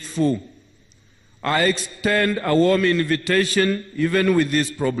faithful. I extend a warm invitation, even with this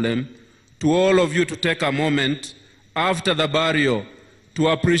problem, to all of you to take a moment after the burial to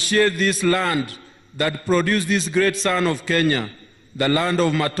appreciate this land that produced this great son of Kenya, the land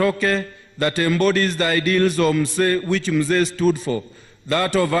of Matoke, that embodies the ideals of Mzee, which Mzee stood for,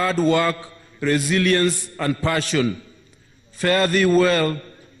 that of hard work, resilience, and passion. Fare thee well,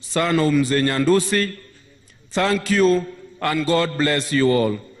 son of Mzee Nyandusi. Thank you, and God bless you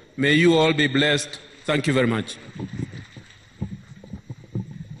all. May you all be blessed. Thank you very much.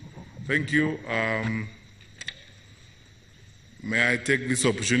 Thank you. May I take this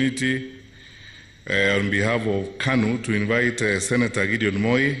opportunity on behalf of KANU to invite Senator Gideon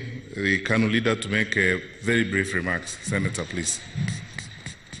Moi, the KANU leader, to make very brief remarks. Senator, please.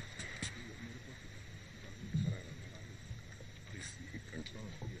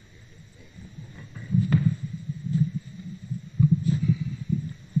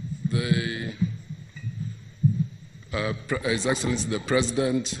 His Excellency the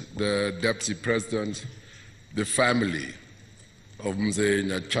President, the Deputy President, the family of Mzee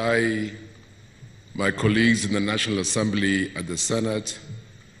Nyachae, my colleagues in the National Assembly and the Senate,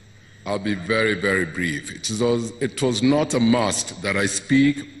 I'll be very, very brief. It was not a must that I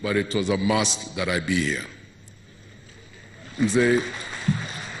speak, but it was a must that I be here. Mzee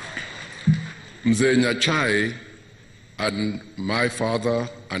Nyachae and my father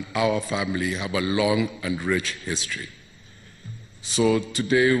and our family have a long and rich history. So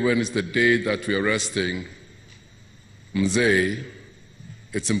today, when it's the day that we are resting Mzee,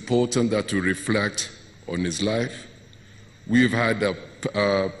 it's important that we reflect on his life. We've had a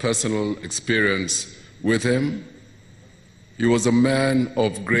personal experience with him. He was a man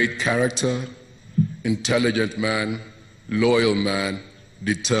of great character, intelligent man, loyal man,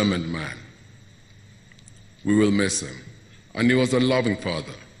 determined man. We will miss him. And he was a loving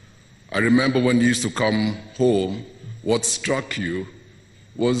father. I remember when he used to come home, what struck you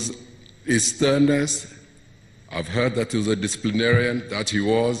was his sternness I've heard that he was a disciplinarian, that he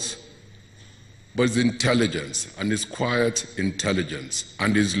was, but his intelligence and his quiet intelligence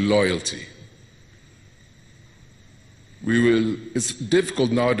and his loyalty. It's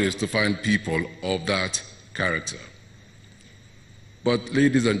difficult nowadays to find people of that character. But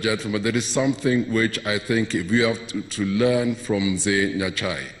ladies and gentlemen, there is something which I think if we have to learn from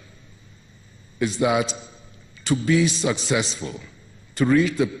Nyachae, is that to be successful, to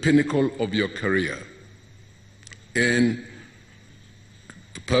reach the pinnacle of your career in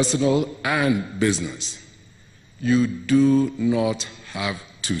personal and business, you do not have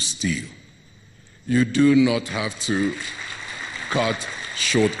to steal. You do not have to cut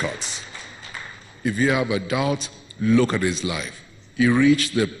shortcuts. If you have a doubt, look at his life. He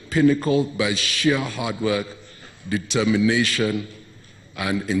reached the pinnacle by sheer hard work, determination,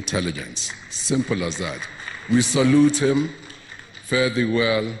 and intelligence. Simple as that. We salute him. Fare thee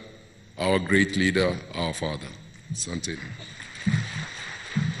well, our great leader, our father. Sante.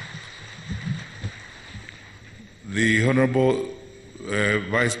 The Honorable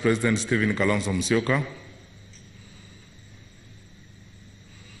Vice President Stephen Kalonzo Musyoka.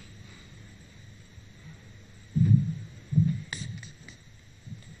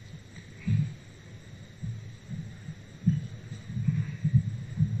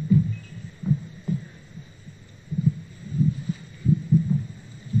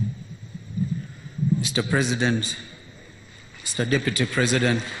 Mr. President, Mr. Deputy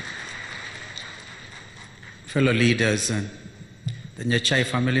President, fellow leaders, and the Nyachae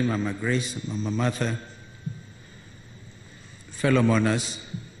family, Mama Grace, Mama Martha, fellow mourners,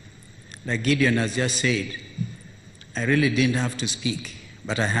 like Gideon has just said, I really didn't have to speak,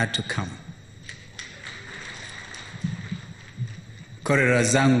 but I had to come. Korera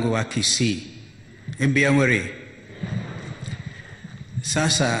zangu wa Kisii, Mbiamuri.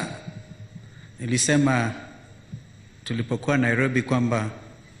 Sasa nilisema tulipokuwa Nairobi kwamba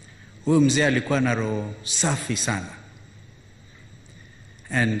huyu mzee alikuwa na roho safi sana.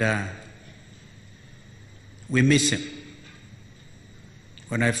 And we miss him.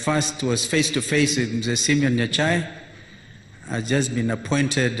 When I first was face to face with Mzee Simeon Nyachae, I'd just been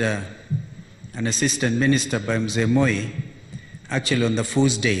appointed an assistant minister by Mzee Moi, actually on the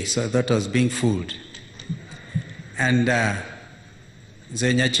Fool's Day, so I thought I was being fooled. And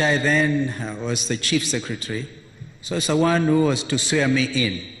Mzee Nyachae then was the chief secretary, so it's the one who was to swear me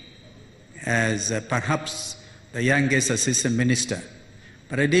in as perhaps the youngest assistant minister.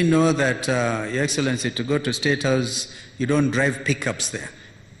 But I didn't know that, Your Excellency, to go to State House, you don't drive pickups there.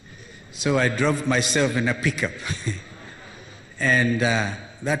 So I drove myself in a pickup. And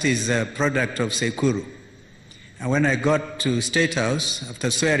that is a product of Sekuru. And when I got to State House, after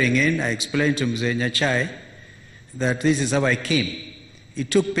swearing in, I explained to Mzee Nyachae that this is how I came. He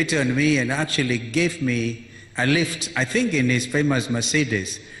took pity on me and actually gave me a lift, I think in his famous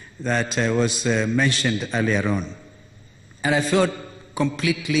Mercedes that was mentioned earlier on. And I felt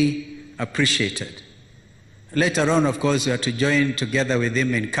completely appreciated. Later on, of course, we had to join together with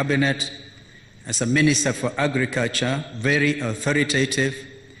him in cabinet as a minister for agriculture, very authoritative.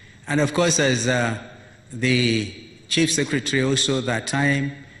 And of course, as the chief secretary also that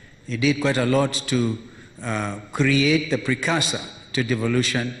time, he did quite a lot to create the precursor to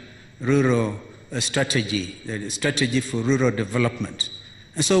devolution, rural strategy, the strategy for rural development.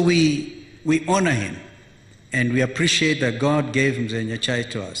 And so we honor him. And we appreciate that God gave Mzee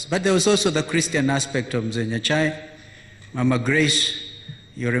Nyachae to us. But there was also the Christian aspect of Mzee Nyachae. Mama Grace,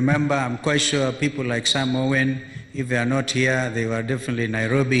 you remember, I'm quite sure people like Sam Owen, if they are not here, they were definitely in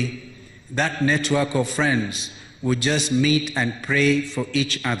Nairobi. That network of friends would just meet and pray for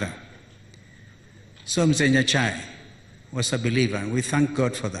each other. So Mzee Nyachae was a believer, and we thank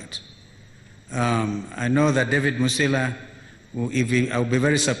God for that. I know that David Musila, I'll be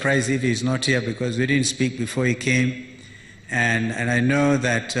very surprised if he's not here because we didn't speak before he came. And I know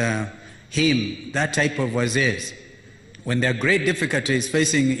that that type of wazir, when there are great difficulties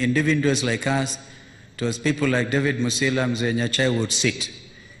facing individuals like us, it was people like David Musila, Mzee Nyachae would sit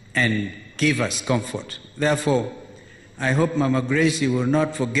and give us comfort. Therefore, I hope Mama Grace, you will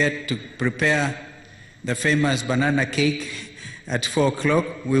not forget to prepare the famous banana cake at 4 o'clock.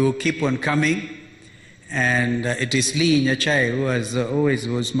 We will keep on coming. And it is Lee Nyachae who has always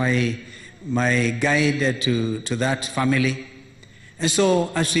was my guide to that family. And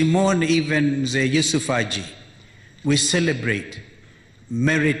so as we mourn even Mzee Yusuf Haji, we celebrate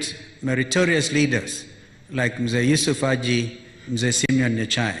meritorious leaders like Mzee Yusuf Haji, Mzee Simeon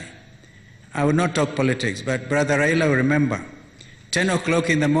Nyachae. I will not talk politics, but Brother Raila will remember, 10 o'clock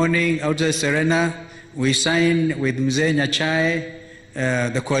in the morning outside Serena, we signed with Mzee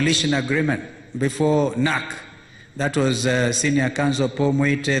Nyachae the coalition agreement before NAC That was Senior Counsel Paul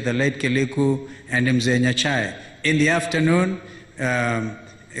Mwite, the late Kiliku, and Mzee Nyachae. In the afternoon,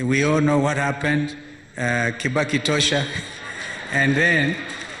 we all know what happened, Kibaki Tosha, and then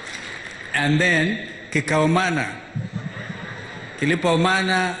Kikaumana.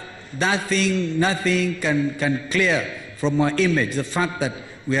 Kilipaumana, nothing can clear from our image the fact that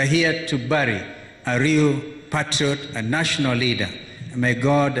we are here to bury a real patriot, a national leader. May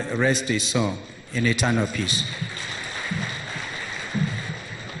God rest his soul in eternal peace.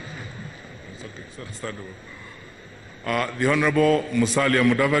 The Honorable Musalia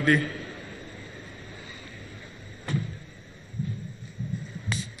Mudavadi.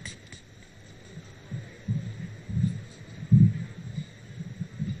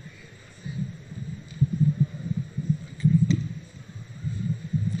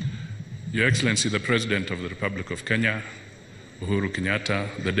 Your Excellency, the President of the Republic of Kenya, Uhuru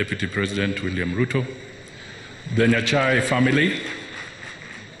Kenyatta, the Deputy President, William Ruto, the Nyachae family,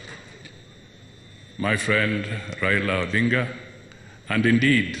 my friend Raila Odinga, and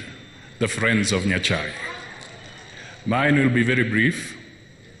indeed the friends of Nyachae. Mine will be very brief.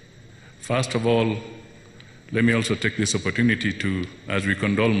 First of all, let me also take this opportunity to, as we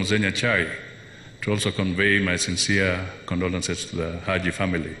condole Mzee Nyachae, to also convey my sincere condolences to the Haji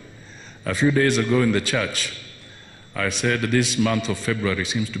family. A few days ago in the church, I said this month of February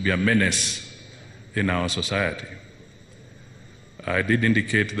seems to be a menace in our society. I did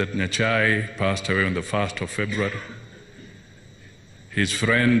indicate that Nyachae passed away on the 1st of February. His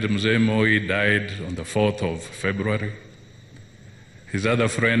friend Mzee Moi died on the 4th of February. His other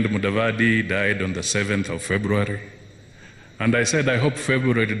friend Mudavadi died on the 7th of February. And I said, I hope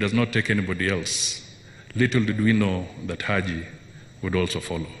February does not take anybody else. Little did we know that Haji would also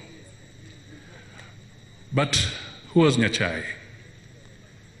follow. But who was Nyachae?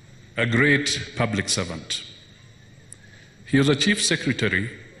 A great public servant. He was a chief secretary,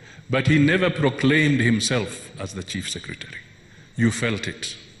 but he never proclaimed himself as the chief secretary. You felt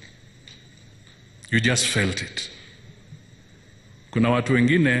it. You just felt it. Kuna watu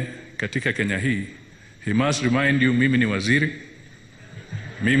wengine katika Kenya hii, he must remind you, mimi ni waziri,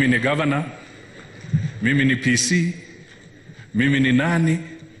 mimi ni governor, mimi ni PC, mimi ni nani.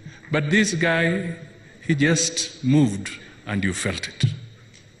 But this guy, he just moved and you felt it.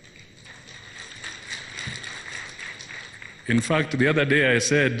 In fact, the other day I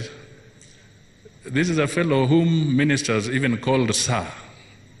said, this is a fellow whom ministers even called Sir.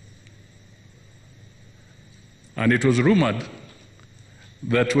 And it was rumored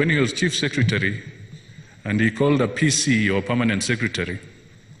that when he was chief secretary and he called a PC or permanent secretary,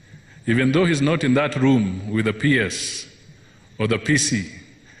 even though he's not in that room with the PS or the PC,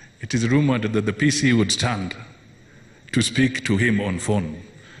 it is rumored that the PC would stand to speak to him on phone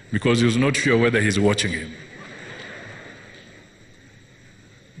because he was not sure whether he's watching him.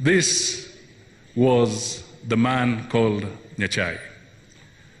 This was the man called Nyachae.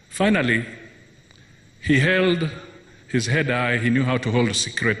 Finally, he held his head high, he knew how to hold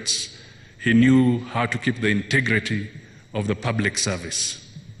secrets, he knew how to keep the integrity of the public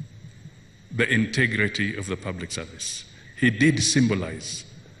service. The integrity of the public service. He did symbolize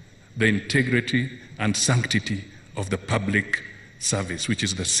the integrity and sanctity of the public service, which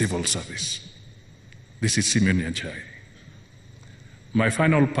is the civil service. This is Simeon Nyachae. My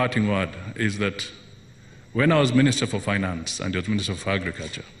final parting word is that when I was Minister for Finance and he was Minister for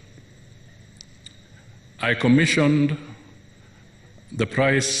Agriculture, I commissioned the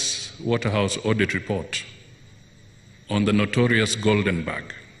Price Waterhouse audit report on the notorious Golden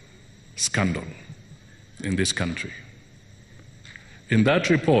Bag scandal in this country. In that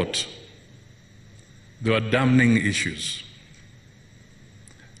report, there were damning issues.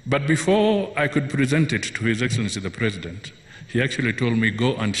 But before I could present it to His Excellency the President, he actually told me,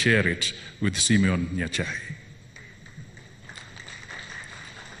 go and share it with Simeon Nyachae.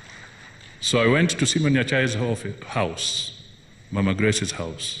 So I went to Simeon Nyachae's house, Mama Grace's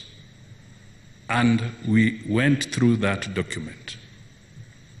house, and we went through that document.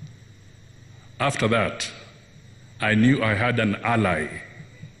 After that, I knew I had an ally.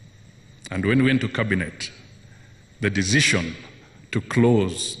 And when we went to cabinet, the decision to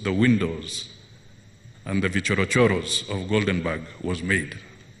close the windows and the vichorochoros of Golden Bag was made.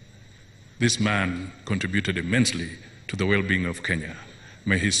 This man contributed immensely to the well-being of Kenya.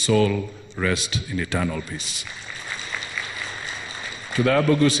 May his soul rest in eternal peace. To the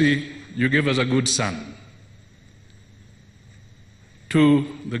Abu Gusii, you gave us a good son. To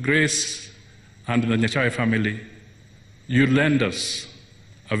the Grace and the Nyachae family, you lend us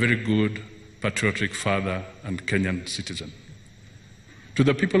a very good, patriotic father and Kenyan citizen. To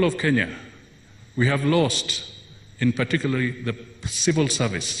the people of Kenya, we have lost in particularly the civil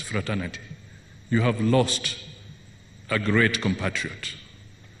service fraternity, you have lost a great compatriot.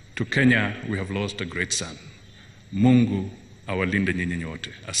 To Kenya, we have lost a great son. Mungu awalinde nyinyi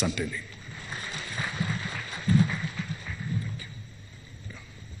nyote. Asanteni.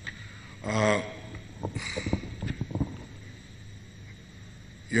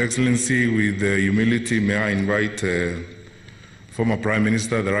 Your Excellency, with humility, may I invite former Prime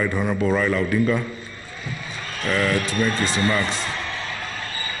Minister, the Right Honorable Raila Odinga, to make his remarks.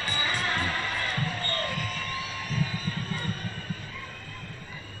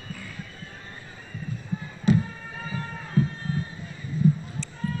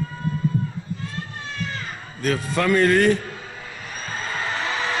 The family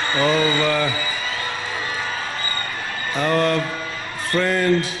of our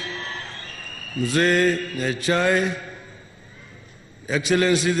friend Mzee Nyachae,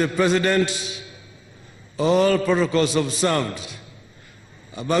 Excellency the President, all protocols observed.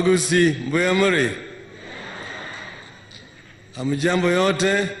 Abagusi Mbuyamuri, amjambo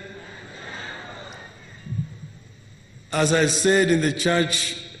yote. As I said in the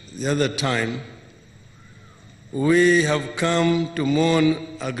church the other time, we have come to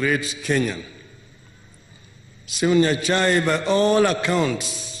mourn a great Kenyan. Simon Nyachae, by all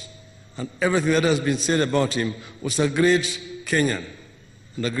accounts, and everything that has been said about him, was a great Kenyan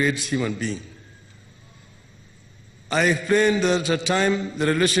and a great human being. I explained that at a time the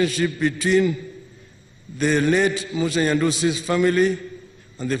relationship between the late Musa Nyandusi's family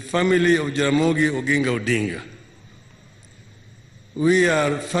and the family of Jaramogi Oginga Odinga. We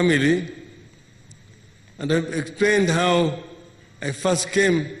are family, and I've explained how I first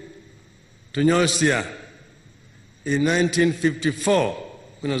came to Nyosia in 1954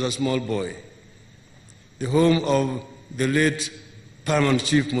 when I was a small boy, the home of the late Paramount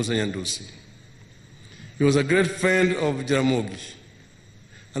Chief Musa Nyandusi. He was a great friend of Jaramogi,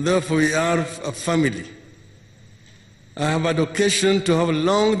 and therefore we are a family. I have had occasion to have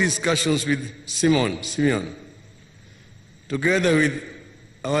long discussions with Simeon, together with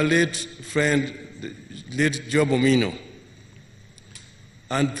our late friend, late Job Omino.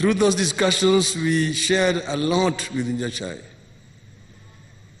 And through those discussions, we shared a lot with Nyachae.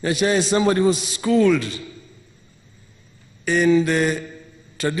 Nyachae is somebody who was schooled in the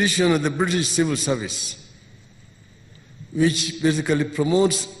tradition of the British civil service, which basically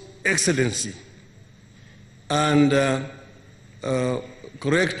promotes excellency and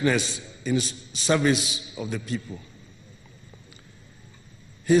correctness in service of the people.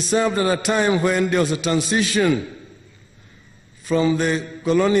 He served at a time when there was a transition from the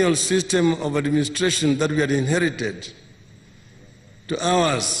colonial system of administration that we had inherited to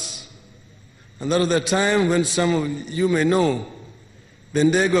ours. And that was the time when some of you may know the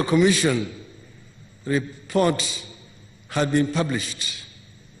Ndegwa Commission report had been published,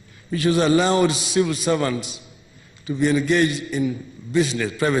 which was allowed civil servants to be engaged in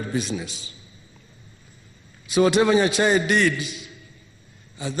business, private business. So whatever Nyachae did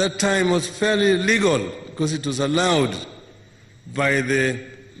at that time was fairly legal because it was allowed by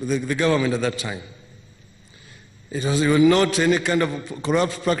the government at that time. It was not any kind of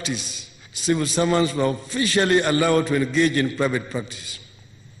corrupt practice. Civil servants were officially allowed to engage in private practice,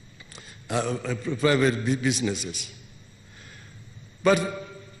 private businesses. But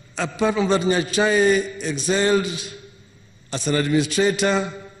apart from that, Nyachae excelled as an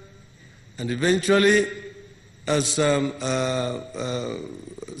administrator and eventually as in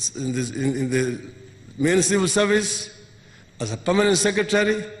the main civil service, as a permanent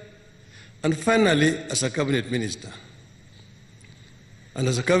secretary, and finally as a cabinet minister. And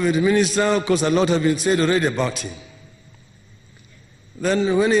as a cabinet minister, of course, a lot has been said already about him.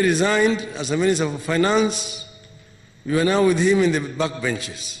 Then when he resigned as a minister of finance, we were now with him in the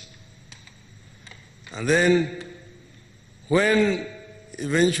backbenches. And then when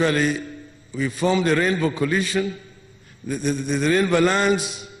eventually we formed the Rainbow Coalition, the Rainbow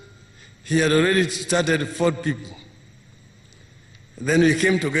Alliance, he had already started 4 people. Then we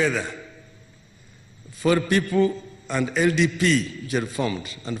came together, 4 people and LDP, which had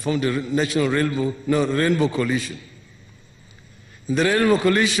formed, and formed the National Rainbow Coalition. And the Rainbow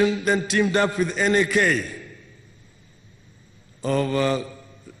Coalition then teamed up with NAK of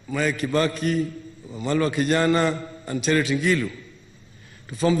Maya Kibaki, Malwa Kijana, and Charity Ngilu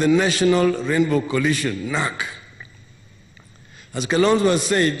to form the National Rainbow Coalition, NAC. As Kalonzo has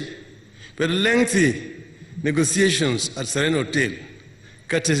said, we had lengthy negotiations at Serena Hotel,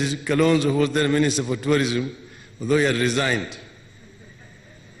 courtesy Kalonzo, who was then Minister for Tourism, although he had resigned.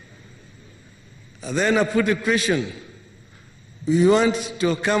 And then I put the question, we want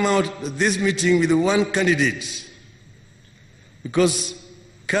to come out of this meeting with one candidate because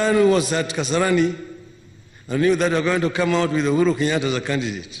Kanu was at Kasarani and knew that we were going to come out with Uhuru Kenyatta as a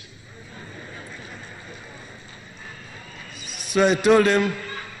candidate. So I told them,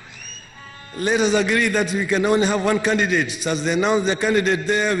 let us agree that we can only have one candidate. As they announced their candidate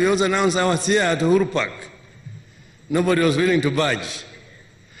there, we also announced ours here at Uhuru Park. Nobody was willing to budge.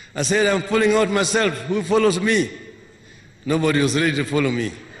 I said, I'm pulling out myself. Who follows me? Nobody was ready to follow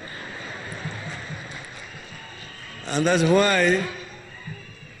me. And that's why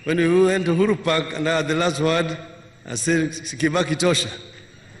when we went to Uhuru Park and I had the last word, I said, Kibaki Tosha.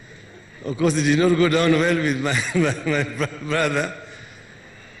 Of course, it did not go down well with my brother.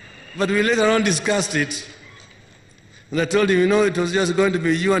 But we later on discussed it. And I told him, you know, it was just going to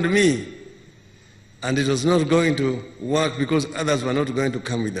be you and me. And it was not going to work because others were not going to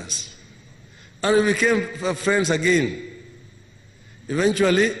come with us. And we became friends again.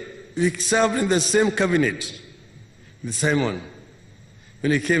 Eventually, we served in the same cabinet with Simon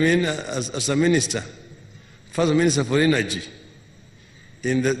when he came in as a minister, first minister for energy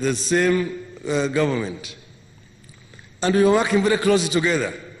in the same government. And we were working very closely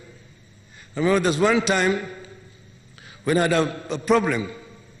together. I remember there's one time when I had a problem.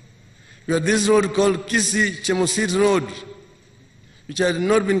 We had this road called Kisii Chemusit Road, which had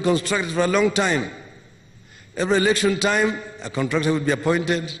not been constructed for a long time. Every election time, a contractor would be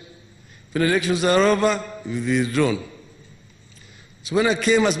appointed. When elections are over, it would be withdrawn. So when I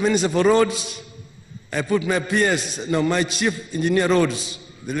came as Minister for Roads, I put my PS, my Chief Engineer Roads,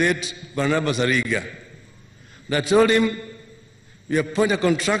 the late Barnabas Ariga. And I told him, we appoint a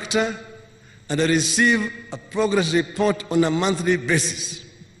contractor and I receive a progress report on a monthly basis.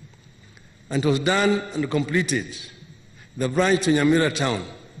 And it was done and completed, the branch to Nyamira town.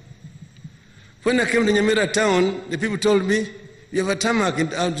 When I came to Nyamira town, the people told me, we have a tarmac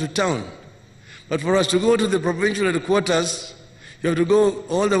out to town. But for us to go to the provincial headquarters, you have to go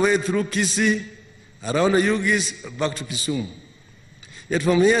all the way through Kisii, around the Yugis, back to Kisumu. Yet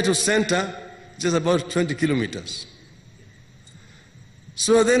from here to center, just about 20 kilometers.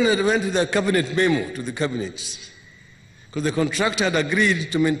 So then I went with a cabinet memo to the cabinets, because the contractor had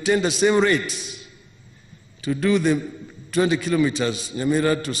agreed to maintain the same rates to do the 20 kilometers,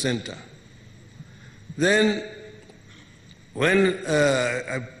 Nyamira to center. Then, when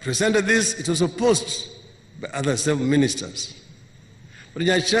I presented this, it was opposed by other several ministers. But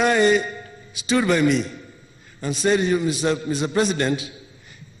Nyachae stood by me and said, Mr. President,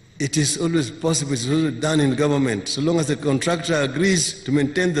 it is always possible, it's always done in government. So long as the contractor agrees to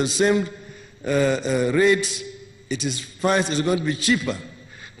maintain the same rates, it is price is going to be cheaper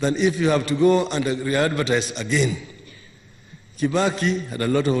than if you have to go and re-advertise again. Kibaki had a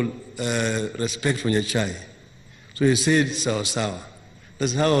lot of respect for Nyachae. So he said, sawa sawa.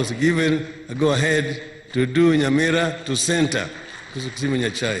 That's how I was given a go-ahead to do Nyamira to center, because of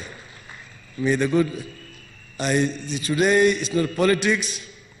Nyachae. May the good, today it's not politics,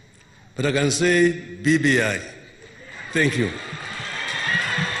 but I can say BBI. Thank you.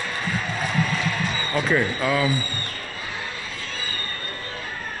 Okay.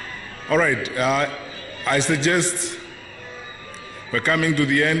 All right. I suggest we're coming to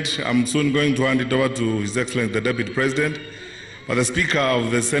the end. I'm soon going to hand it over to His Excellency the Deputy President. But the Speaker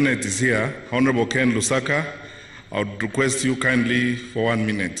of the Senate is here, Honorable Ken Lusaka. I would request you kindly for 1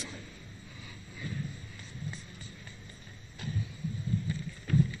 minute.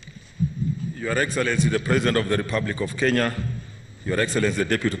 Your Excellency the President of the Republic of Kenya, Your Excellency the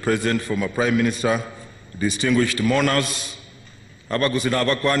Deputy President, former Prime Minister, distinguished mourners, Abagusi na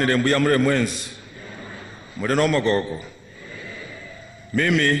abakwani lembuya mure mwenzi, mure no mogoko.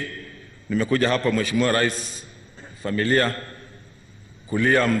 Mimi nimekuja hapa Mheshimiwa Rais, familia,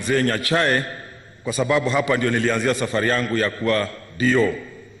 kulia mzee Nyachae, kwa sababu hapa ndio nilianzia safari yangu ya kuwa dio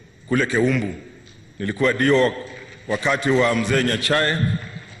kule Keumbu. Nilikuwa dio wakati wa mzee Nyachae.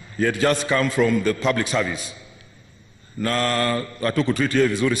 He had just come from the public service. Na hatukutreat yeye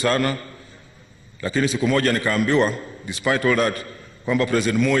vizuri sana. Lakini siku moja nikaambiwa, despite all that, kwamba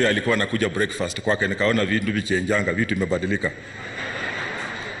President Moi alikuwa anakuja breakfast kwake. Nikaona vitu vichenjanga, vitu imebadilika.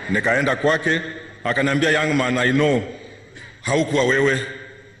 Nikaenda kwake, akaniambia, young man, I know haukuwa wewe.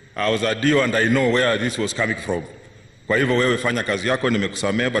 I was a dio and I know where this was coming from. Kwa hivyo wewe fanya kazi yako,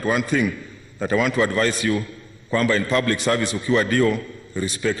 nimekusamea, but one thing that I want to advise you, kwamba in public service ukiwa dio,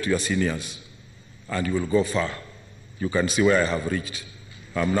 respect your seniors and you will go far. You can see where I have reached.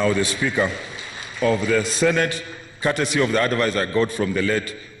 I'm now the Speaker of the Senate, courtesy of the advice I got from the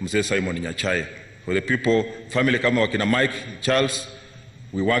late Mzee Simon Nyachae. For the people, family kama wakina Mike, Charles,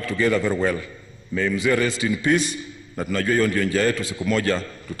 we work together very well. May Mzee rest in peace, na tunajua hiyo ndio njia yetu, siku moja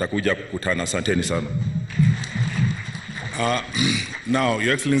tutakuja kukutana. Asanteni sana. Now,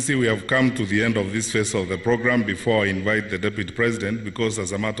 Your Excellency, we have come to the end of this phase of the program before I invite the Deputy President, because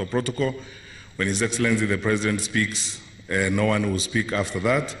as a matter of protocol, when His Excellency the President speaks, no one will speak after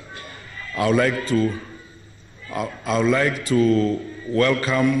that. I would like to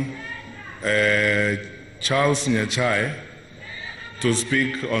welcome Charles Nyachae to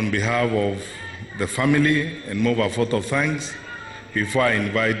speak on behalf of the family and move a vote of thanks before I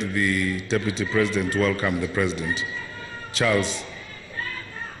invite the Deputy President to welcome the President. Charles.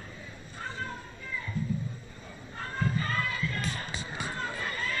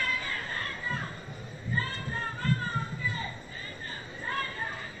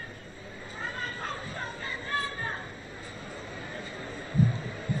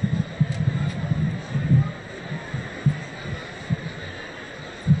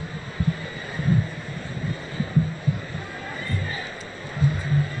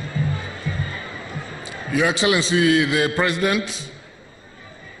 Your Excellency the President,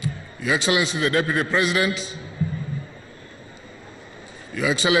 Your Excellency the Deputy President, Your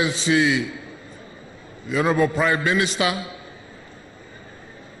Excellency the Honorable Prime Minister,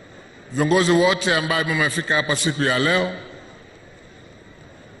 viongozi wote ambao mmefika hapa siku ya leo,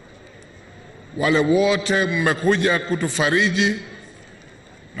 wale wote mmekuja kutufariji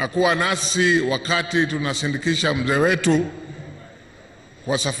na kuwa nasi wakati tunasindikisha mzee wetu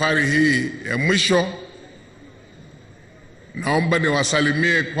kwa safari hii ya mwisho. Naomba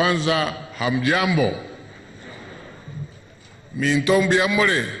niwasalimie kwanza, hamjambo. Mintombi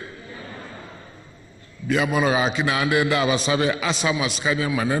amore. Biamono gakina andenda abasabe asa maskanya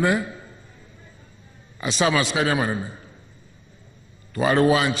manene. Asa maskanya manene. Twali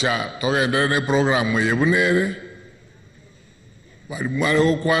wancha togendere programu yebunere. Bali mwale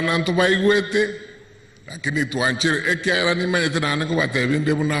okwana nto baigwete. Lakini tuanchire ekyara ni manyete nane ko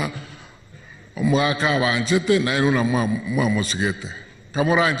batebinde buna omwaka banchete na iruna mwa musigete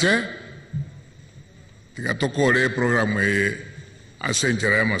kamoranche tigatokore programu ye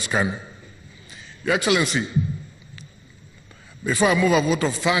asenjera ya maskani. Your Excellency, before I move a vote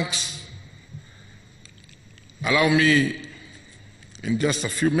of thanks, allow me in just a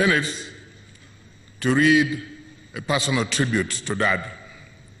few minutes to read a personal tribute to Dad.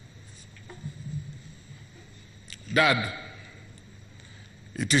 Dad,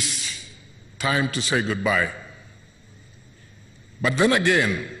 it is time to say goodbye. But then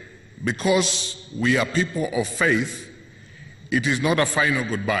again, because we are people of faith, it is not a final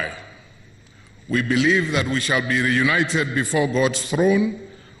goodbye. We believe that we shall be reunited before God's throne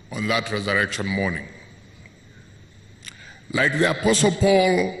on that resurrection morning. Like the Apostle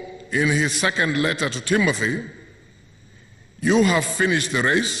Paul in his second letter to Timothy, you have finished the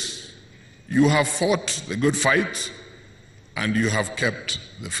race, you have fought the good fight, and you have kept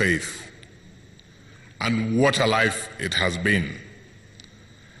the faith. And what a life it has been.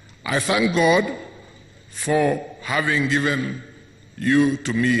 I thank God for having given you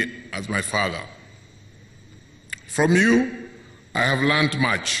to me as my father. From you, I have learned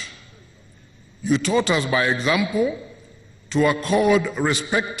much. You taught us by example to accord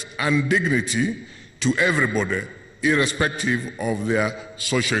respect and dignity to everybody, irrespective of their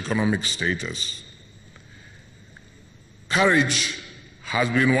socioeconomic status. Courage has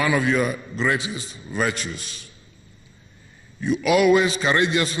been one of your greatest virtues. You always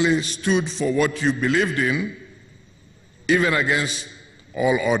courageously stood for what you believed in, even against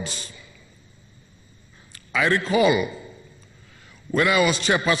all odds. I recall when I was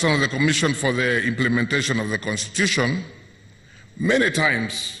chairperson of the Commission for the Implementation of the Constitution, many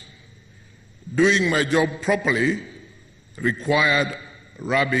times doing my job properly required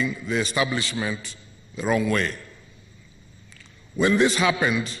rubbing the establishment the wrong way. When this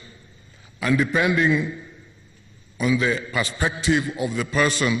happened, and depending on the perspective of the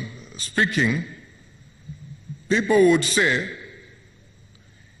person speaking, people would say,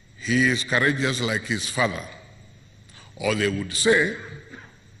 he is courageous like his father. Or they would say,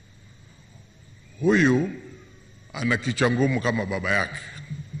 huyu ana kichwa ngumu kama baba yake.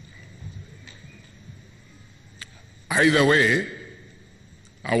 Either way,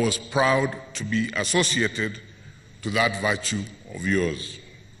 I was proud to be associated to that virtue of yours.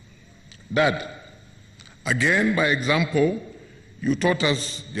 Dad, again by example, you taught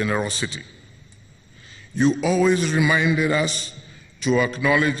us generosity. You always reminded us to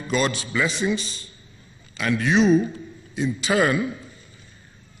acknowledge God's blessings, and you, in turn,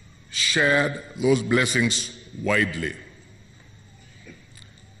 shared those blessings widely.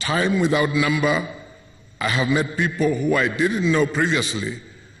 Time without number, I have met people who I didn't know previously,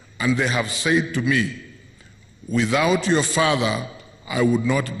 and they have said to me, without your father, I would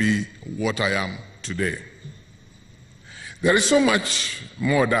not be what I am today. There is so much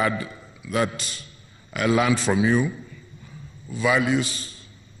more, Dad, that I learned from you, values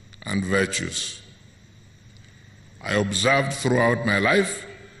and virtues I observed throughout my life,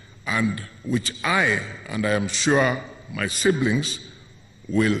 and which I am sure my siblings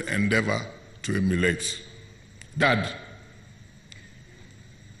will endeavor to emulate. Dad,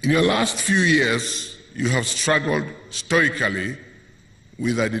 in your last few years, you have struggled stoically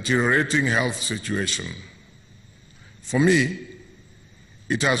with a deteriorating health situation. For me,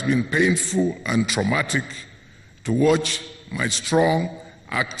 it has been painful and traumatic to watch my strong,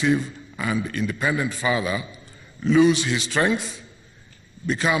 active, and independent father lose his strength,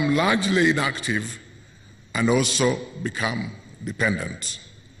 become largely inactive, and also become dependent.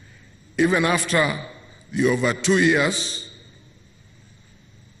 Even after the over 2 years,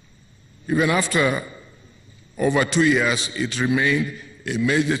 it remained a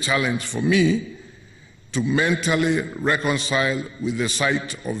major challenge for me to mentally reconcile with the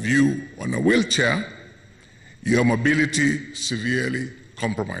sight of you on a wheelchair, your mobility severely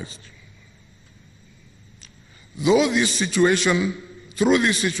compromised. Through this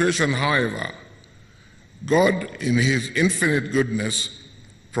situation, however, God, in His infinite goodness,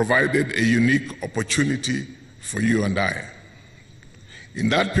 provided a unique opportunity for you and I. In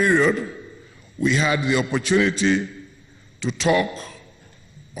that period, we had the opportunity to talk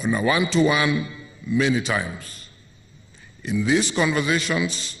on a one-to-one many times. In these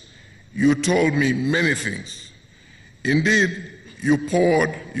conversations, you told me many things. Indeed, you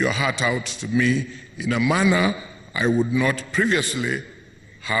poured your heart out to me in a manner I would not previously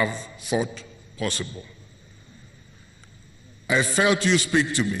have thought possible. I felt you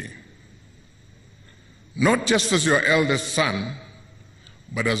speak to me, not just as your eldest son,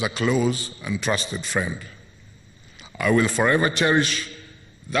 but as a close and trusted friend. I will forever cherish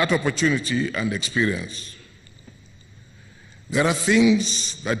that opportunity and experience. There are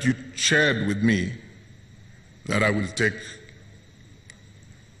things that you shared with me that I will take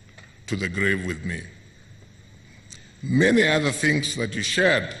to the grave with me. Many other things that you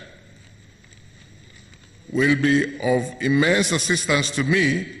shared will be of immense assistance to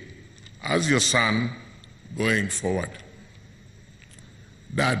me as your son going forward.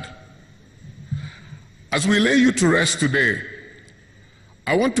 Dad, as we lay you to rest today,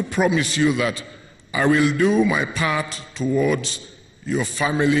 I want to promise you that I will do my part towards your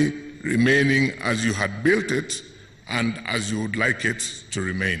family remaining as you had built it and as you would like it to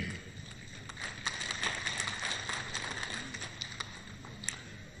remain.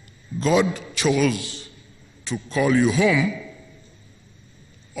 God chose to call you home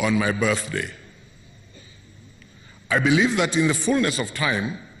on my birthday. I believe that in the fullness of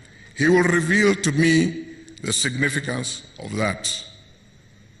time, He will reveal to me the significance of that.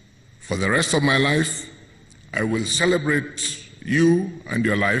 For the rest of my life, I will celebrate you and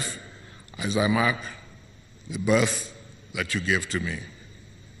your life as I mark the birth that you gave to me.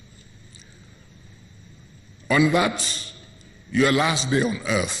 On that, your last day on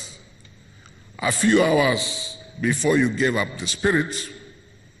earth, a few hours before you gave up the spirit,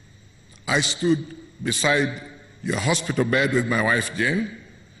 I stood beside your hospital bed with my wife Jane,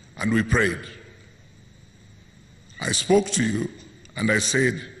 and we prayed. I spoke to you and I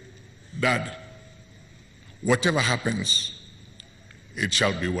said, Dad, whatever happens, it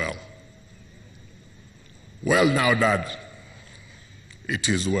shall be well. Well now, Dad, it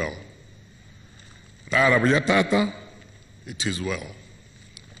is well. Tata, it is well.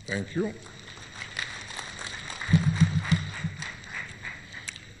 Thank you.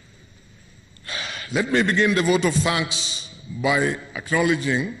 Let me begin the vote of thanks by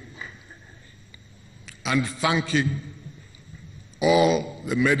acknowledging and thanking all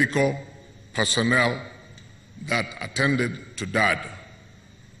the medical personnel that attended to Dad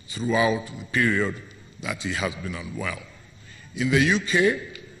throughout the period that he has been unwell. In the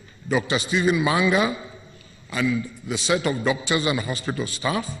UK, Dr. Stephen Manga and the set of doctors and hospital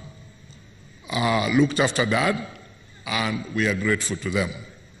staff looked after Dad, and we are grateful to them.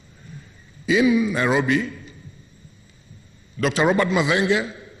 In Nairobi, Dr. Robert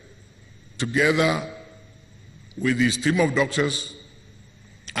Mathenge, together with his team of doctors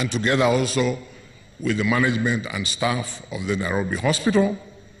and together also with the management and staff of the Nairobi Hospital,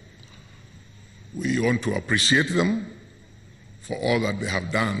 we want to appreciate them for all that they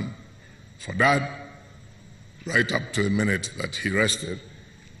have done for Dad right up to the minute that he rested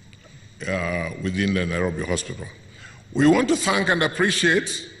within the Nairobi Hospital. We want to thank and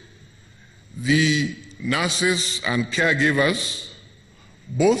appreciate the nurses and caregivers,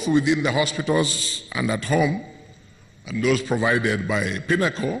 both within the hospitals and at home, and those provided by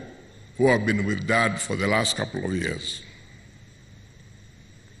Pinnacle, who have been with Dad for the last couple of years.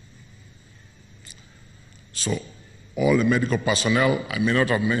 So all the medical personnel, I may not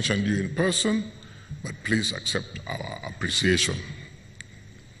have mentioned you in person, but please accept our appreciation.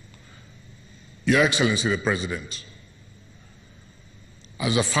 Your Excellency the President,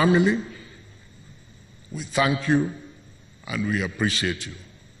 as a family, we thank you and we appreciate you.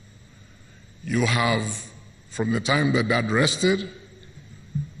 You have, from the time that Dad rested,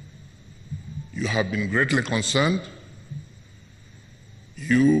 you have been greatly concerned.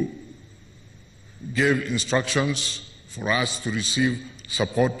 You gave instructions for us to receive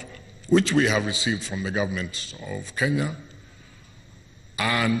support, which we have received from the government of Kenya.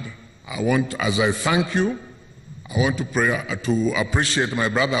 And I want, as I thank you, I want to appreciate my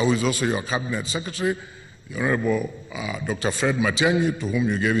brother, who is also your cabinet secretary, the Honorable Dr. Fred Matiang'i, to whom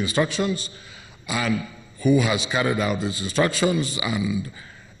you gave instructions, and who has carried out these instructions and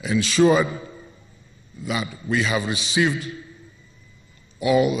ensured that we have received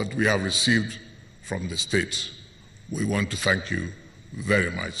all that we have received from the state. We want to thank you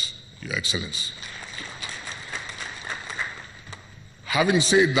very much, Your Excellency. Having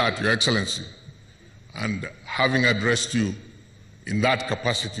said that, Your Excellency, and having addressed you in that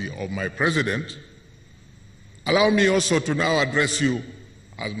capacity of my president, allow me also to now address you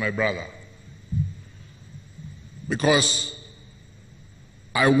as my brother. Because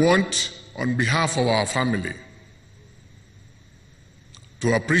I want, on behalf of our family,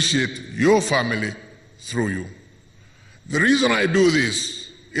 to appreciate your family through you. The reason I do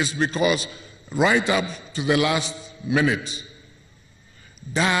this is because right up to the last minute,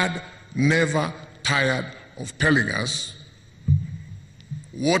 Dad never tired of telling us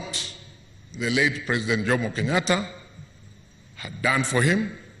what the late President Jomo Kenyatta had done for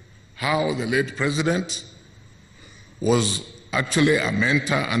him, how the late President was actually a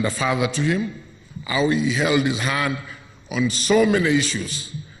mentor and a father to him, how he held his hand on so many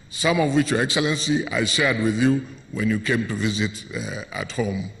issues, some of which, Your Excellency, I shared with you when you came to visit at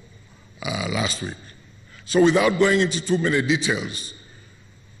home last week. So without going into too many details,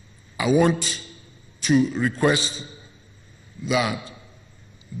 I want to request that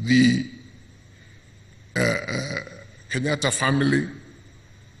the Kenyatta family,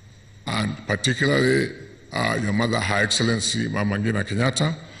 and particularly your mother, Her Excellency Mama Ngina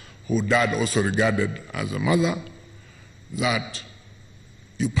Kenyatta, who Dad also regarded as a mother, that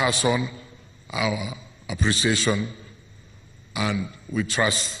you pass on our appreciation, and we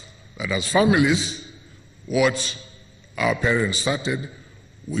trust that as families, what our parents started,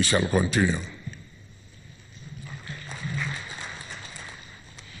 we shall continue.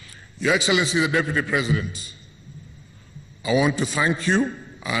 Your Excellency the Deputy President, I want to thank you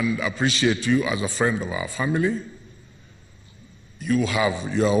and appreciate you as a friend of our family. You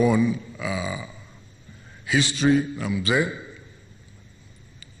have your own history, Namze,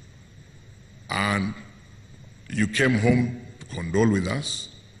 and you came home to condole with us.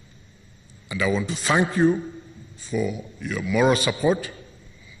 And I want to thank you for your moral support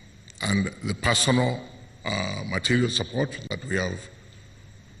and the personal material support that we have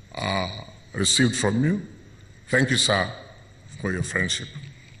received from you. Thank you, sir, for your friendship.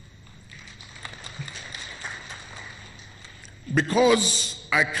 Because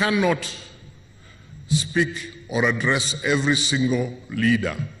I cannot speak or address every single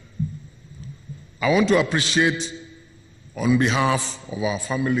leader, I want to appreciate, on behalf of our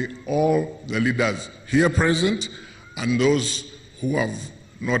family, all the leaders here present and those who have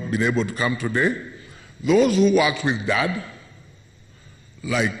not been able to come today, those who worked with Dad,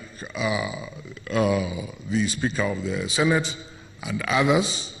 like the Speaker of the Senate and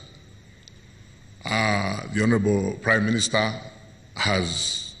others. The Honorable Prime Minister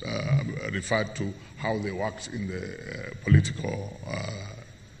has referred to how they worked in the political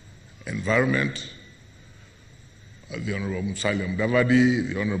environment. The Honorable Musalia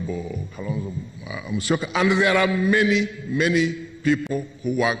Mudavadi, the Honorable Kalonzo Musyoka, and there are many, many people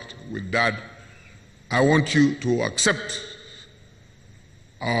who worked with Dad. I want you to accept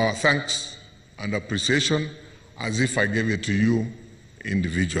our thanks and appreciation as if I gave it to you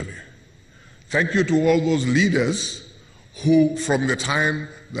individually. Thank you to all those leaders who, from the time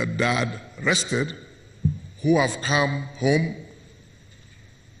that Dad rested, who have come home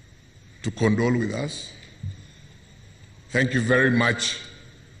to condole with us. Thank you very much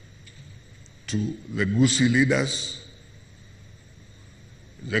to the Gusii leaders,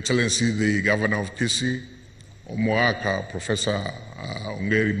 His Excellency the Governor of Kisii, Omoaka, Professor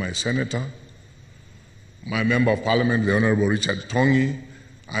Ongeri, my senator, my Member of Parliament, the Honorable Richard Tongi,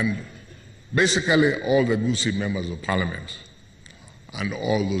 and basically all the Gusii members of Parliament and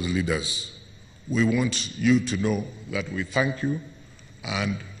all those leaders. We want you to know that we thank you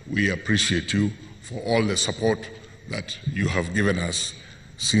and we appreciate you for all the support that you have given us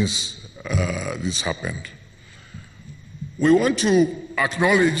since this happened. We want to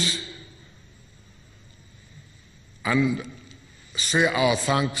acknowledge and say our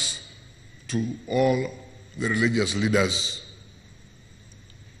thanks to all the religious leaders.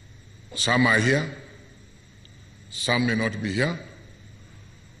 Some are here, some may not be here,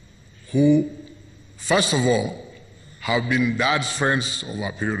 who, first of all, have been Dad's friends over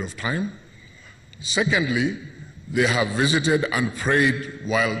a period of time. Secondly, they have visited and prayed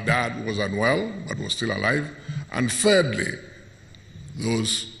while Dad was unwell but was still alive. And thirdly,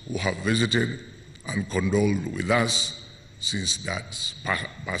 those who have visited and condoled with us since Dad's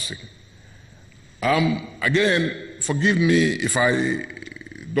passing. Again, forgive me if I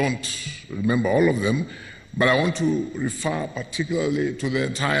don't remember all of them, but I want to refer particularly to the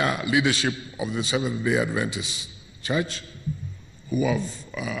entire leadership of the Seventh-day Adventist Church, who have,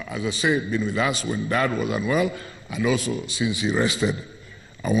 as I say, been with us when Dad was unwell, and also since he rested.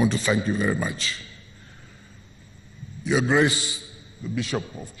 I want to thank you very much. Your Grace, the Bishop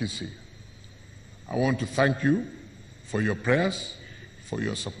of Kisii, I want to thank you for your prayers, for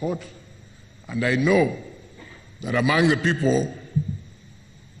your support, and I know that among the people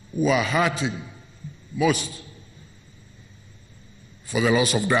who are hurting most for the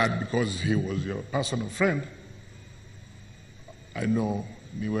loss of Dad because he was your personal friend, I know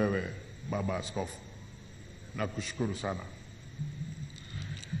ni wewe Baba Askofu. Nakushukuru sana.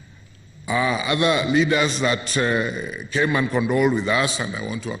 Other leaders that came and condoled with us, and I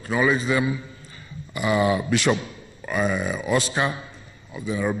want to acknowledge them, Bishop Oscar of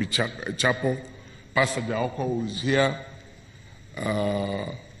the Nairobi Chapel, Pastor Jaoko, who is here,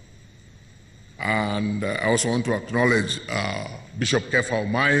 and I also want to acknowledge Bishop Kefa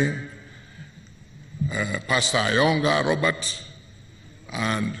Omai, Pastor Ayonga Robert,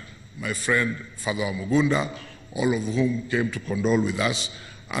 and my friend Father Mugunda, all of whom came to condole with us,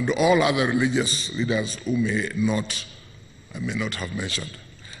 and all other religious leaders who I may not have mentioned.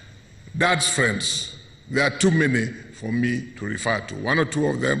 Dad's friends, there are too many for me to refer to. One or two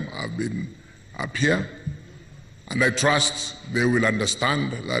of them have been up here, and I trust they will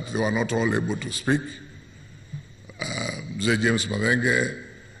understand that they were not all able to speak. Mzee James Madenge,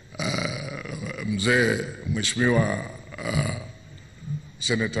 Mzee Mheshimiwa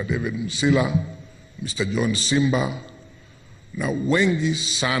Senator David Msila, Mr. John Simba. Now, wengi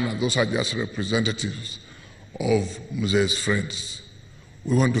sana, those are just representatives of Mzee's friends.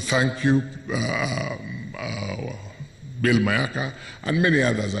 We want to thank you, Bill Mayaka, and many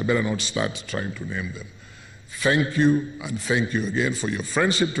others. I better not start trying to name them. Thank you, and thank you again for your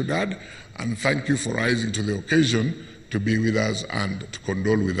friendship to Dad, and thank you for rising to the occasion to be with us and to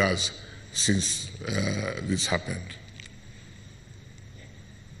condole with us since this happened.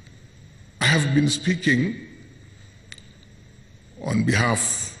 I have been speaking on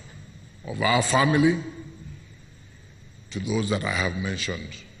behalf of our family to those that I have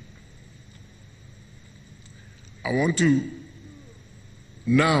mentioned. I want to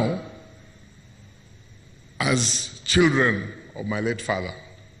now, as children of my late father,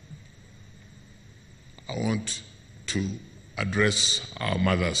 I want to address our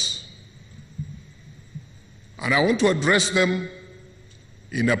mothers. And I want to address them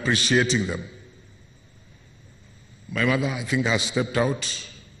in appreciating them. My mother, I think, has stepped out,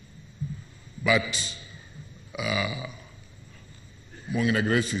 but Mongina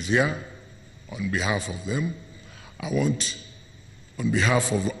Grace is here on behalf of them. I want, on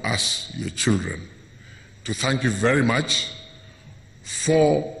behalf of us, your children, to thank you very much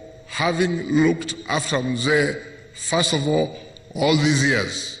for having looked after Mzee, first of all these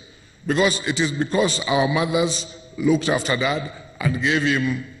years. Because it is because our mothers looked after Dad and gave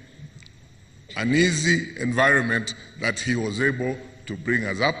him an easy environment that he was able to bring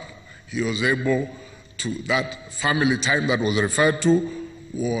us up. He was able to, that family time that was referred to,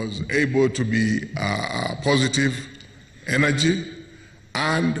 was able to be a positive energy.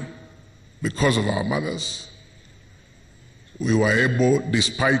 And because of our mothers, we were able,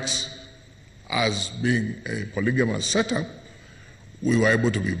 despite us being a polygamous setup, we were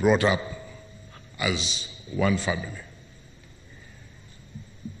able to be brought up as one family.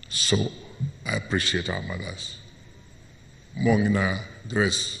 So I appreciate our mothers. Mongina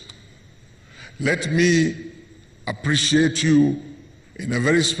Grace, let me appreciate you in a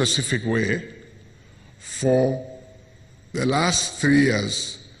very specific way for the last 3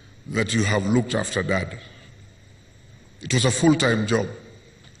 years that you have looked after Dad. It was a full-time job.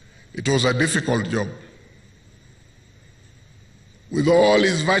 It was a difficult job. With all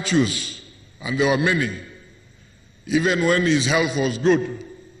his virtues, and there were many, even when his health was good,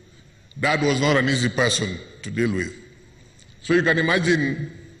 Dad was not an easy person to deal with. So you can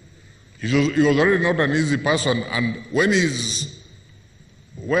imagine he was already not an easy person, and when he's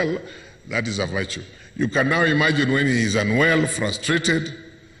well, that is a virtue. You can now imagine when he is unwell, frustrated.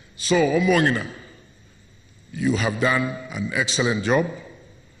 So, Omongina, you have done an excellent job.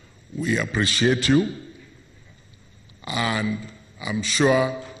 We appreciate you. And I'm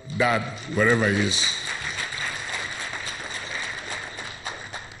sure Dad, wherever he is,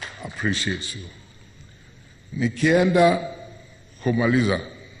 appreciates you. Nikienda kumaliza.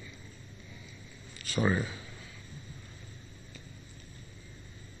 Sorry.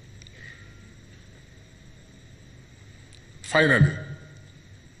 Finally,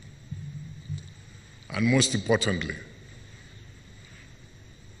 and most importantly,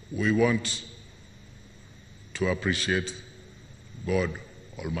 we want to appreciate God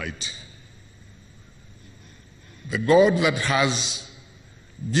Almighty. The God that has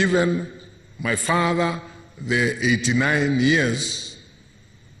given my father the 89 years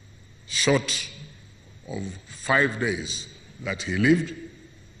short of 5 days that he lived.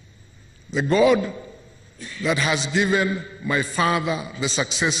 The God that has given my father the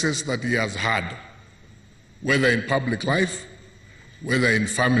successes that he has had, whether in public life, whether in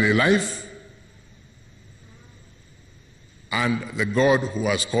family life, and the God who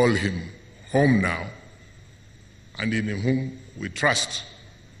has called him home now, and in whom we trust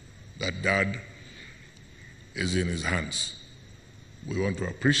that Dad is in his hands. We want to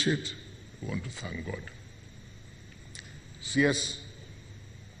appreciate, we want to thank God. CS,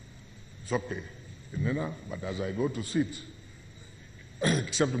 it's okay, but as I go to sit,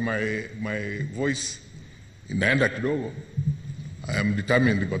 except my voice inaenda kidogo, I am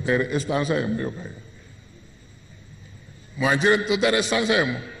determined kotere esta ansa yemo kaya. Mwanjire totere esta ansa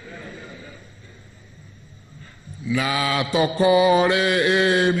yemo. Na tokore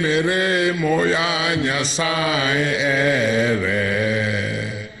e mere moya Nyasaye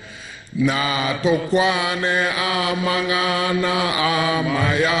ere. Na tokwane amangana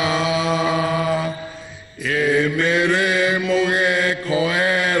amaya. E mere moge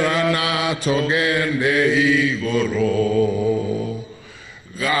koera na togende igoro.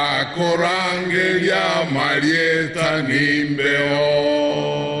 Ga korange ya marieta nimbeo.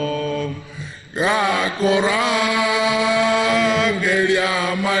 Ga korange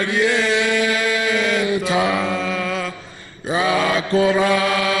ya marieta. Ga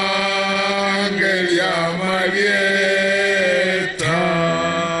korange ya marieta.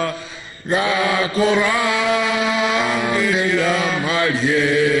 Ga korange ya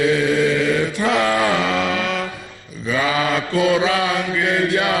marieta. Ga korange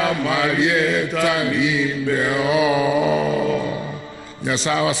ya marieta nimbeo.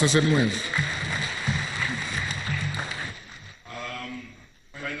 Nyasawa sasa mwenzi.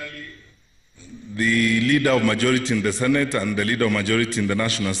 The Leader of Majority in the Senate and the Leader of Majority in the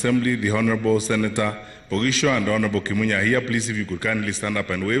National Assembly, the Honorable Senator Bogisho and the Honorable Kimunya are here. Please, if you could kindly stand up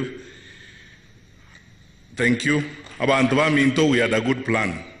and wave. Thank you. Abantu Minto, we had a good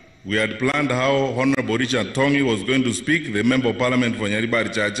plan. We had planned how Honorable Richard Tongi was going to speak, the Member of Parliament for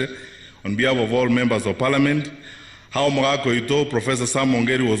Nyaribari Chache, on behalf of all members of Parliament. How Morako Ito, Professor Sam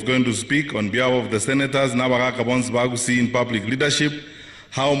Mongeri was going to speak on behalf of the senators, Nabaraka Gusii in public leadership.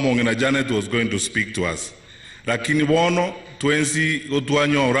 How Mongena Janet was going to speak to us. Lakini bono, twensi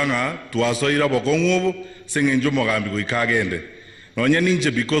utuanyo oranga, tuasoira bokongubo, sengenjo mogambi kuikagende. Nonya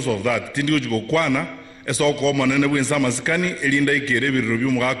ninje because of that, tindi ujugo kwana, eso ko manene bwensama sikani, elinda ikere birubi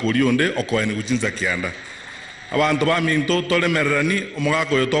mwako ulionde, okoeni kuchinza kianda. Abantu baminto, tole merani,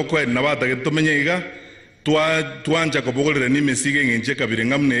 mwako yotoko edi nabata getumenyiga, tuanja kopogolere ni mesige ngenje kabire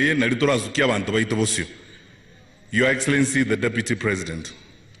ngamneye, nalitora zukia abantu baitobosio. Your Excellency, the Deputy President.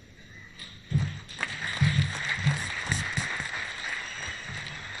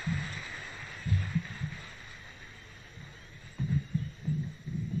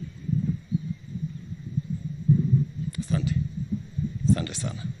 Asante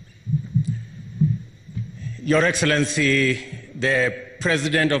sana. Your Excellency, the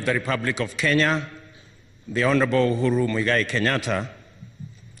President of the Republic of Kenya, the Honorable Uhuru Kenyatta,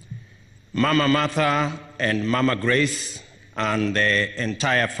 Mama Martha and Mama Grace and the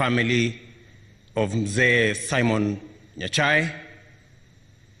entire family of Mzee Simon Nyachae,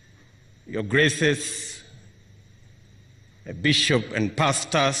 Your Graces, Bishop and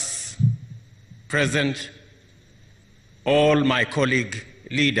pastors present, all my colleague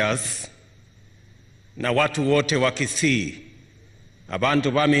leaders, na watu wote wa Kisii,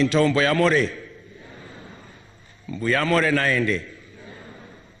 abantu bami ntombo ya more, mbuyamore naende.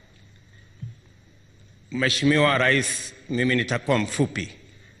 Mheshimiwa Rais, mimi nitakuwa mfupi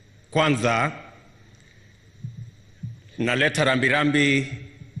Kwanza naleta rambirambi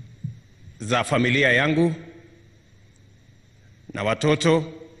za familia yangu na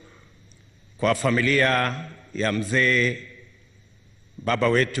watoto kwa familia ya mzee baba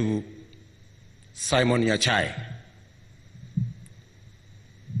wetu Simon Nyachae.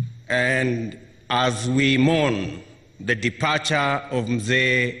 And as we mourn the departure of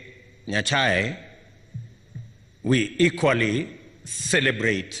Mzee Nyachae, we equally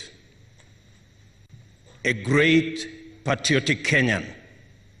celebrate a great patriotic Kenyan,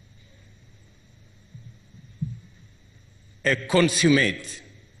 a consummate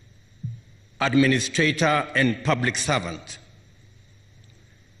administrator and public servant,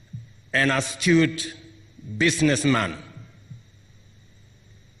 an astute businessman,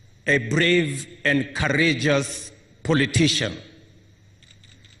 a brave and courageous politician,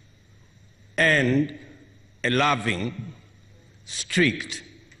 and a loving, strict,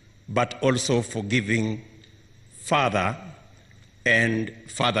 but also forgiving father and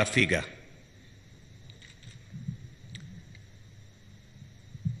father figure.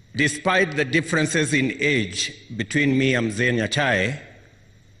 Despite the differences in age between me and Mzee Nyachae,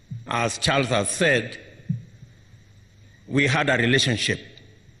 as Charles has said, we had a relationship.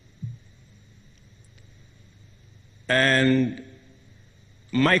 And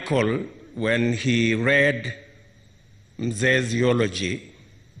Michael, when he read Mzee's eulogy,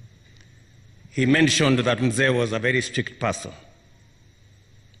 he mentioned that Mzee was a very strict person.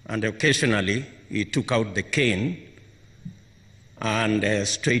 And occasionally, he took out the cane and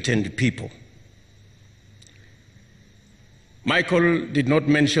straightened people. Michael did not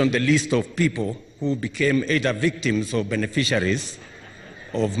mention the list of people who became either victims or beneficiaries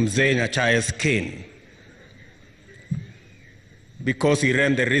of Mzee Nyachae's cane, because he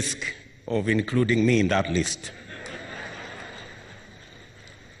ran the risk of including me in that list.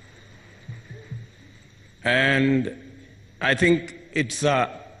 And I think it's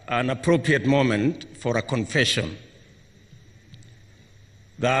an appropriate moment for a confession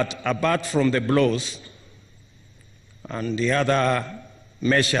that apart from the blows and the other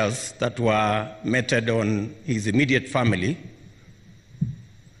measures that were meted on his immediate family,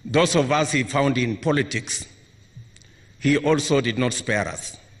 those of us he found in politics, he also did not spare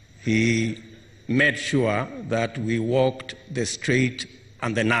us. He made sure that we walked the straight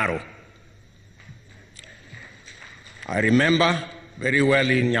and the narrow. I remember very well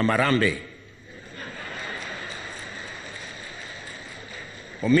in Nyamarambe,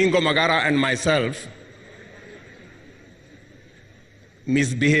 Omingo Magara and myself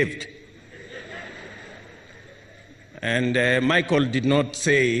misbehaved. And Michael did not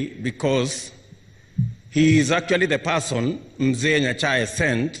say, because he is actually the person Mzee Nyachae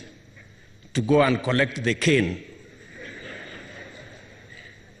sent to go and collect the cane.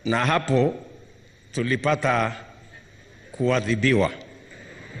 Na hapo tulipata kuadhibiwa.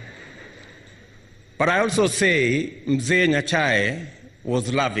 But I also say Mzee Nyachae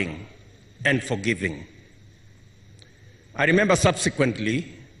was loving and forgiving. I remember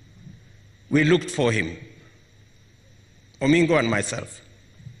subsequently, we looked for him, Omingo and myself,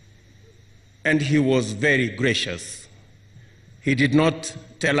 and he was very gracious. He did not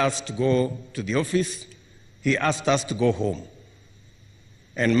tell us to go to the office. He asked us to go home.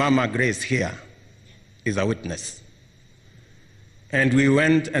 And Mama Grace here is a witness. And we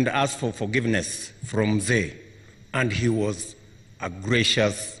went and asked for forgiveness from Mzee, and he was a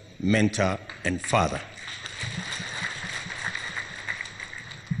gracious mentor and father.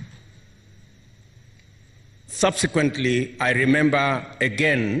 Subsequently, I remember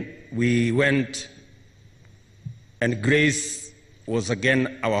again, we went, and Grace was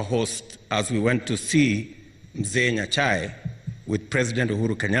again our host as we went to see Mzee Nyachae with President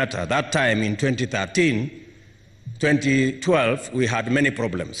Uhuru Kenyatta. That time in 2012, we had many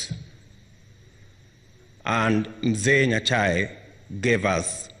problems. And Mzee Nyachae gave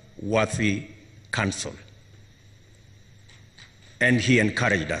us worthy counsel. And he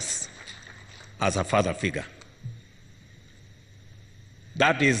encouraged us as a father figure.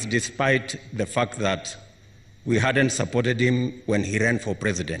 That is despite the fact that we hadn't supported him when he ran for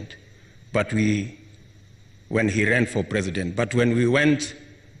president, but when we went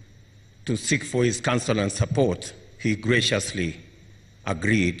to seek for his counsel and support, he graciously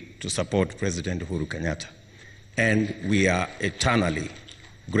agreed to support President Uhuru Kenyatta. And we are eternally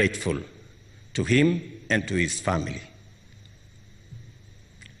grateful to him and to his family.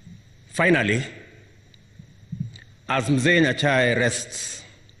 Finally, as Mzee Nyachae rests,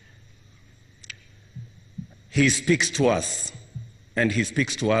 he speaks to us, and he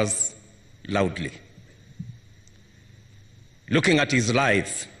speaks to us loudly. Looking at his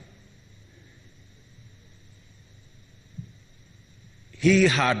life, he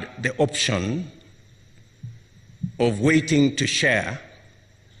had the option of waiting to share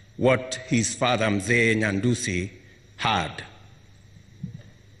what his father Mzee Nyandusi had.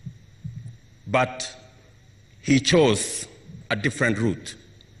 But he chose a different route,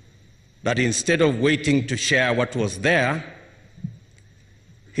 that instead of waiting to share what was there,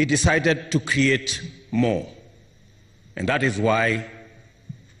 he decided to create more. And that is why,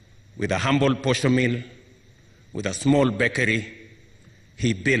 with a humble posho mill, with a small bakery,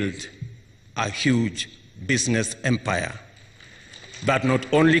 he built a huge business empire that not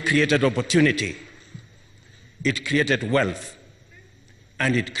only created opportunity, it created wealth,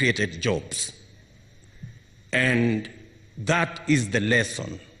 and it created jobs. And that is the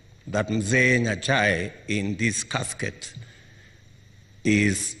lesson that Mzee Nyachae in this casket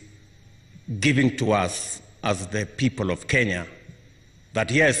is giving to us as the people of Kenya,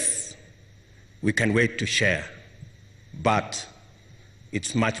 that yes, we can wait to share, but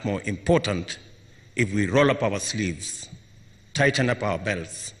it's much more important if we roll up our sleeves, tighten up our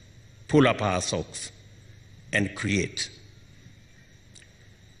belts, pull up our socks, and create.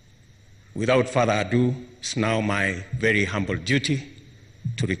 Without further ado, it's now my very humble duty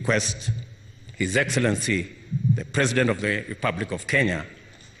to request His Excellency, the President of the Republic of Kenya,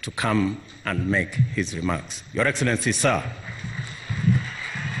 to come and make his remarks. Your Excellency, sir.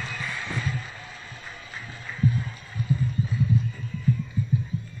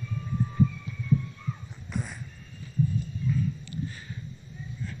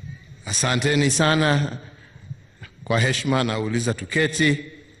 Asanteni sana, kwa heshima nauliza tuketi.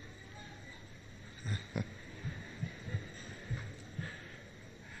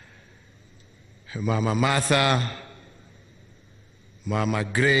 Mama Martha, Mama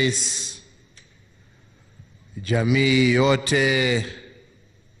Grace, jamii yote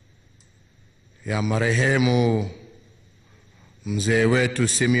ya marehemu mzee wetu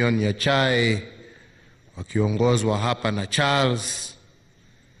Simeon Nyachae, wakiongozwa hapa na Charles,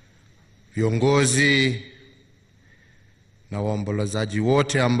 viongozi na waombolezaji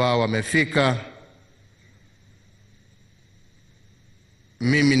wote ambao wamefika.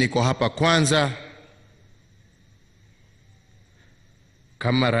 Mimi niko hapa kwanza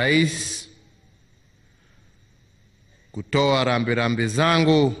kama rais kutoa rambirambi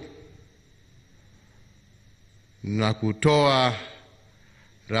zangu na kutoa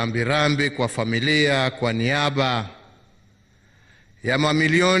rambirambi kwa familia kwa niaba ya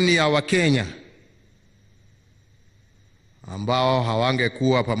mamilioni ya Wakenya ambao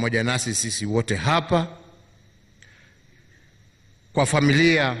hawangekuwa pamoja nasi sisi wote hapa, kwa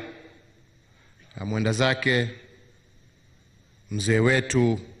familia ya mwenda zake mzee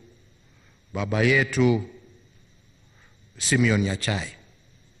wetu, baba yetu Simeon Nyachae.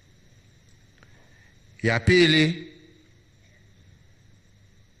 Ya pili,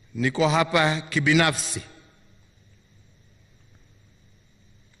 niko hapa kibinafsi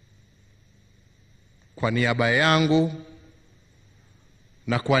kwa niaba yangu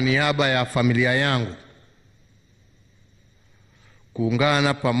na kwa niaba ya familia yangu,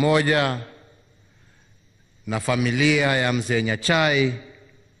 kuungana pamoja na familia ya mzee Nyachae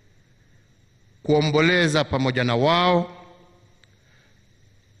kuomboleza pamoja na wao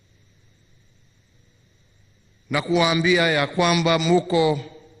na kuwaambia ya kwamba muko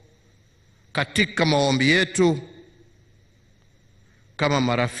katika maombi yetu kama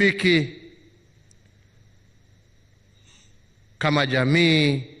marafiki, kama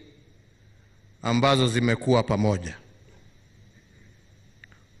jamii ambazo zimekuwa pamoja.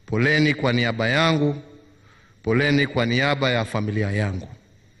 Poleni kwa niaba yangu, poleni kwa niaba ya familia yangu,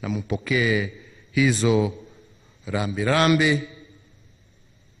 na mpokee hizo rambirambi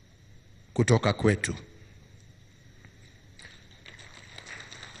kutoka kwetu.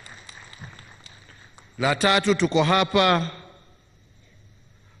 La tatu, tuko hapa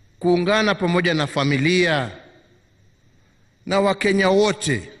kuungana pamoja na familia na Wakenya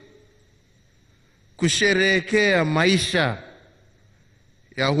wote kusherehekea maisha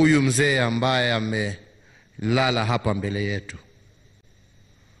ya huyu mzee ambaye amelala hapa mbele yetu.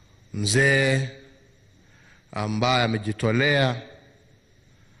 Mzee ambaye amejitolea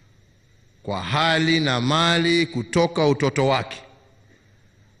kwa hali na mali kutoka utoto wake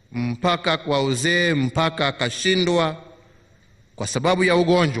mpaka kwa uzee, mpaka akashindwa kwa sababu ya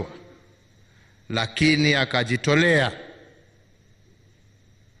ugonjwa, lakini akajitolea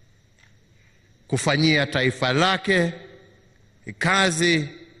kufanyia taifa lake kazi,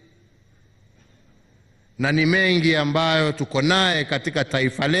 na ni mengi ambayo tuko naye katika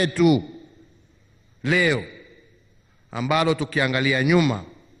taifa letu leo, ambalo tukiangalia nyuma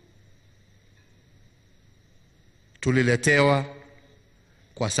tuliletewa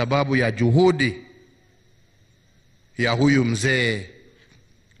kwa sababu ya juhudi ya huyu mzee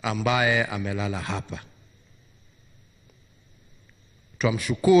ambaye amelala hapa.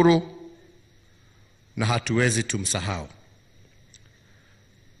 Tumshukuru na hatuwezi tumsahau.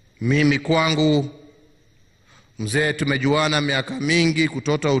 Mimi kwangu mzee tumejuana miaka mingi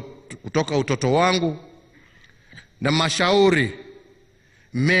kutoka utoto wangu, na mashauri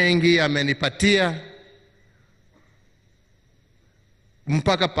mengi amenipatia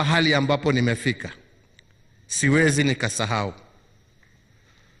mpaka pahali ambapo nimefika. Siwezi nikasahau.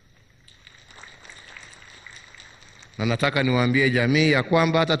 Na nataka niwaambie jamii ya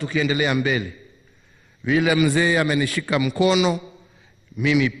kwamba hata tukiendelea mbele, vile mzee amenishika mkono,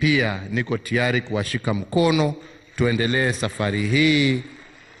 mimi pia niko tayari kuwashika mkono, tuendelee safari hii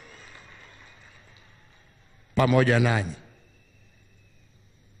pamoja nanyi.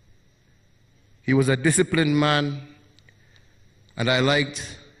 He was a disciplined man, and I liked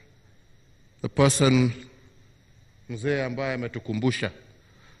the person mzee ambaye ametukumbusha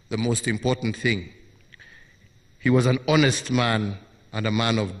the most important thing. He was an honest man and a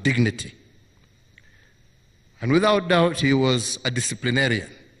man of dignity. And without doubt, he was a disciplinarian.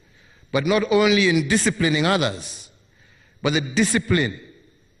 But not only in disciplining others, but the discipline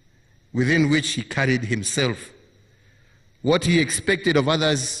within which he carried himself. What he expected of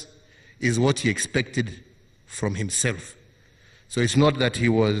others is what he expected from himself. So it's not that he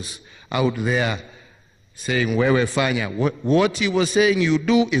was out there saying, wewe fanya. What he was saying you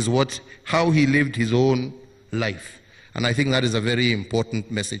do is how he lived his own life. And I think that is a very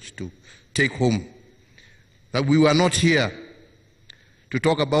important message to take home. That we were not here to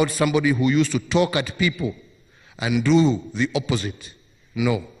talk about somebody who used to talk at people and do the opposite.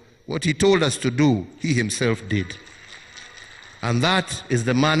 No. What he told us to do, he himself did. And that is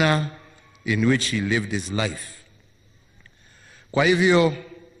the manner in which he lived his life. Kwa hivyo,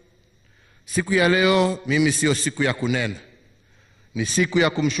 siku ya leo, mimi sio siku ya kunena. Ni siku ya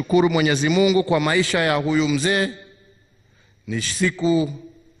kumshukuru Mwenyezi Mungu kwa maisha ya huyu mzee. Ni siku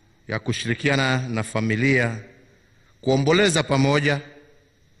ya kushirikiana na familia, kuomboleza pamoja,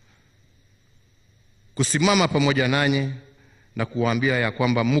 kusimama pamoja nanyi na kuwaambia ya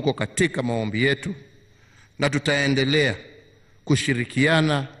kwamba mko katika maombi yetu na tutaendelea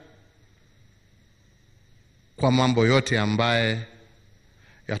kushirikiana kwa mambo yote ambaye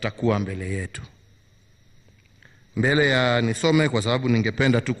yatakuwa mbele yetu. Mbele ya nisome, kwa sababu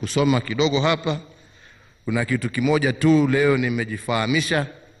ningependa tu kusoma kidogo hapa. Kuna kitu kimoja tu leo nimejifahamisha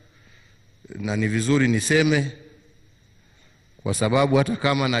na ni vizuri niseme, kwa sababu hata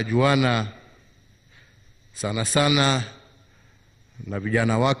kama najuana sana sana na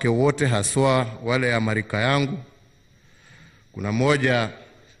vijana wake wote, haswa wale ya marika yangu. Kuna moja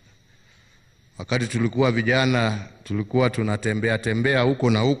wakati tulikuwa vijana, tulikuwa tunatembea huko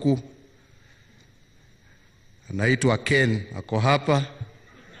na huku, anaitwa Ken, ako hapa.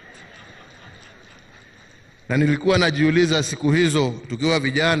 Na nilikuwa najiuliza siku hizo tukiwa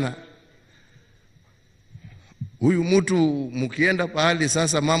vijana, huyu mtu mkienda pahali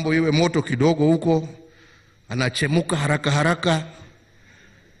sasa mambo iwe moto kidogo huko, anachemuka haraka haraka,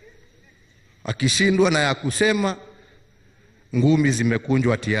 akishindwa na ya kusema ngumi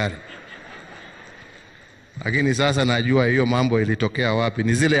zimekunjwa tayari. Lakini sasa najua hiyo mambo ilitokea wapi.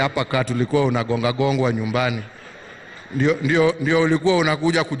 Ni zile hapa kaa tulikuwa unagonga gongwa nyumbani, ndio ulikuwa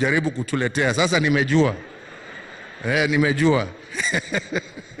unakuja kujaribu kutuletea. Sasa nimejua. Nimejua.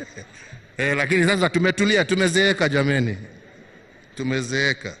 Lakini sasa tumetulia, tumezeeka jameni.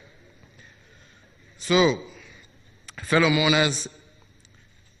 Tumezeeka. So, fellow mourners,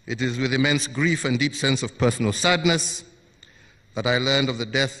 it is with immense grief and deep sense of personal sadness that I learned of the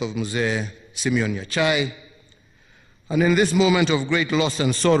death of Mzee Simeon Nyachae. And in this moment of great loss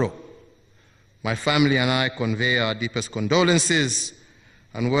and sorrow, my family and I convey our deepest condolences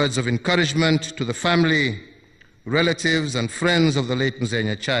and words of encouragement to the family, relatives, and friends of the late Mzee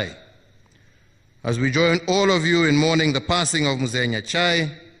Nyachae. As we join all of you in mourning the passing of Mzee Nyachae,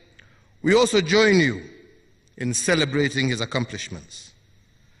 we also join you in celebrating his accomplishments.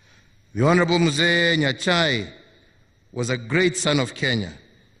 The Honorable Mzee Nyachae was a great son of Kenya,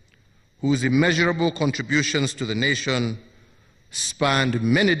 whose immeasurable contributions to the nation spanned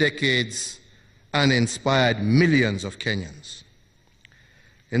many decades and inspired millions of Kenyans.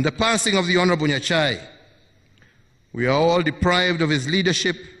 In the passing of the Honorable Nyachae, we are all deprived of his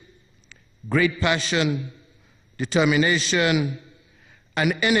leadership, great passion, determination,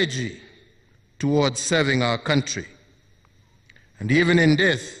 and energy towards serving our country. And even in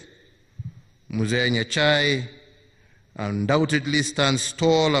death, Mzee Nyachae undoubtedly stands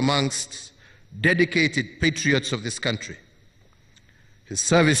tall amongst dedicated patriots of this country. His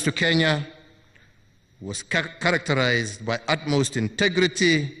service to Kenya was characterized by utmost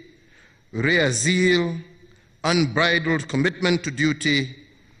integrity, rare zeal, unbridled commitment to duty,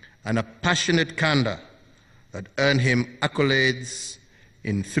 and a passionate candor that earned him accolades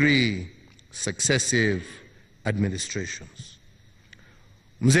in 3 successive administrations.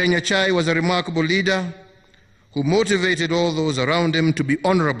 Mzee Nyachae was a remarkable leader who motivated all those around him to be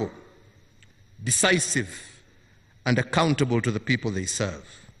honorable, decisive, and accountable to the people they serve.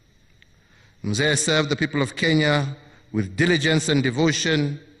 Mzee served the people of Kenya with diligence and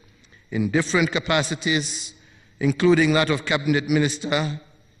devotion in different capacities, including that of cabinet minister,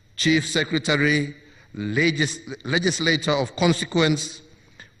 chief secretary, legislator of consequence,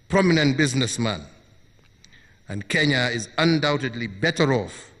 prominent businessman. And Kenya is undoubtedly better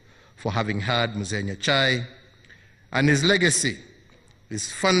off for having had Mzee Nyachae, and his legacy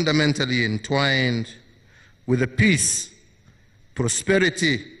is fundamentally entwined with the peace,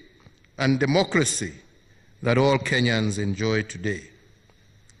 prosperity, and democracy that all Kenyans enjoy today.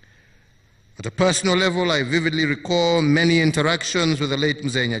 At a personal level, I vividly recall many interactions with the late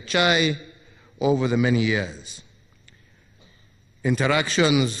Mzee Nyachae over the many years.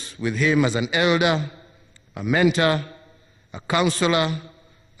 Interactions with him as an elder, a mentor, a counselor,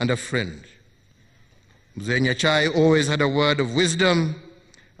 and a friend. Mzee Nyachae always had a word of wisdom,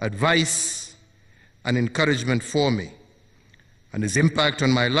 advice, and encouragement for me, and his impact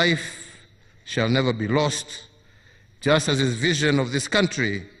on my life shall never be lost, just as his vision of this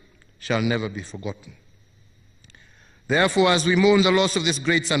country shall never be forgotten. Therefore, as we mourn the loss of this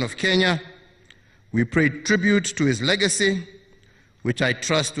great son of Kenya, we pay tribute to his legacy, which I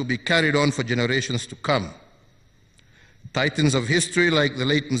trust will be carried on for generations to come. Titans of history like the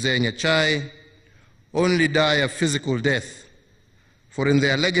late Mzee Nyachae only die a physical death, for in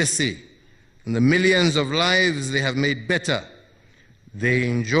their legacy and the millions of lives they have made better, they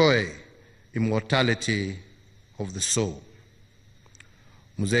enjoy immortality of the soul.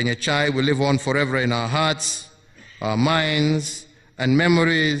 Mzee Nyachae will live on forever in our hearts, our minds, and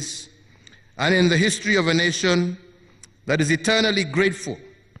memories, and in the history of a nation that is eternally grateful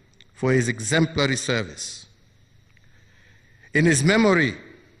for his exemplary service. In his memory,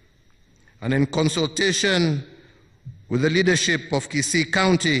 and in consultation with the leadership of Kisii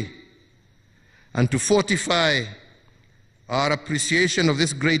County, and to fortify our appreciation of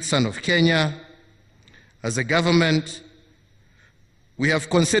this great son of Kenya, as a government, we have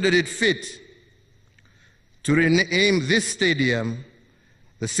considered it fit to rename this stadium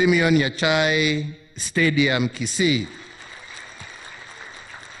the Simeon Nyachae Stadium Kisii.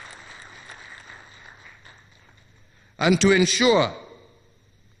 And to ensure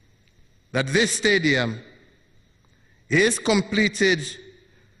that this stadium is completed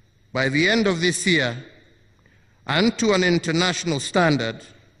by the end of this year and to an international standard,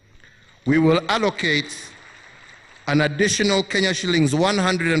 we will allocate an additional Kenya shillings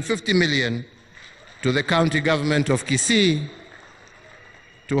 150 million to the county government of Kisii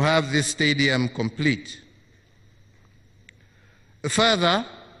to have this stadium complete. Further,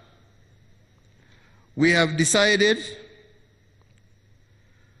 we have decided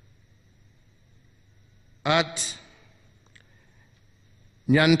at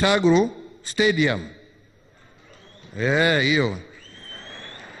Nyantagu Stadium, hiyo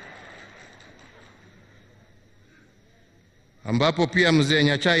ambapo pia Mzee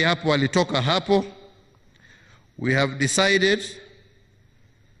Nyachae hapo alitoka hapo, we have decided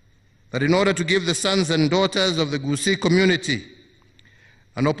that in order to give the sons and daughters of the Gusii community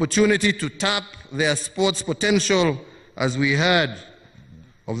an opportunity to tap their sports potential, as we heard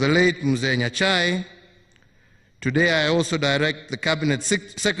of the late Mzee Nyachae, today I also direct the Cabinet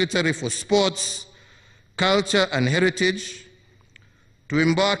Secretary for Sports, Culture and Heritage to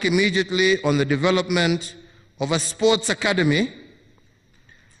embark immediately on the development of a sports academy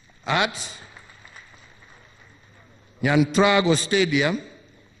at Nyantrago Stadium,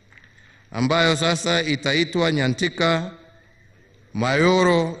 ambayo sasa itaitwa Nyantika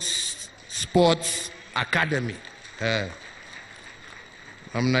Mayoro Sports Academy.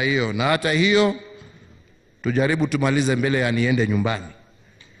 Namna hiyo, na hata hiyo tujaribu tumalize mbele ya niende nyumbani.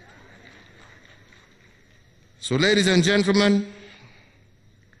 So ladies and gentlemen,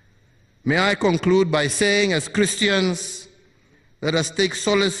 may I conclude by saying, as Christians, let us take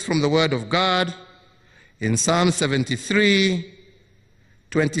solace from the word of God in Psalm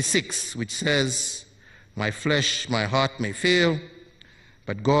 73:26, which says, "My flesh, my heart may fail,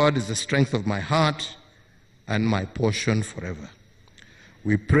 but God is the strength of my heart and my portion forever."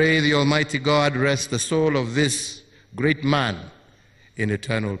 We pray the Almighty God rest the soul of this great man in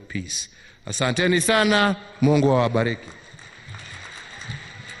eternal peace. Asanteni sana, Mungu awabariki.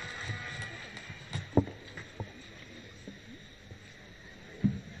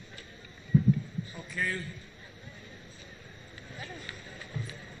 Okay.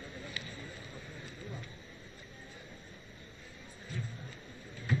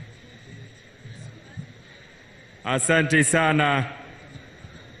 Asante sana.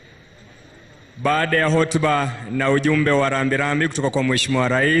 Baada ya hotuba na ujumbe wa rambirambi kutoka kwa Mheshimiwa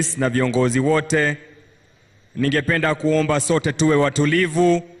Rais na viongozi wote, ningependa kuomba sote tuwe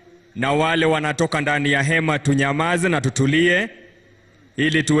watulivu, na wale wanatoka ndani ya hema tunyamaze na tutulie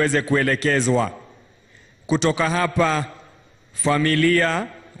ili tuweze kuelekezwa. Kutoka hapa familia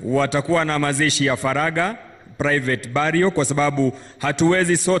watakuwa na mazishi ya faraga, private burial, kwa sababu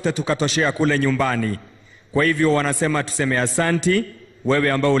hatuwezi sote tukatoshea kule nyumbani. Kwa hivyo wanasema tuseme asanti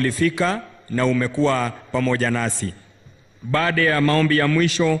wewe ambao ulifika na umekuwa pamoja nasi. Baada ya maombi ya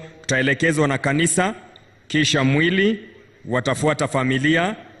mwisho tutaelekezwa na kanisa, kisha mwili watafuata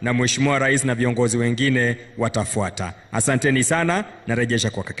familia na Mheshimiwa Rais na viongozi wengine watafuata. Asanteni sana, narejesha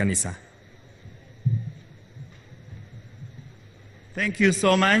kwa kanisa. Thank you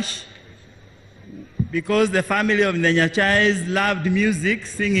so much. Because the family of the Nyachaes loved music,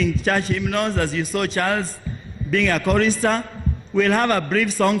 singing church hymns, as you saw Charles being a chorister, we'll have a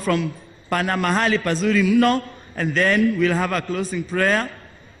brief song from Panamahali Pazuri Mno, and then we'll have a closing prayer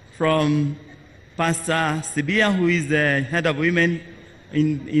from Pastor Sabina, who is the head of women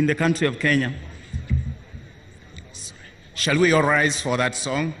in the country of Kenya. Shall we all rise for that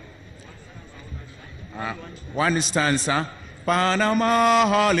song? One stanza.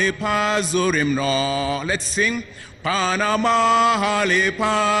 Panamahali Pazuri Mno. Let's sing. Panamahali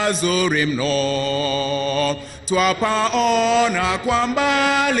Pazuri Mno. Twapaona kwa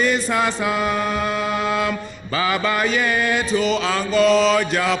mbali sasa, baba yetu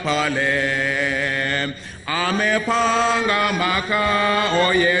angoja pale, amepanga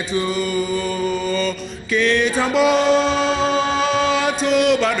makao yetu. Kitambo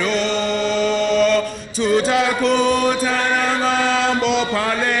tu bado tutakutana ng'ambo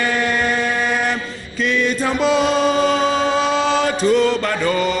pale. Kitambo tu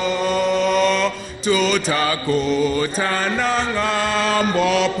bado tutakutana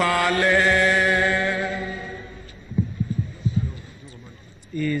ng'ambo pale.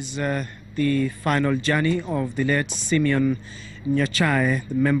 Is the final journey of the late Simeon Nyachae,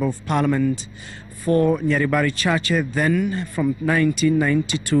 the Member of Parliament for Nyaribari Chache, then from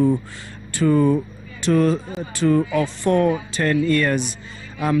 1992 to 10 years.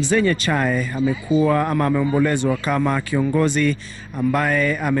 Mzee Nyachae amekuwa ama ameombolezwa kama kiongozi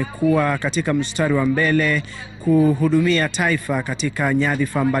ambaye amekuwa katika mstari wa mbele kuhudumia taifa katika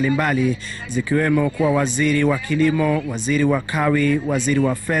nyadhifa mbalimbali, zikiwemo kuwa waziri wa kilimo, waziri wa kawi, waziri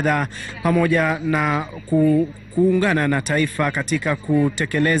wa fedha, pamoja na kuungana na taifa katika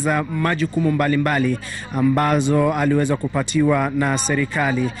kutekeleza majukumu mbalimbali ambazo aliweza kupatiwa na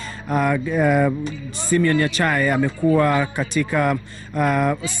serikali. Simeon Nyachae amekuwa katika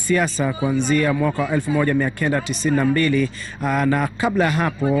siasa kuanzia mwaka 1992, na kabla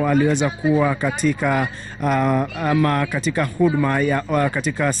hapo aliweza kuwa katika katika huduma ya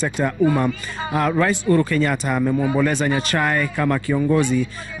katika sekta ya umma. Rais Uhuru Kenyatta amemwomboleza Nyachae kama kiongozi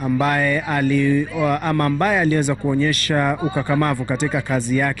ambaye aliweza kuonyesha ukakamavu katika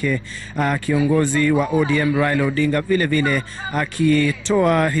kazi yake. Kiongozi wa ODM Raila Odinga vile vile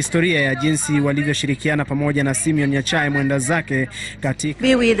akitoa historia ya jinsi walivyoshirikiana pamoja na Simeon Nyachae mwenda zake katika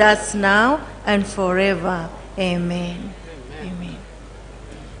Be with us now and forever. Amen. Amen.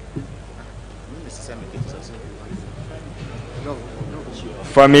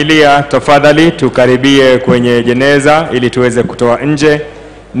 Familia, tafadhali tukaribie kwenye jeneza ili tuweze kutoa nje.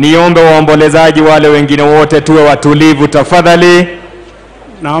 Niombe waombolezaji wale wengine wote tuwe watulivu tafadhali.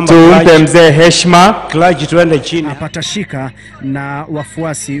 Tumpe mzee heshima. Clergy tuende chini. Apatashika na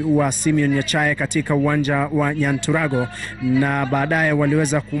wafuasi wa Simeon Nyachae katika uwanja wa Nyanturago, na baadaye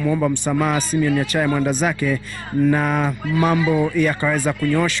waliweza kumwomba msamaha Simeon Nyachae mwenda zake, na mambo yakaweza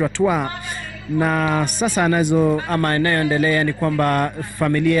kunyoshwa twa. Na sasa inayoendelea ni kwamba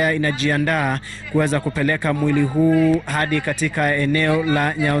familia inajiandaa kuweza kupeleka mwili huu hadi katika eneo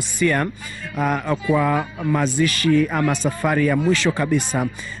la Nyaosia kwa mazishi ama safari ya mwisho kabisa.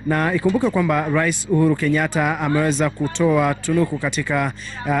 Na ikumbuke kwamba Rais Uhuru Kenyatta ameweza kutoa tunuku katika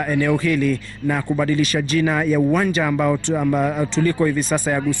eneo hili na kubadilisha jina ya uwanja ambao tuliko hivi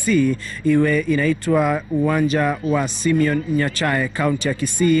sasa ya Gusii iwe inaitwa uwanja wa Simeon Nyachae, kaunti ya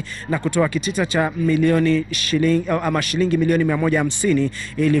Kisii, na kutoa kitita kitita cha shilingi milioni 150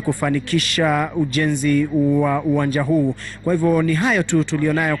 ili kufanikisha ujenzi wa uwanja huu. Kwa hivyo ni hayo tu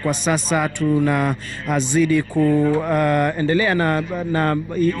tulionayo kwa sasa. Tunazidi kuendelea na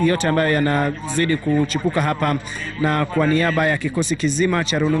yote ambayo yanazidi kuchipuka hapa, na kwa niaba ya kikosi kizima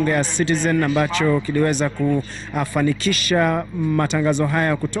cha runinga ya Citizen ambacho kiliweza kufanikisha matangazo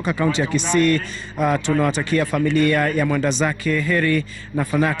haya kutoka kaunti ya Kisii, tunawatakia familia ya mwenda zake heri na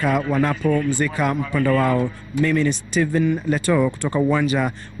fanaka wanapomzika mpendwa wao. Mimi ni Steven Leto kutoka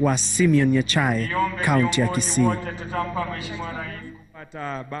uwanja wa Simeon Nyachae, kaunti ya Kisii.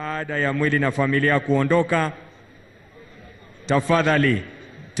 Baada ya mwili na familia kuondoka, tafadhali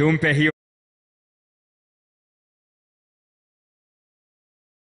tumpe hiyo.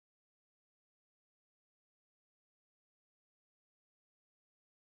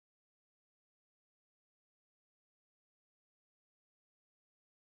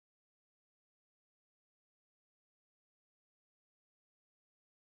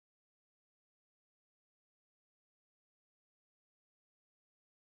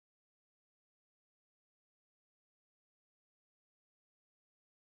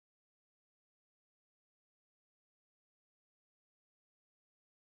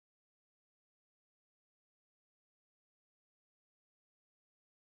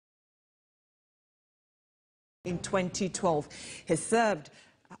 In 2012,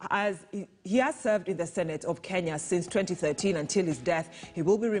 he has served in the Senate of Kenya since 2013 until his death. He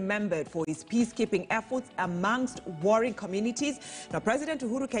will be remembered for his peacekeeping efforts amongst warring communities. Now, President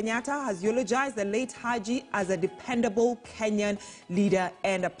Uhuru Kenyatta has eulogized the late Haji as a dependable Kenyan leader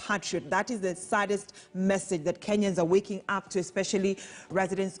and a patriot. That is the saddest message that Kenyans are waking up to, especially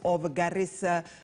residents of Garissa